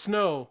 The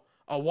snow,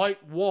 a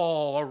white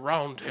wall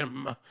around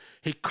him.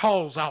 He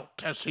calls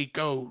out as he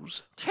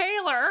goes.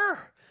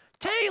 Taylor!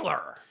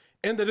 Taylor!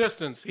 In the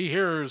distance, he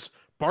hears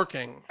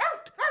barking.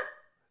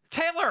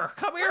 Taylor,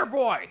 come here,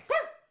 boy!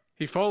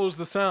 He follows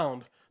the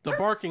sound. The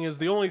barking is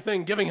the only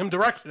thing giving him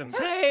direction.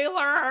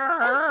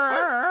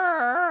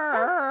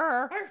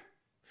 Taylor!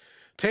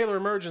 Taylor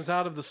emerges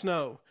out of the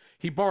snow.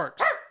 He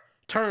barks,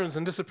 turns,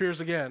 and disappears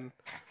again.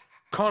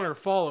 Connor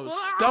follows,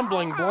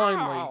 stumbling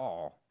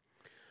blindly.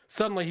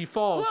 Suddenly, he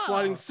falls,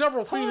 sliding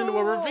several feet into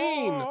a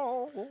ravine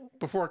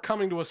before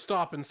coming to a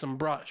stop in some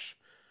brush.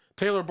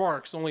 Taylor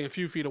barks only a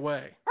few feet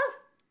away.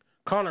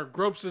 Connor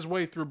gropes his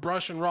way through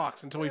brush and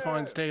rocks until he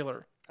finds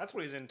Taylor. That's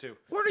what he's into.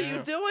 What are you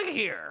doing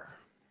here?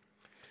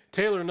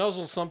 Taylor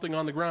nuzzles something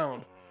on the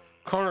ground.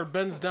 Connor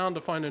bends down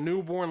to find a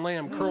newborn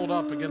lamb curled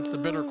up against the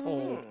bitter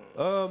cold.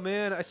 Oh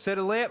man, I said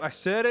a lamp. I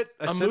said it.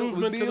 I A said it would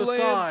movement be to a the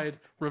lamp. side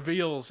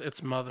reveals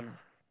its mother.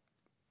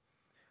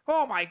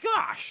 Oh my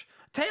gosh!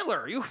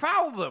 Taylor, you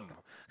found them!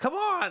 Come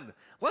on!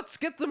 Let's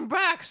get them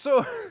back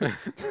so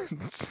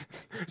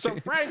So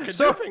Frank can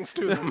So- do things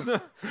to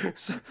them.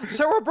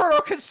 so Roberto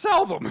can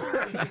sell them.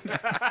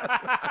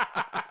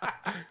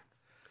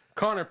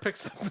 Connor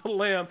picks up the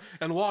lamb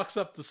and walks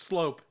up the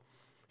slope.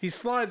 He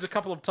slides a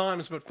couple of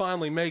times but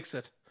finally makes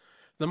it.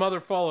 The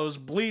mother follows,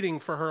 bleeding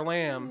for her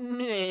lamb.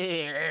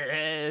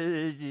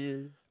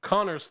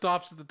 Connor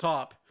stops at the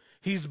top.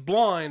 He's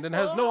blind and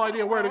has no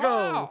idea where to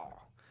go.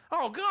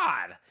 Oh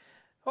God!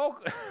 Oh,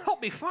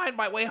 help me find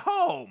my way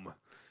home.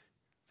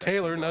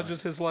 Taylor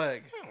nudges his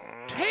leg.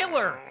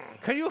 Taylor,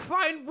 can you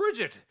find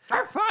Bridget?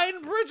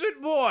 Find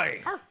Bridget,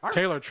 boy.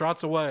 Taylor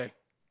trots away.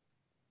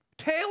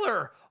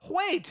 Taylor,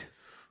 wait.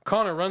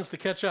 Connor runs to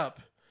catch up.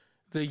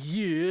 The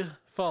year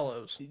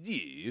follows.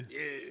 Yeah.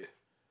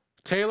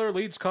 Taylor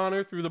leads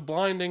Connor through the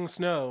blinding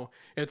snow.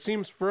 It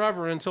seems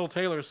forever until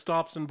Taylor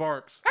stops and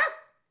barks.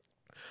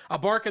 A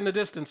bark in the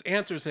distance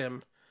answers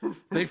him.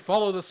 They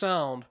follow the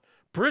sound.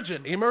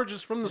 Bridget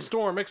emerges from the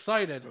storm,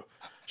 excited.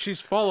 She's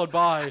followed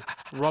by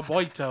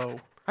Roberto.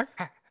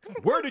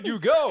 Where did you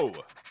go?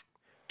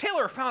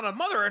 Taylor found a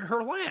mother and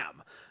her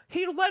lamb.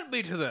 He led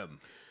me to them.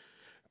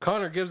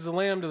 Connor gives the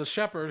lamb to the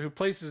shepherd, who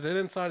places it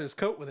inside his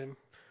coat with him.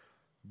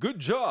 Good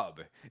job.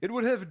 It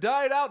would have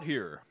died out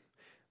here.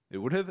 It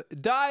would have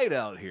died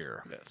out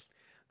here. Yes.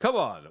 Come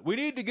on, we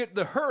need to get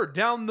the herd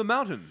down the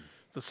mountain.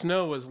 The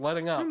snow is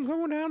letting up. I'm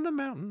going down the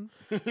mountain.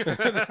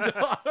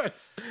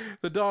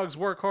 The dogs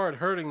work hard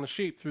herding the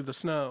sheep through the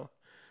snow.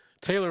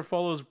 Taylor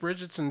follows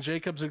Bridget's and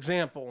Jacob's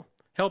example,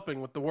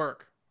 helping with the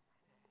work.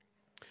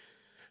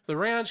 The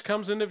ranch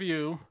comes into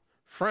view.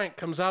 Frank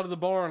comes out of the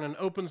barn and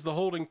opens the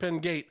holding pen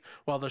gate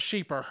while the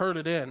sheep are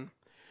herded in.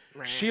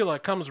 Sheila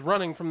comes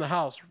running from the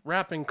house,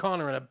 wrapping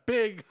Connor in a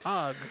big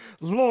hug.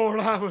 Lord,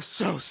 I was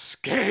so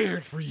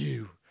scared for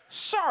you.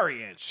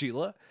 Sorry, Aunt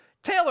Sheila.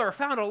 Taylor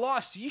found a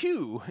lost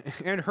ewe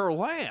and her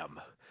lamb.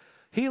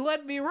 He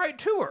led me right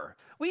to her.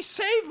 We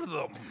saved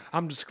them.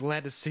 I'm just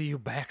glad to see you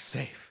back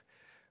safe.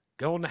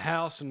 Go in the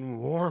house and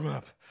warm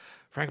up.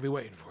 Frank will be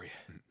waiting for you.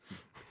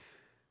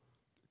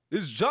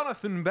 Is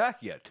Jonathan back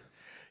yet?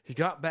 He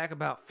got back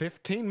about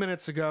 15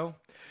 minutes ago.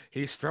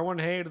 He's throwing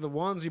hay to the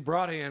ones he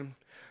brought in.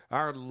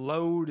 Our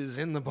load is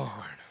in the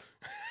barn.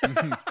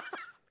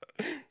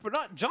 But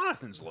not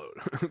Jonathan's load.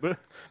 But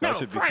No, that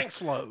should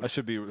Frank's load. That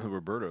should be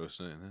Roberto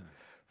saying that.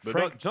 But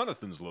Frank- not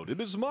Jonathan's load. It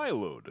is my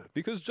load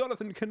because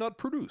Jonathan cannot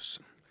produce.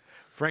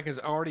 Frank has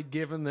already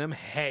given them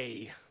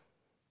hay.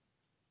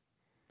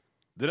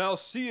 Then I'll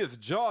see if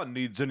John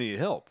needs any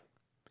help.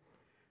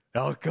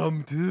 I'll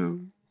come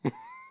too.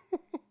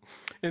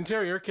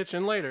 Interior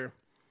kitchen later.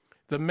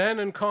 The men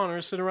and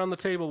Connor sit around the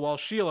table while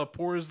Sheila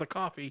pours the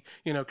coffee,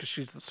 because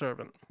she's the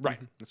servant. Right.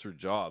 That's her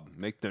job.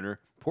 Make dinner,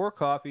 pour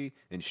coffee,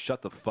 and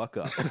shut the fuck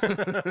up.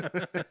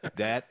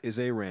 That is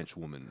a ranch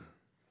woman.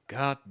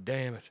 God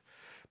damn it.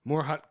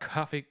 More hot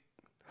coffee.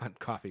 Hot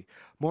coffee.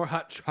 More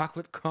hot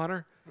chocolate,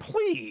 Connor?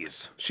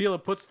 Please. Sheila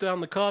puts down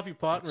the coffee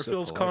pot and That's so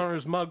refills polite.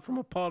 Connor's mug from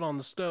a pot on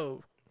the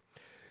stove.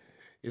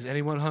 Is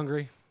anyone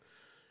hungry?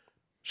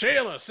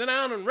 Sheila, sit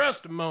down and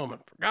rest a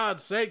moment. For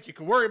God's sake, you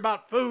can worry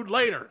about food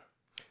later.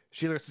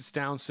 Sheila sits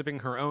down, sipping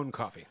her own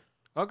coffee.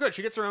 Oh, good.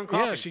 She gets her own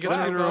coffee. Yeah, she gets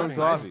Wow, her own nice.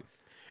 coffee.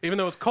 Even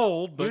though it's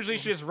cold, but Usually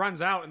she just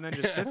runs out and then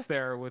just sits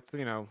there with,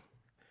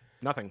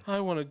 nothing.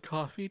 I wanted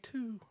coffee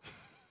too.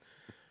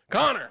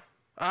 Connor,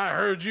 I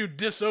heard you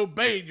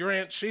disobeyed your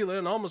Aunt Sheila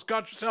and almost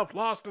got yourself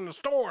lost in the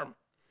storm.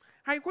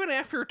 I went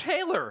after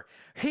Taylor.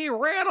 He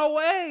ran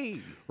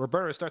away.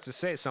 Roberta starts to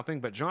say something,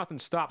 but Jonathan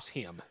stops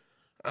him.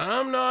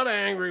 I'm not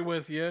angry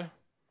with you.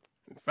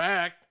 In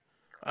fact,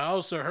 I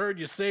also heard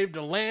you saved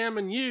a lamb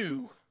and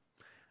you.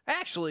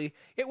 Actually,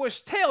 it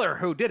was Taylor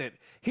who did it.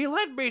 He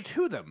led me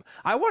to them.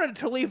 I wanted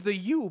to leave the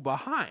you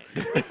behind.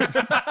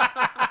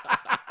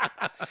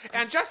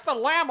 And just the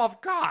Lamb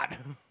of God.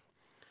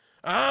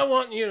 I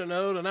want you to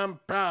know that I'm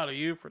proud of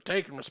you for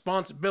taking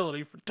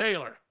responsibility for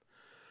Taylor.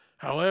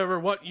 However,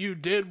 what you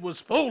did was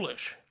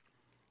foolish.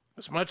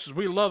 As much as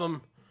we love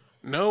him,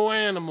 no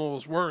animal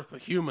is worth a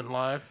human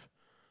life.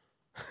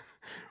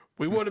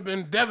 We would have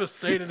been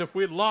devastated if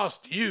we'd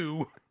lost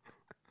you.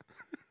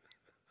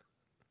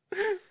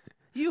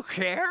 You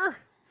care?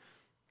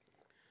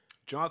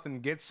 Jonathan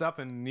gets up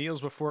and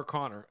kneels before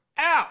Connor.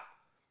 Ow!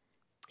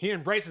 He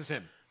embraces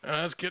him.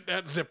 Let's get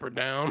that zipper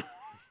down.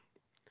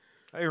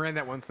 I ran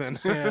that one thin.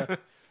 Yeah.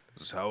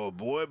 This is how a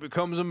boy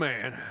becomes a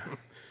man.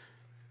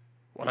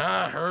 When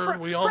I heard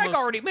we almost... Frank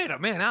already made a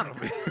man out of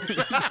me.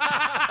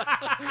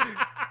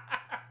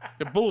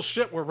 The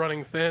bullshit, we're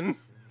running thin.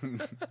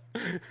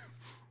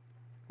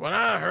 When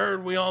I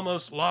heard we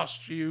almost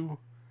lost you,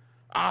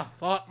 I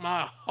thought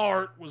my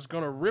heart was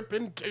gonna rip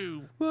in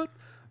two. What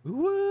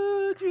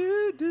would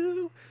you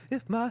do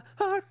if my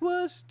heart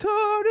was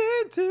torn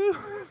in two?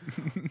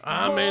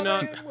 I may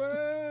not...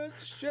 Words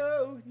to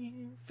show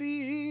you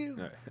feel.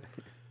 All right.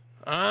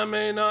 I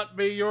may not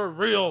be your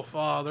real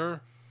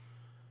father,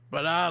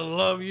 but I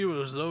love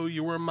you as though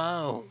you were my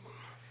own.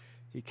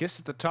 He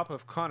kisses the top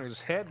of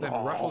Connor's head, then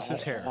ruffles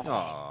his hair.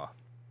 Aw.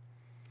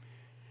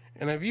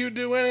 And if you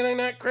do anything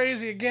that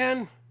crazy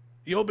again,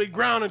 you'll be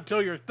grounded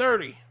till you're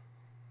 30.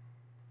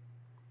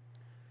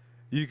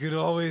 You could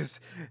always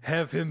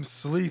have him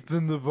sleep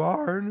in the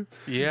barn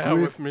Yeah,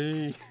 with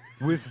me.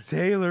 with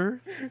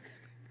Taylor.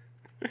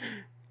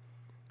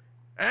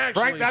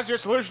 Actually, Frank, that's your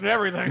solution to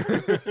everything.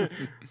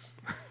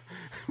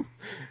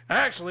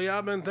 Actually,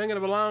 I've been thinking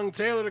of allowing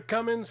Taylor to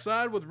come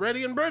inside with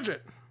Reddy and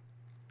Bridget.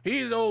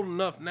 He's old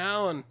enough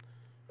now, and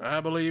I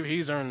believe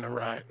he's earned the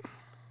right.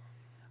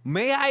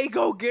 May I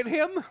go get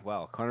him?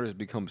 Wow, Connor has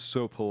become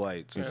so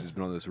polite since he's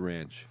been on this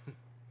ranch.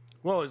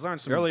 Well, he's learned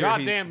some Earlier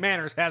goddamn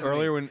manners, hasn't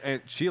Earlier when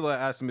Aunt Sheila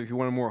asked him if he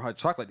wanted more hot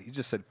chocolate, he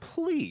just said,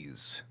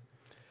 please.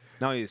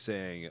 Now he's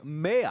saying,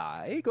 may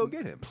I go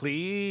get him?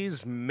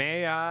 Please,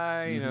 may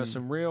I? You know,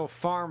 some real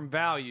farm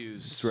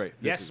values. That's right.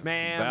 Yes,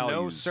 ma'am. No,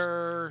 Values.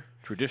 sir.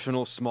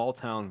 Traditional small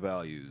town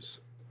values.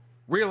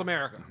 Real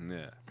America.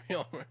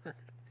 Yeah.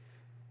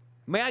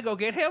 May I go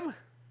get him?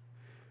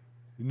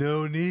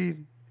 No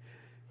need.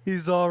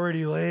 He's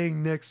already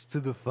laying next to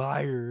the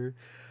fire.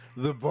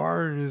 The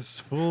barn is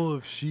full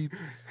of sheep.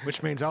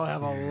 Which means I'll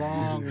have a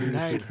long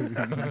night.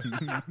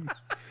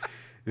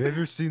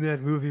 Ever seen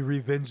that movie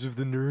Revenge of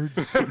the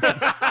Nerds?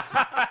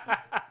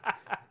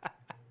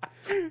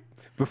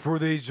 Before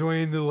they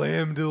joined the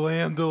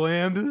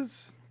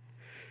Lambdas,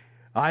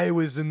 I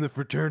was in the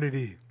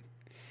fraternity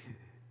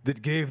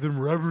that gave them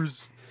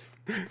rubbers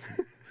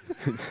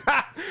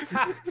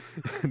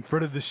in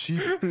front of the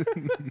sheep.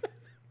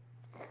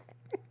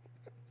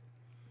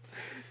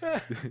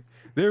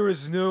 There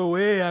was no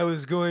way I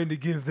was going to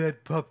give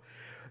that pup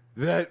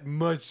that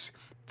much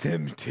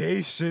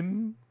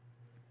temptation.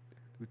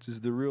 Which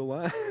is the real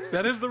line.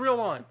 That is the real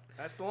line.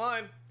 That's the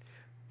line.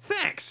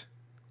 Thanks.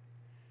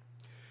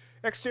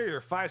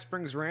 Exterior, Five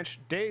Springs Ranch,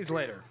 days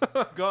later.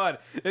 Oh, God.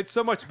 It's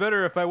so much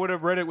better if I would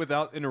have read it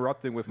without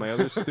interrupting with my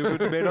other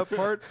stupid made-up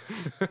part.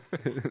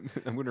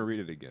 I'm going to read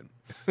it again.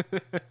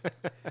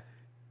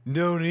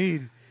 No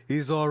need.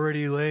 He's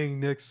already laying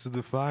next to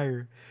the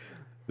fire.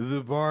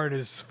 The barn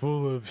is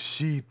full of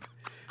sheep.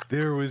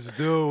 There was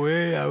no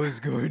way I was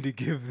going to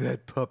give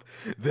that pup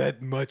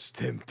that much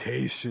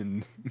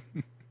temptation.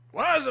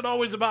 Why is it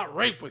always about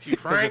rape with you,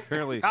 Frank?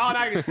 Apparently, Oh,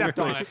 now you stepped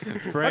on it.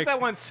 Let Frank, that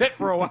one sit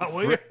for a while,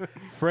 will you?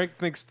 Frank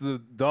thinks the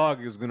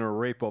dog is gonna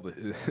rape all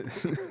the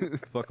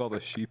fuck all the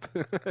sheep.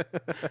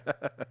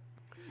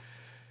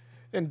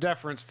 In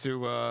deference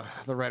to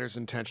the writer's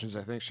intentions,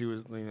 I think she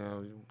was,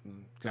 gonna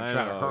I try to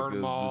know, hurt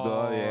them 'cause all. the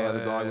dog, yeah, the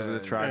dog was gonna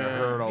try to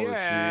hurt all the sheep,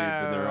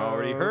 and they're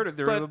already hurt.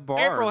 They're but in the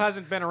barn. April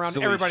hasn't been around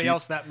Silly everybody sheep.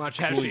 else that much,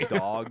 has Silly she?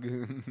 dog.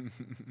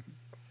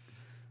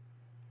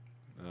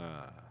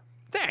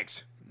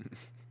 Thanks.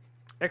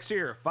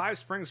 Exterior, Five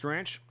Springs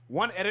Ranch,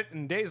 one edit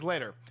and days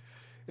later.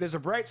 It is a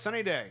bright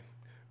sunny day.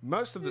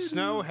 Most of the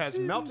snow has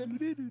melted.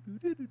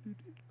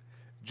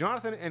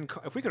 Jonathan and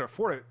if we could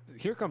afford it,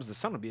 Here Comes the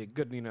Sun would be a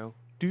good, We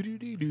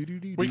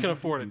can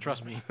afford it,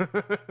 trust me.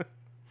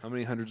 How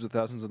many hundreds of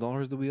thousands of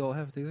dollars do we all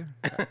have together?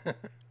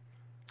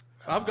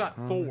 I've got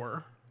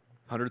 4.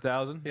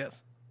 100,000?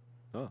 Yes.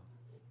 Oh.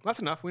 That's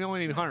enough. We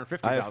only need I have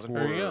 $150,000.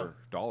 There you go.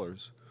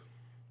 $4.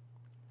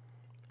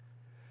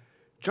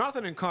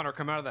 Jonathan and Connor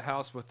come out of the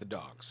house with the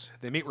dogs.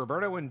 They meet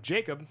Roberto and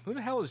Jacob. Who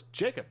the hell is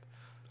Jacob?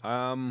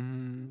 I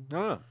don't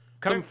know.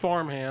 Some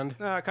farmhand.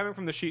 Coming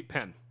from the sheep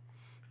pen.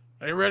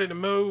 Are you ready to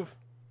move?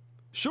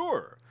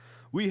 Sure.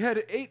 We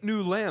had 8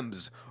 new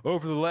lambs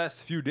over the last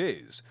few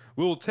days.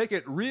 We'll take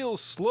it real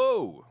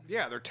slow.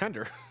 Yeah, they're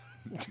tender.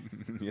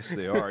 Yes,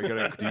 they are. You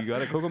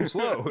gotta cook them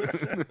slow.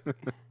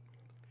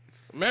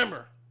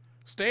 Remember,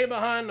 stay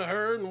behind the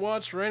herd and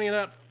watch for any of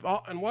that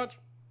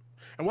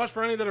watch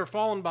for any that are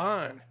falling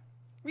behind.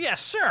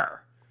 Yes, sir.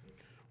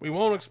 We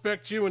won't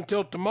expect you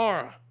until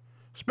tomorrow.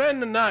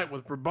 Spend the night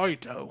with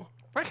Roberto.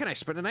 Why can't I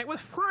spend the night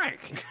with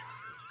Frank?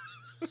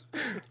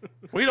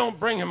 We don't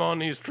bring him on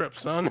these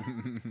trips,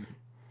 son.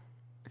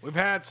 We've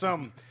had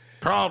some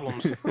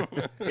Problems.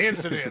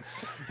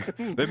 incidents.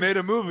 They made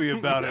a movie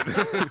about it.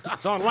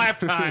 It's on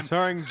Lifetime.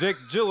 Starring Jake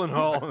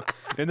Gyllenhaal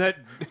and that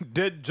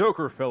dead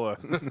Joker fella.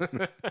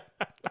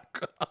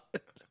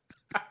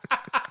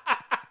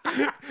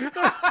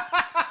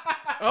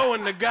 Oh,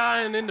 and the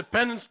guy in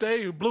Independence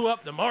Day who blew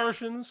up the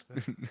Martians.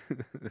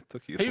 It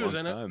took you He a was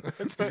long in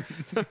it. time.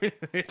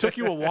 It took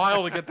you a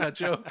while to get that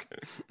joke.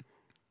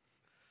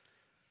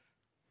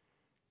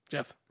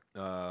 Jeff. He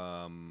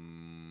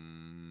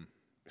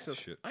says,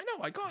 Shit. I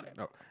know, I got it.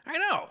 Oh. I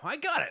know. I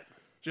got it.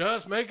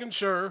 Just making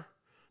sure.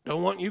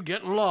 Don't want you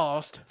getting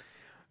lost.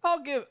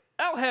 I'll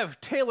have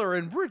Taylor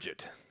and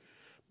Bridget.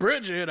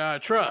 Bridget, I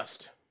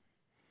trust.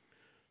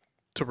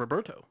 To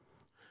Roberto.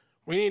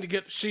 We need to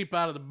get the sheep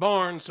out of the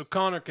barn so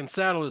Connor can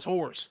saddle his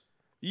horse.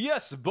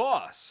 Yes,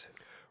 boss.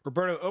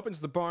 Roberto opens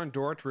the barn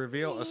door to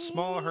reveal a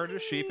small herd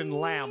of sheep and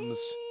lambs.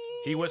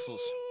 He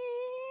whistles.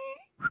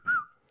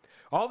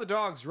 All the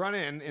dogs run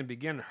in and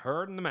begin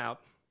herding them out,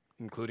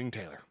 including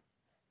Taylor.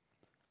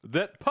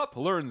 That pup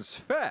learns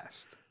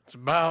fast. It's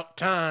about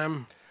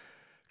time.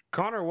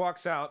 Connor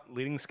walks out,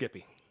 leading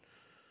Skippy.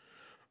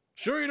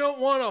 Sure you don't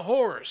want a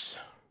horse?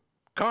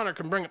 Connor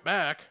can bring it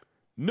back.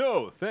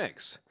 No,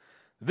 thanks.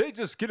 They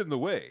just get in the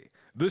way.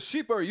 The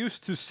sheep are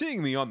used to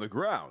seeing me on the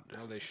ground.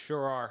 Oh, they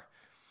sure are.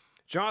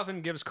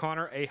 Jonathan gives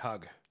Connor a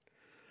hug.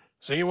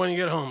 See you when you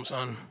get home,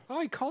 son. Oh,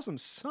 he calls him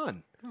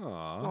son. Aw.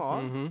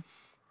 Aw.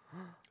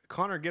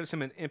 Connor gives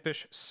him an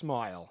impish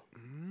smile.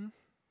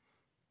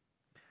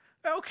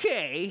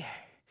 Okay.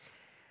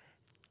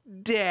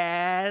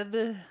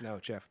 Dad. No,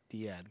 Jeff,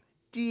 Dad.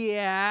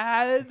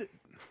 Dad.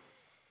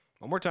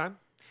 One more time.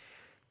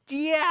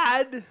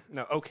 Dad.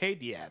 No, okay,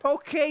 Dad.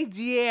 Okay,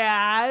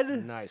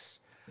 Dad. Nice.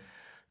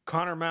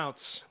 Connor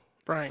mounts.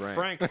 Frank.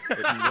 Frank.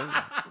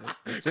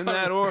 It's in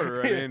that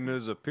order. I mean,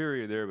 there's a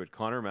period there, but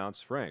Connor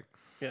mounts Frank.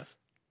 Yes.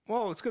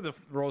 Well, it's good the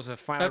roles have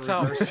finally That's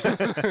how. reversed.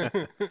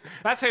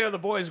 That's how you know the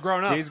boy's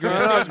grown up. He's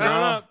grown up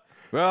now.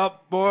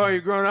 Well, boy,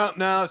 you're grown up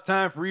now. It's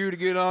time for you to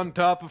get on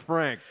top of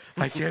Frank.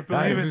 I can't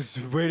I believe it. was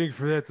waiting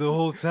for that the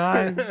whole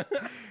time.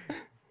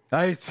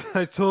 I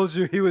told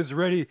you he was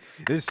ready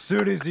as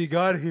soon as he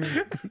got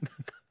here.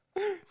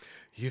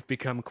 You've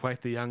become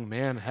quite the young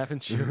man,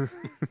 haven't you?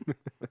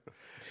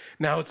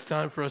 Now it's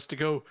time for us to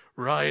go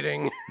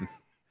riding.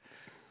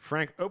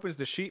 Frank opens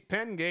the sheep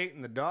pen gate,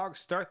 and the dogs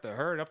start the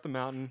herd up the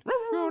mountain.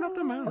 Going up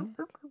the mountain.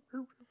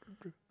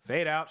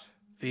 Fade out.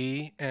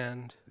 The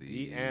end.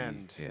 The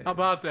end. Yeah. How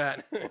about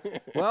that?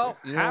 Well,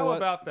 you know How what?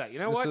 about that? You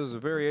know This what? is a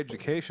very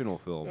educational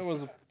film. That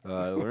was. I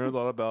learned a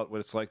lot about what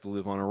it's like to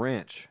live on a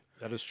ranch.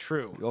 That is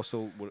true. You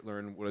also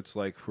learn what it's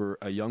like for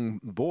a young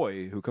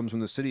boy who comes from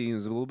the city and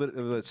is a little bit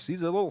of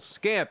he's a little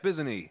scamp,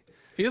 isn't he?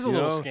 He is a You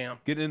little know, scam.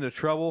 Getting into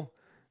trouble.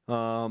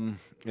 And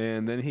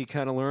then he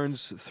kind of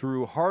learns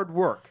through hard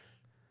work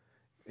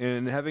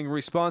and having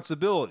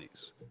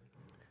responsibilities.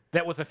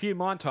 That with a few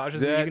montages,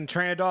 That- you can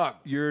train a dog.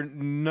 You're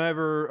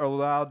never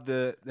allowed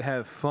to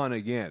have fun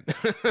again.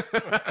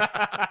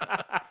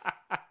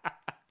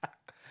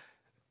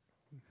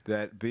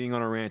 That being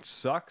on a ranch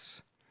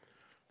sucks.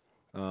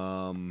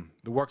 The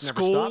work never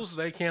Schools, stops.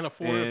 they can't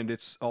afford it. And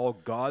it's all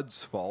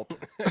God's fault.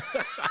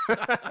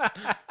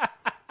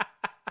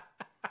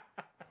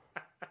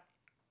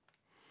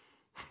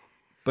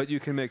 But you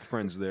can make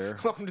friends there.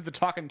 Welcome to the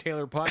Talking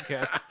Taylor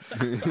podcast.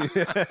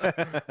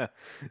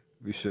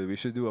 We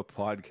should do a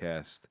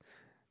podcast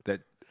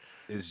that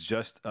is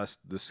just us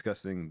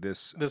discussing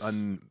this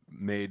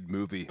unmade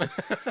movie.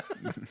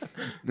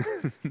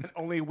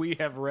 Only we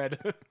have read.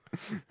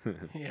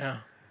 Yeah.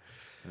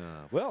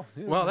 Well,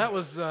 yeah. Well, that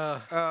was.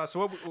 So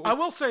what? I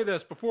will say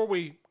this before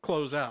we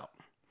close out.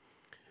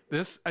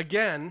 This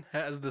again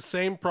has the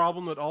same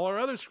problem that all our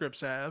other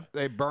scripts have,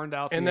 They burned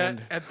out and the that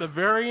end. at the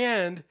very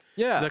end,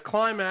 Yeah. the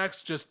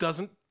climax just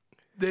doesn't.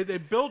 They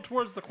build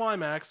towards the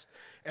climax,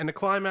 and the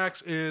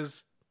climax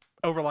is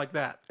over like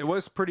that. It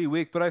was pretty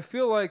weak, but I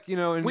feel like,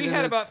 We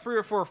had about 3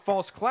 or 4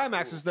 false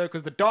climaxes though,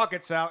 because the dog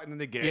gets out and then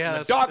they get it. Yeah,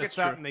 and the dog that's gets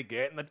out true. and they get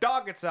it. And the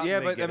dog gets out Yeah,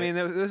 and they but get I mean,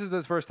 it. this is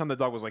the first time the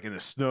dog was like in the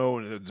snow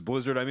and it's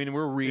blizzard. I mean,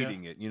 we're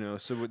reading it,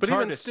 so it's But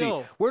hard even to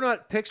still- see. We're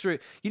not picturing.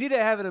 You need to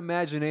have an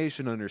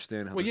imagination to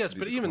understand how. Well, this yes, would be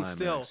but the even climax.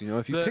 still,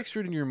 if you the-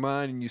 picture it in your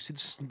mind and you see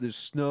there's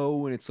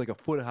snow and it's like a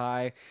foot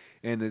high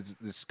and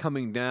it's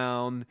coming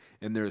down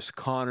and there's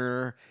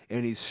Connor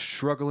and he's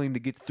struggling to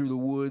get through the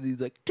woods.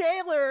 He's like,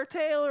 Taylor,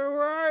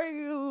 where are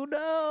you?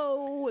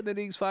 No, and then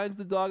he finds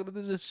the dog. And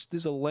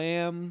there's a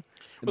lamb. And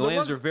Well, the there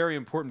lambs was- are very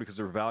important because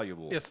they're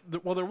valuable. Yes.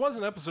 Well, there was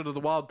an episode of The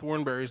Wild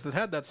Thornberrys that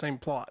had that same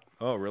plot.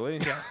 Oh, really?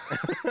 Yeah.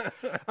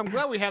 I'm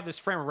glad we have this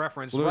frame of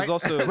reference Well, there's right,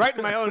 also- right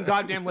in my own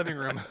goddamn living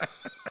room.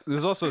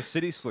 There's also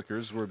City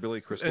Slickers, where Billy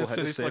Crystal had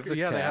City to save Slicker- the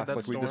yeah, they had calf, that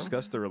like we storm.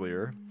 discussed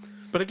earlier.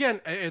 But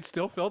again, it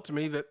still felt to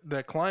me that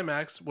the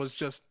climax was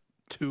just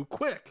too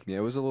quick. Yeah,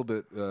 it was a little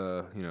bit,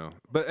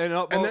 But then-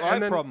 I and had a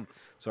then- problem.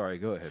 Sorry,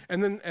 go ahead.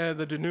 And then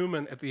the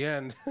denouement at the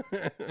end.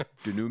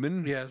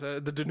 Denouement? Yes,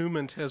 the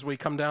denouement as we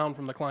come down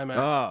from the climax.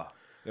 Ah,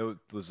 it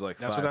was like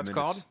That's 5 what that's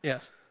minutes. called?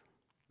 Yes.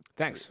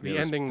 Thanks. The It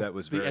was- ending. That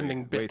was the very,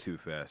 ending way bit. too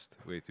fast.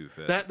 Way too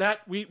fast.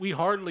 That we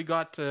hardly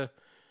got to.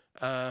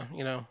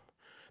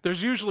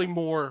 There's usually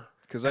more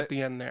 'Cause at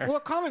the end there. Well, a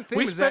common theme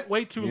we is spent that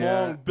way too Yeah.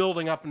 long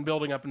building up and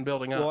building up and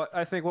building up. Well,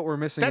 I think what we're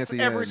missing that's at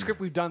the every end.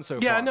 script we've done so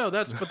yeah, far. I know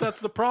that's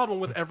the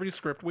problem with every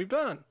script we've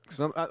done.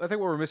 I think what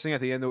we're missing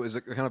at the end though is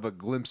a kind of a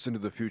glimpse into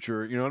the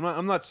future.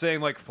 I'm not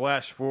saying like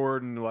flash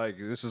forward and like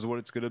this is what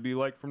it's gonna be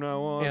like from now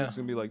on. Yeah. It's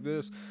gonna be like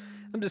this.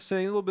 I'm just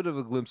saying a little bit of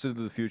a glimpse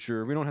into the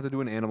future. We don't have to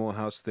do an Animal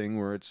House thing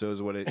where it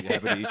shows what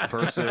happened to each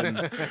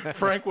person.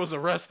 Frank was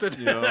arrested.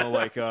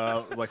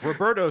 Like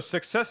Roberto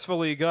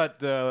successfully got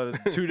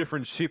 2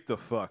 different sheep to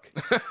fuck.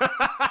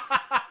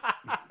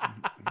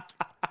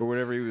 Or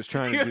whatever he was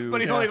trying to do.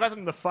 But he only got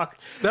them to fuck.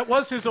 That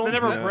was his own.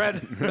 never that-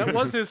 bred. That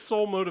was his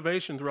sole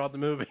motivation throughout the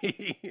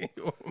movie.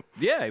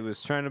 Yeah, he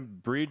was trying to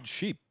breed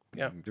sheep.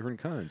 Yeah. Different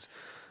kinds.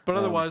 But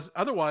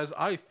otherwise,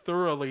 I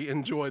thoroughly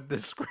enjoyed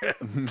this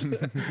script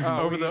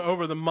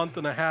over the month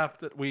and a half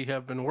that we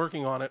have been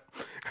working on it.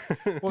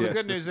 Well, Yes, the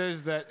good news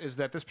is that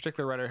this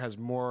particular writer has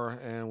more,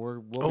 and we'll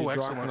be drawing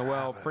excellent. from the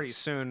well pretty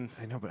soon.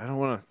 I know, but I don't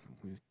want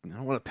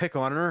to pick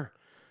on her.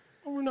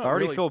 Well, we're not I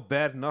already really, feel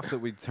bad enough that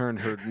we turned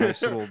her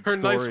nice little her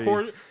nice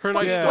story. her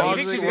nice Yeah, What, dog you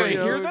think she's story.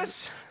 gonna hear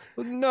this?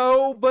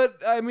 No, but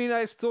I mean,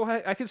 I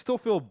can still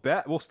feel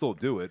bad. We'll still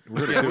do it.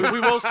 We're gonna Yeah, do it. we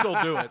will still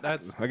do it.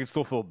 That's I can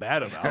still feel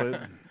bad about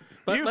it.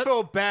 You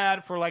feel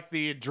bad for like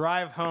the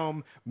drive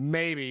home,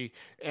 maybe,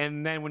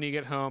 and then when you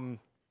get home,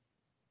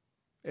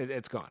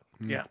 it's gone.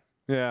 yeah.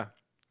 Yeah,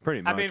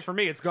 pretty much. I mean, for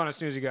me, it's gone as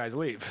soon as you guys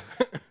leave.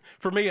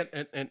 For me,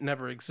 it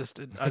never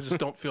existed. I just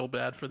don't feel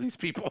bad for these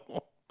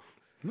people.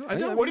 I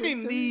don't. What do you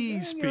mean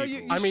these people?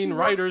 I mean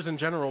writers in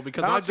general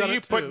because I I've see done you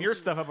it too. putting your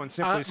stuff up on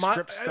Simply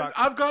Script Stock.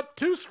 I've got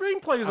 2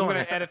 screenplays I'm on going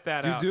it. to edit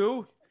that you out.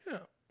 do Yeah.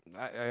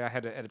 I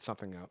had to edit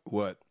something out.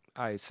 what?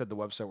 I said the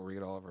website where we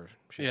get all of our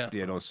shit. Yeah.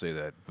 Yeah, don't say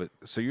that. But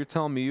so you're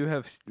telling me you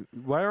have?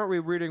 Why aren't we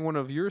reading one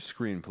of your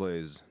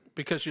screenplays?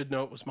 Because you'd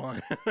know it was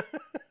mine.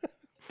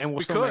 And we'll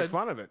We still make could.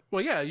 fun of it.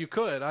 Well, yeah, you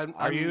could.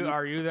 Are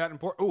you that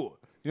important? Ooh,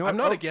 you know what? I'm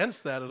not Oh,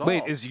 against that at all.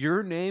 Wait, is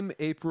your name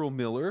April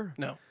Miller?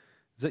 no,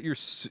 Is that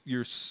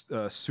your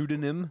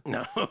pseudonym?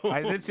 no.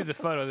 I did see the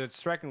photo. That's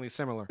strikingly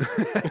similar.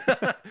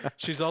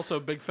 She's also a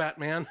big fat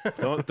man.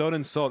 Don't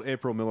insult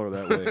April Miller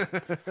that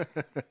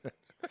way.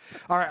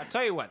 All right, I'll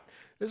tell you what.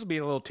 This will be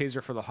a little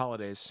teaser for the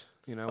holidays.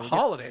 You know,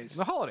 Holidays.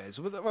 the holidays.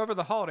 Over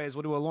the holidays,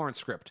 we'll do a Lawrence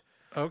script.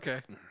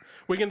 Okay.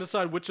 We can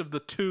decide which of the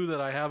 2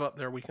 that I have up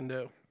there we can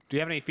do. Do you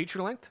have any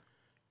feature length?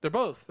 They're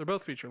both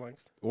feature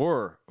length.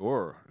 Or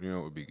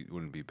it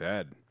wouldn't be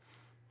bad.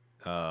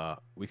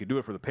 We could do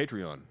it for the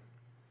Patreon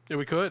Yeah,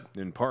 we could.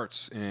 in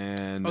parts,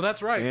 and Oh,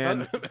 that's right.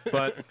 And,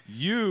 but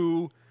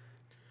you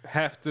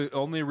have to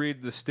only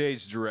read the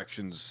stage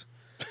directions.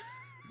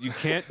 You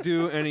can't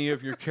do any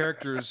of your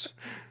characters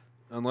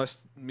unless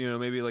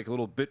maybe like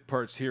little bit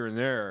parts here and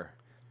there.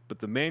 But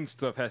the main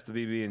stuff has to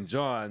be me and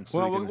John. So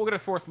Well, we can we'll get a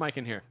 4th mic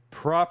in here.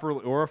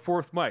 properly, or a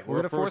 4th mic, We'll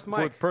or get a fourth 4th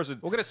mic. person.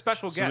 We'll get a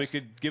special So we guest.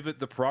 could give it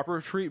the proper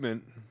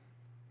treatment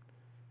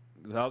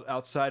without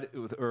outside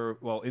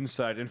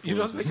inside influences. You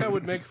don't think I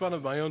would make fun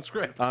of my own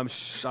script? I'm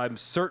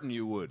certain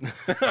you would.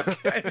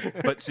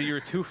 But see, you're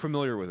too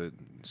familiar with it.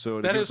 So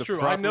to That give is the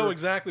true. I know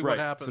exactly what right,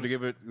 happens. So to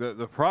give it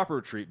the proper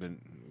treatment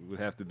would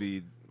have to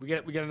be We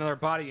get another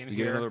body in you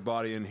here. get another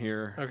body in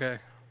here. Okay.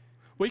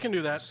 We can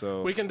do that.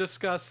 So- we can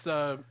discuss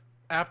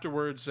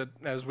afterwards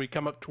as we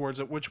come up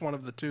towards it which one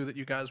of the 2 that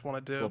you guys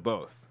want to do. Well,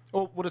 both.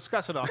 We'll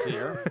discuss it off the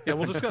air. Yeah,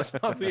 we'll discuss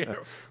off the air.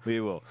 We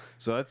will.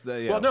 So that's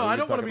the. Yeah, Well, no, we I can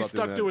don't talk want to be about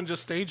stuck that. doing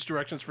just stage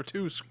directions for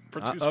two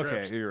scripts.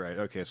 Okay, you're right.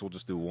 Okay, so we'll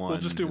just do one.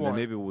 just do and then one.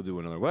 maybe we'll do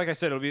another. Well, like I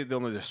said, it'll be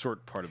only the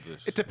short part of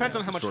this. It depends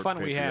on how the much short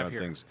fun we have Patreon here.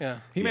 things. Yeah.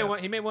 He may Yeah.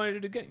 want to do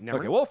it again. Never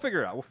Okay, know. we'll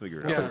figure it out. We'll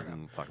figure it out. Yeah. And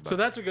we'll talk about So it.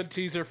 that's a good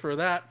teaser for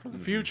that for the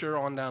future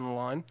on down the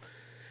line.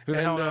 Who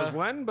the hell And, knows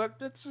when? But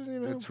it's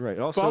That's right.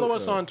 Also, follow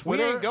us on we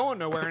Twitter. ain't going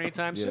nowhere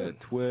anytime yeah, soon.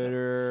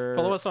 Twitter.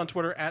 Follow us on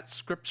Twitter at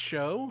Script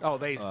Show. Oh,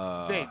 they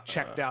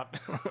checked out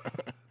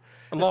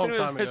A long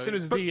time ago. as soon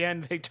as But- the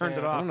end. They turned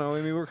it I off. don't know. I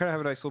mean, we were kind of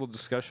having a nice little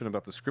discussion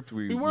about the script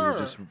we were.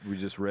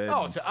 just read.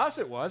 Oh, to us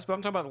it was, but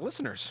I'm talking about the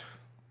listeners.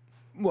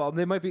 Well,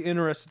 they might be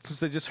interested since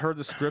they just heard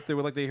the script. They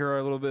would like to hear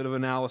a little bit of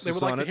analysis They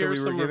would like on to it hear that we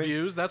were some giving.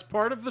 reviews. That's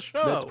part of the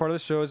show. That's part of the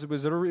show. It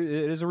is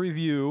a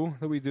review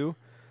that we do.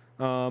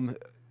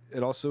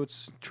 It also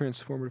it's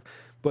transformative.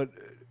 But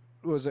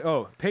what was it?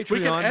 Oh, Patreon. We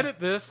can edit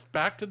this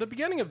back to the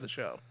beginning of the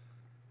show.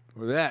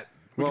 Or that.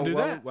 We can do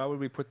why, that. Why would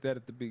we put that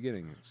at the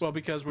beginning? Well,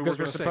 because Because were we're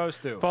gonna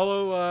supposed say, to.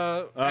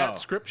 Follow at Oh.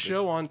 Script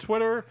Show on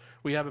Twitter.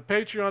 We have a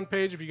Patreon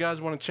page if you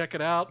guys want to check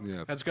it out.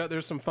 Yeah.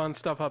 There's some fun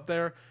stuff up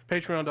there.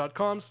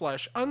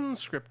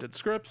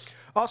 Patreon.com/unscriptedscripts.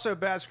 Also,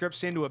 Bad Scripts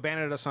seem to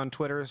abandon us on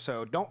Twitter,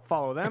 so don't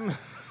follow them.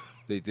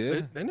 They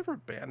did. They never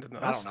abandoned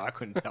us. I don't know. I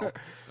couldn't tell.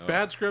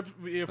 Bad Scripts.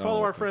 Follow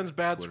Oh, our okay. friends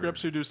Bad Twitter.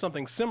 Scripts who do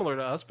something similar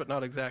to us, but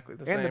not exactly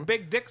the And same. the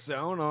Big Dick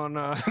Zone on.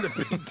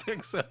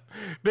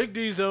 Big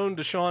D Zone,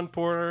 Deshaun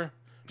Porter.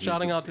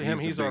 Shouting out to him.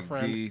 the He's our Big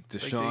friend. D, Big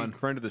Deshaun, D.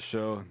 friend of the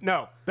show,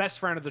 No, best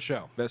friend of the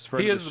show. best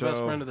friend. He of is the the show.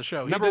 best friend of the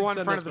show. Number he did one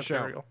send friend us of the show.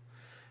 material.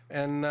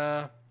 And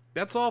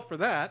that's all for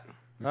that.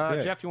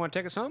 Okay. Jeff, you want to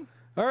take us home?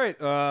 All right,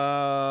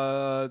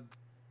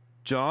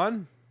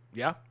 John,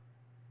 Yeah.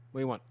 What do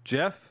you want?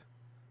 Jeff,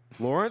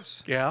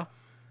 Lawrence. Yeah.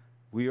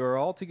 We are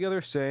all together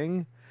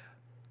saying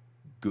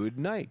good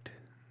night.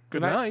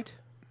 Good night. night.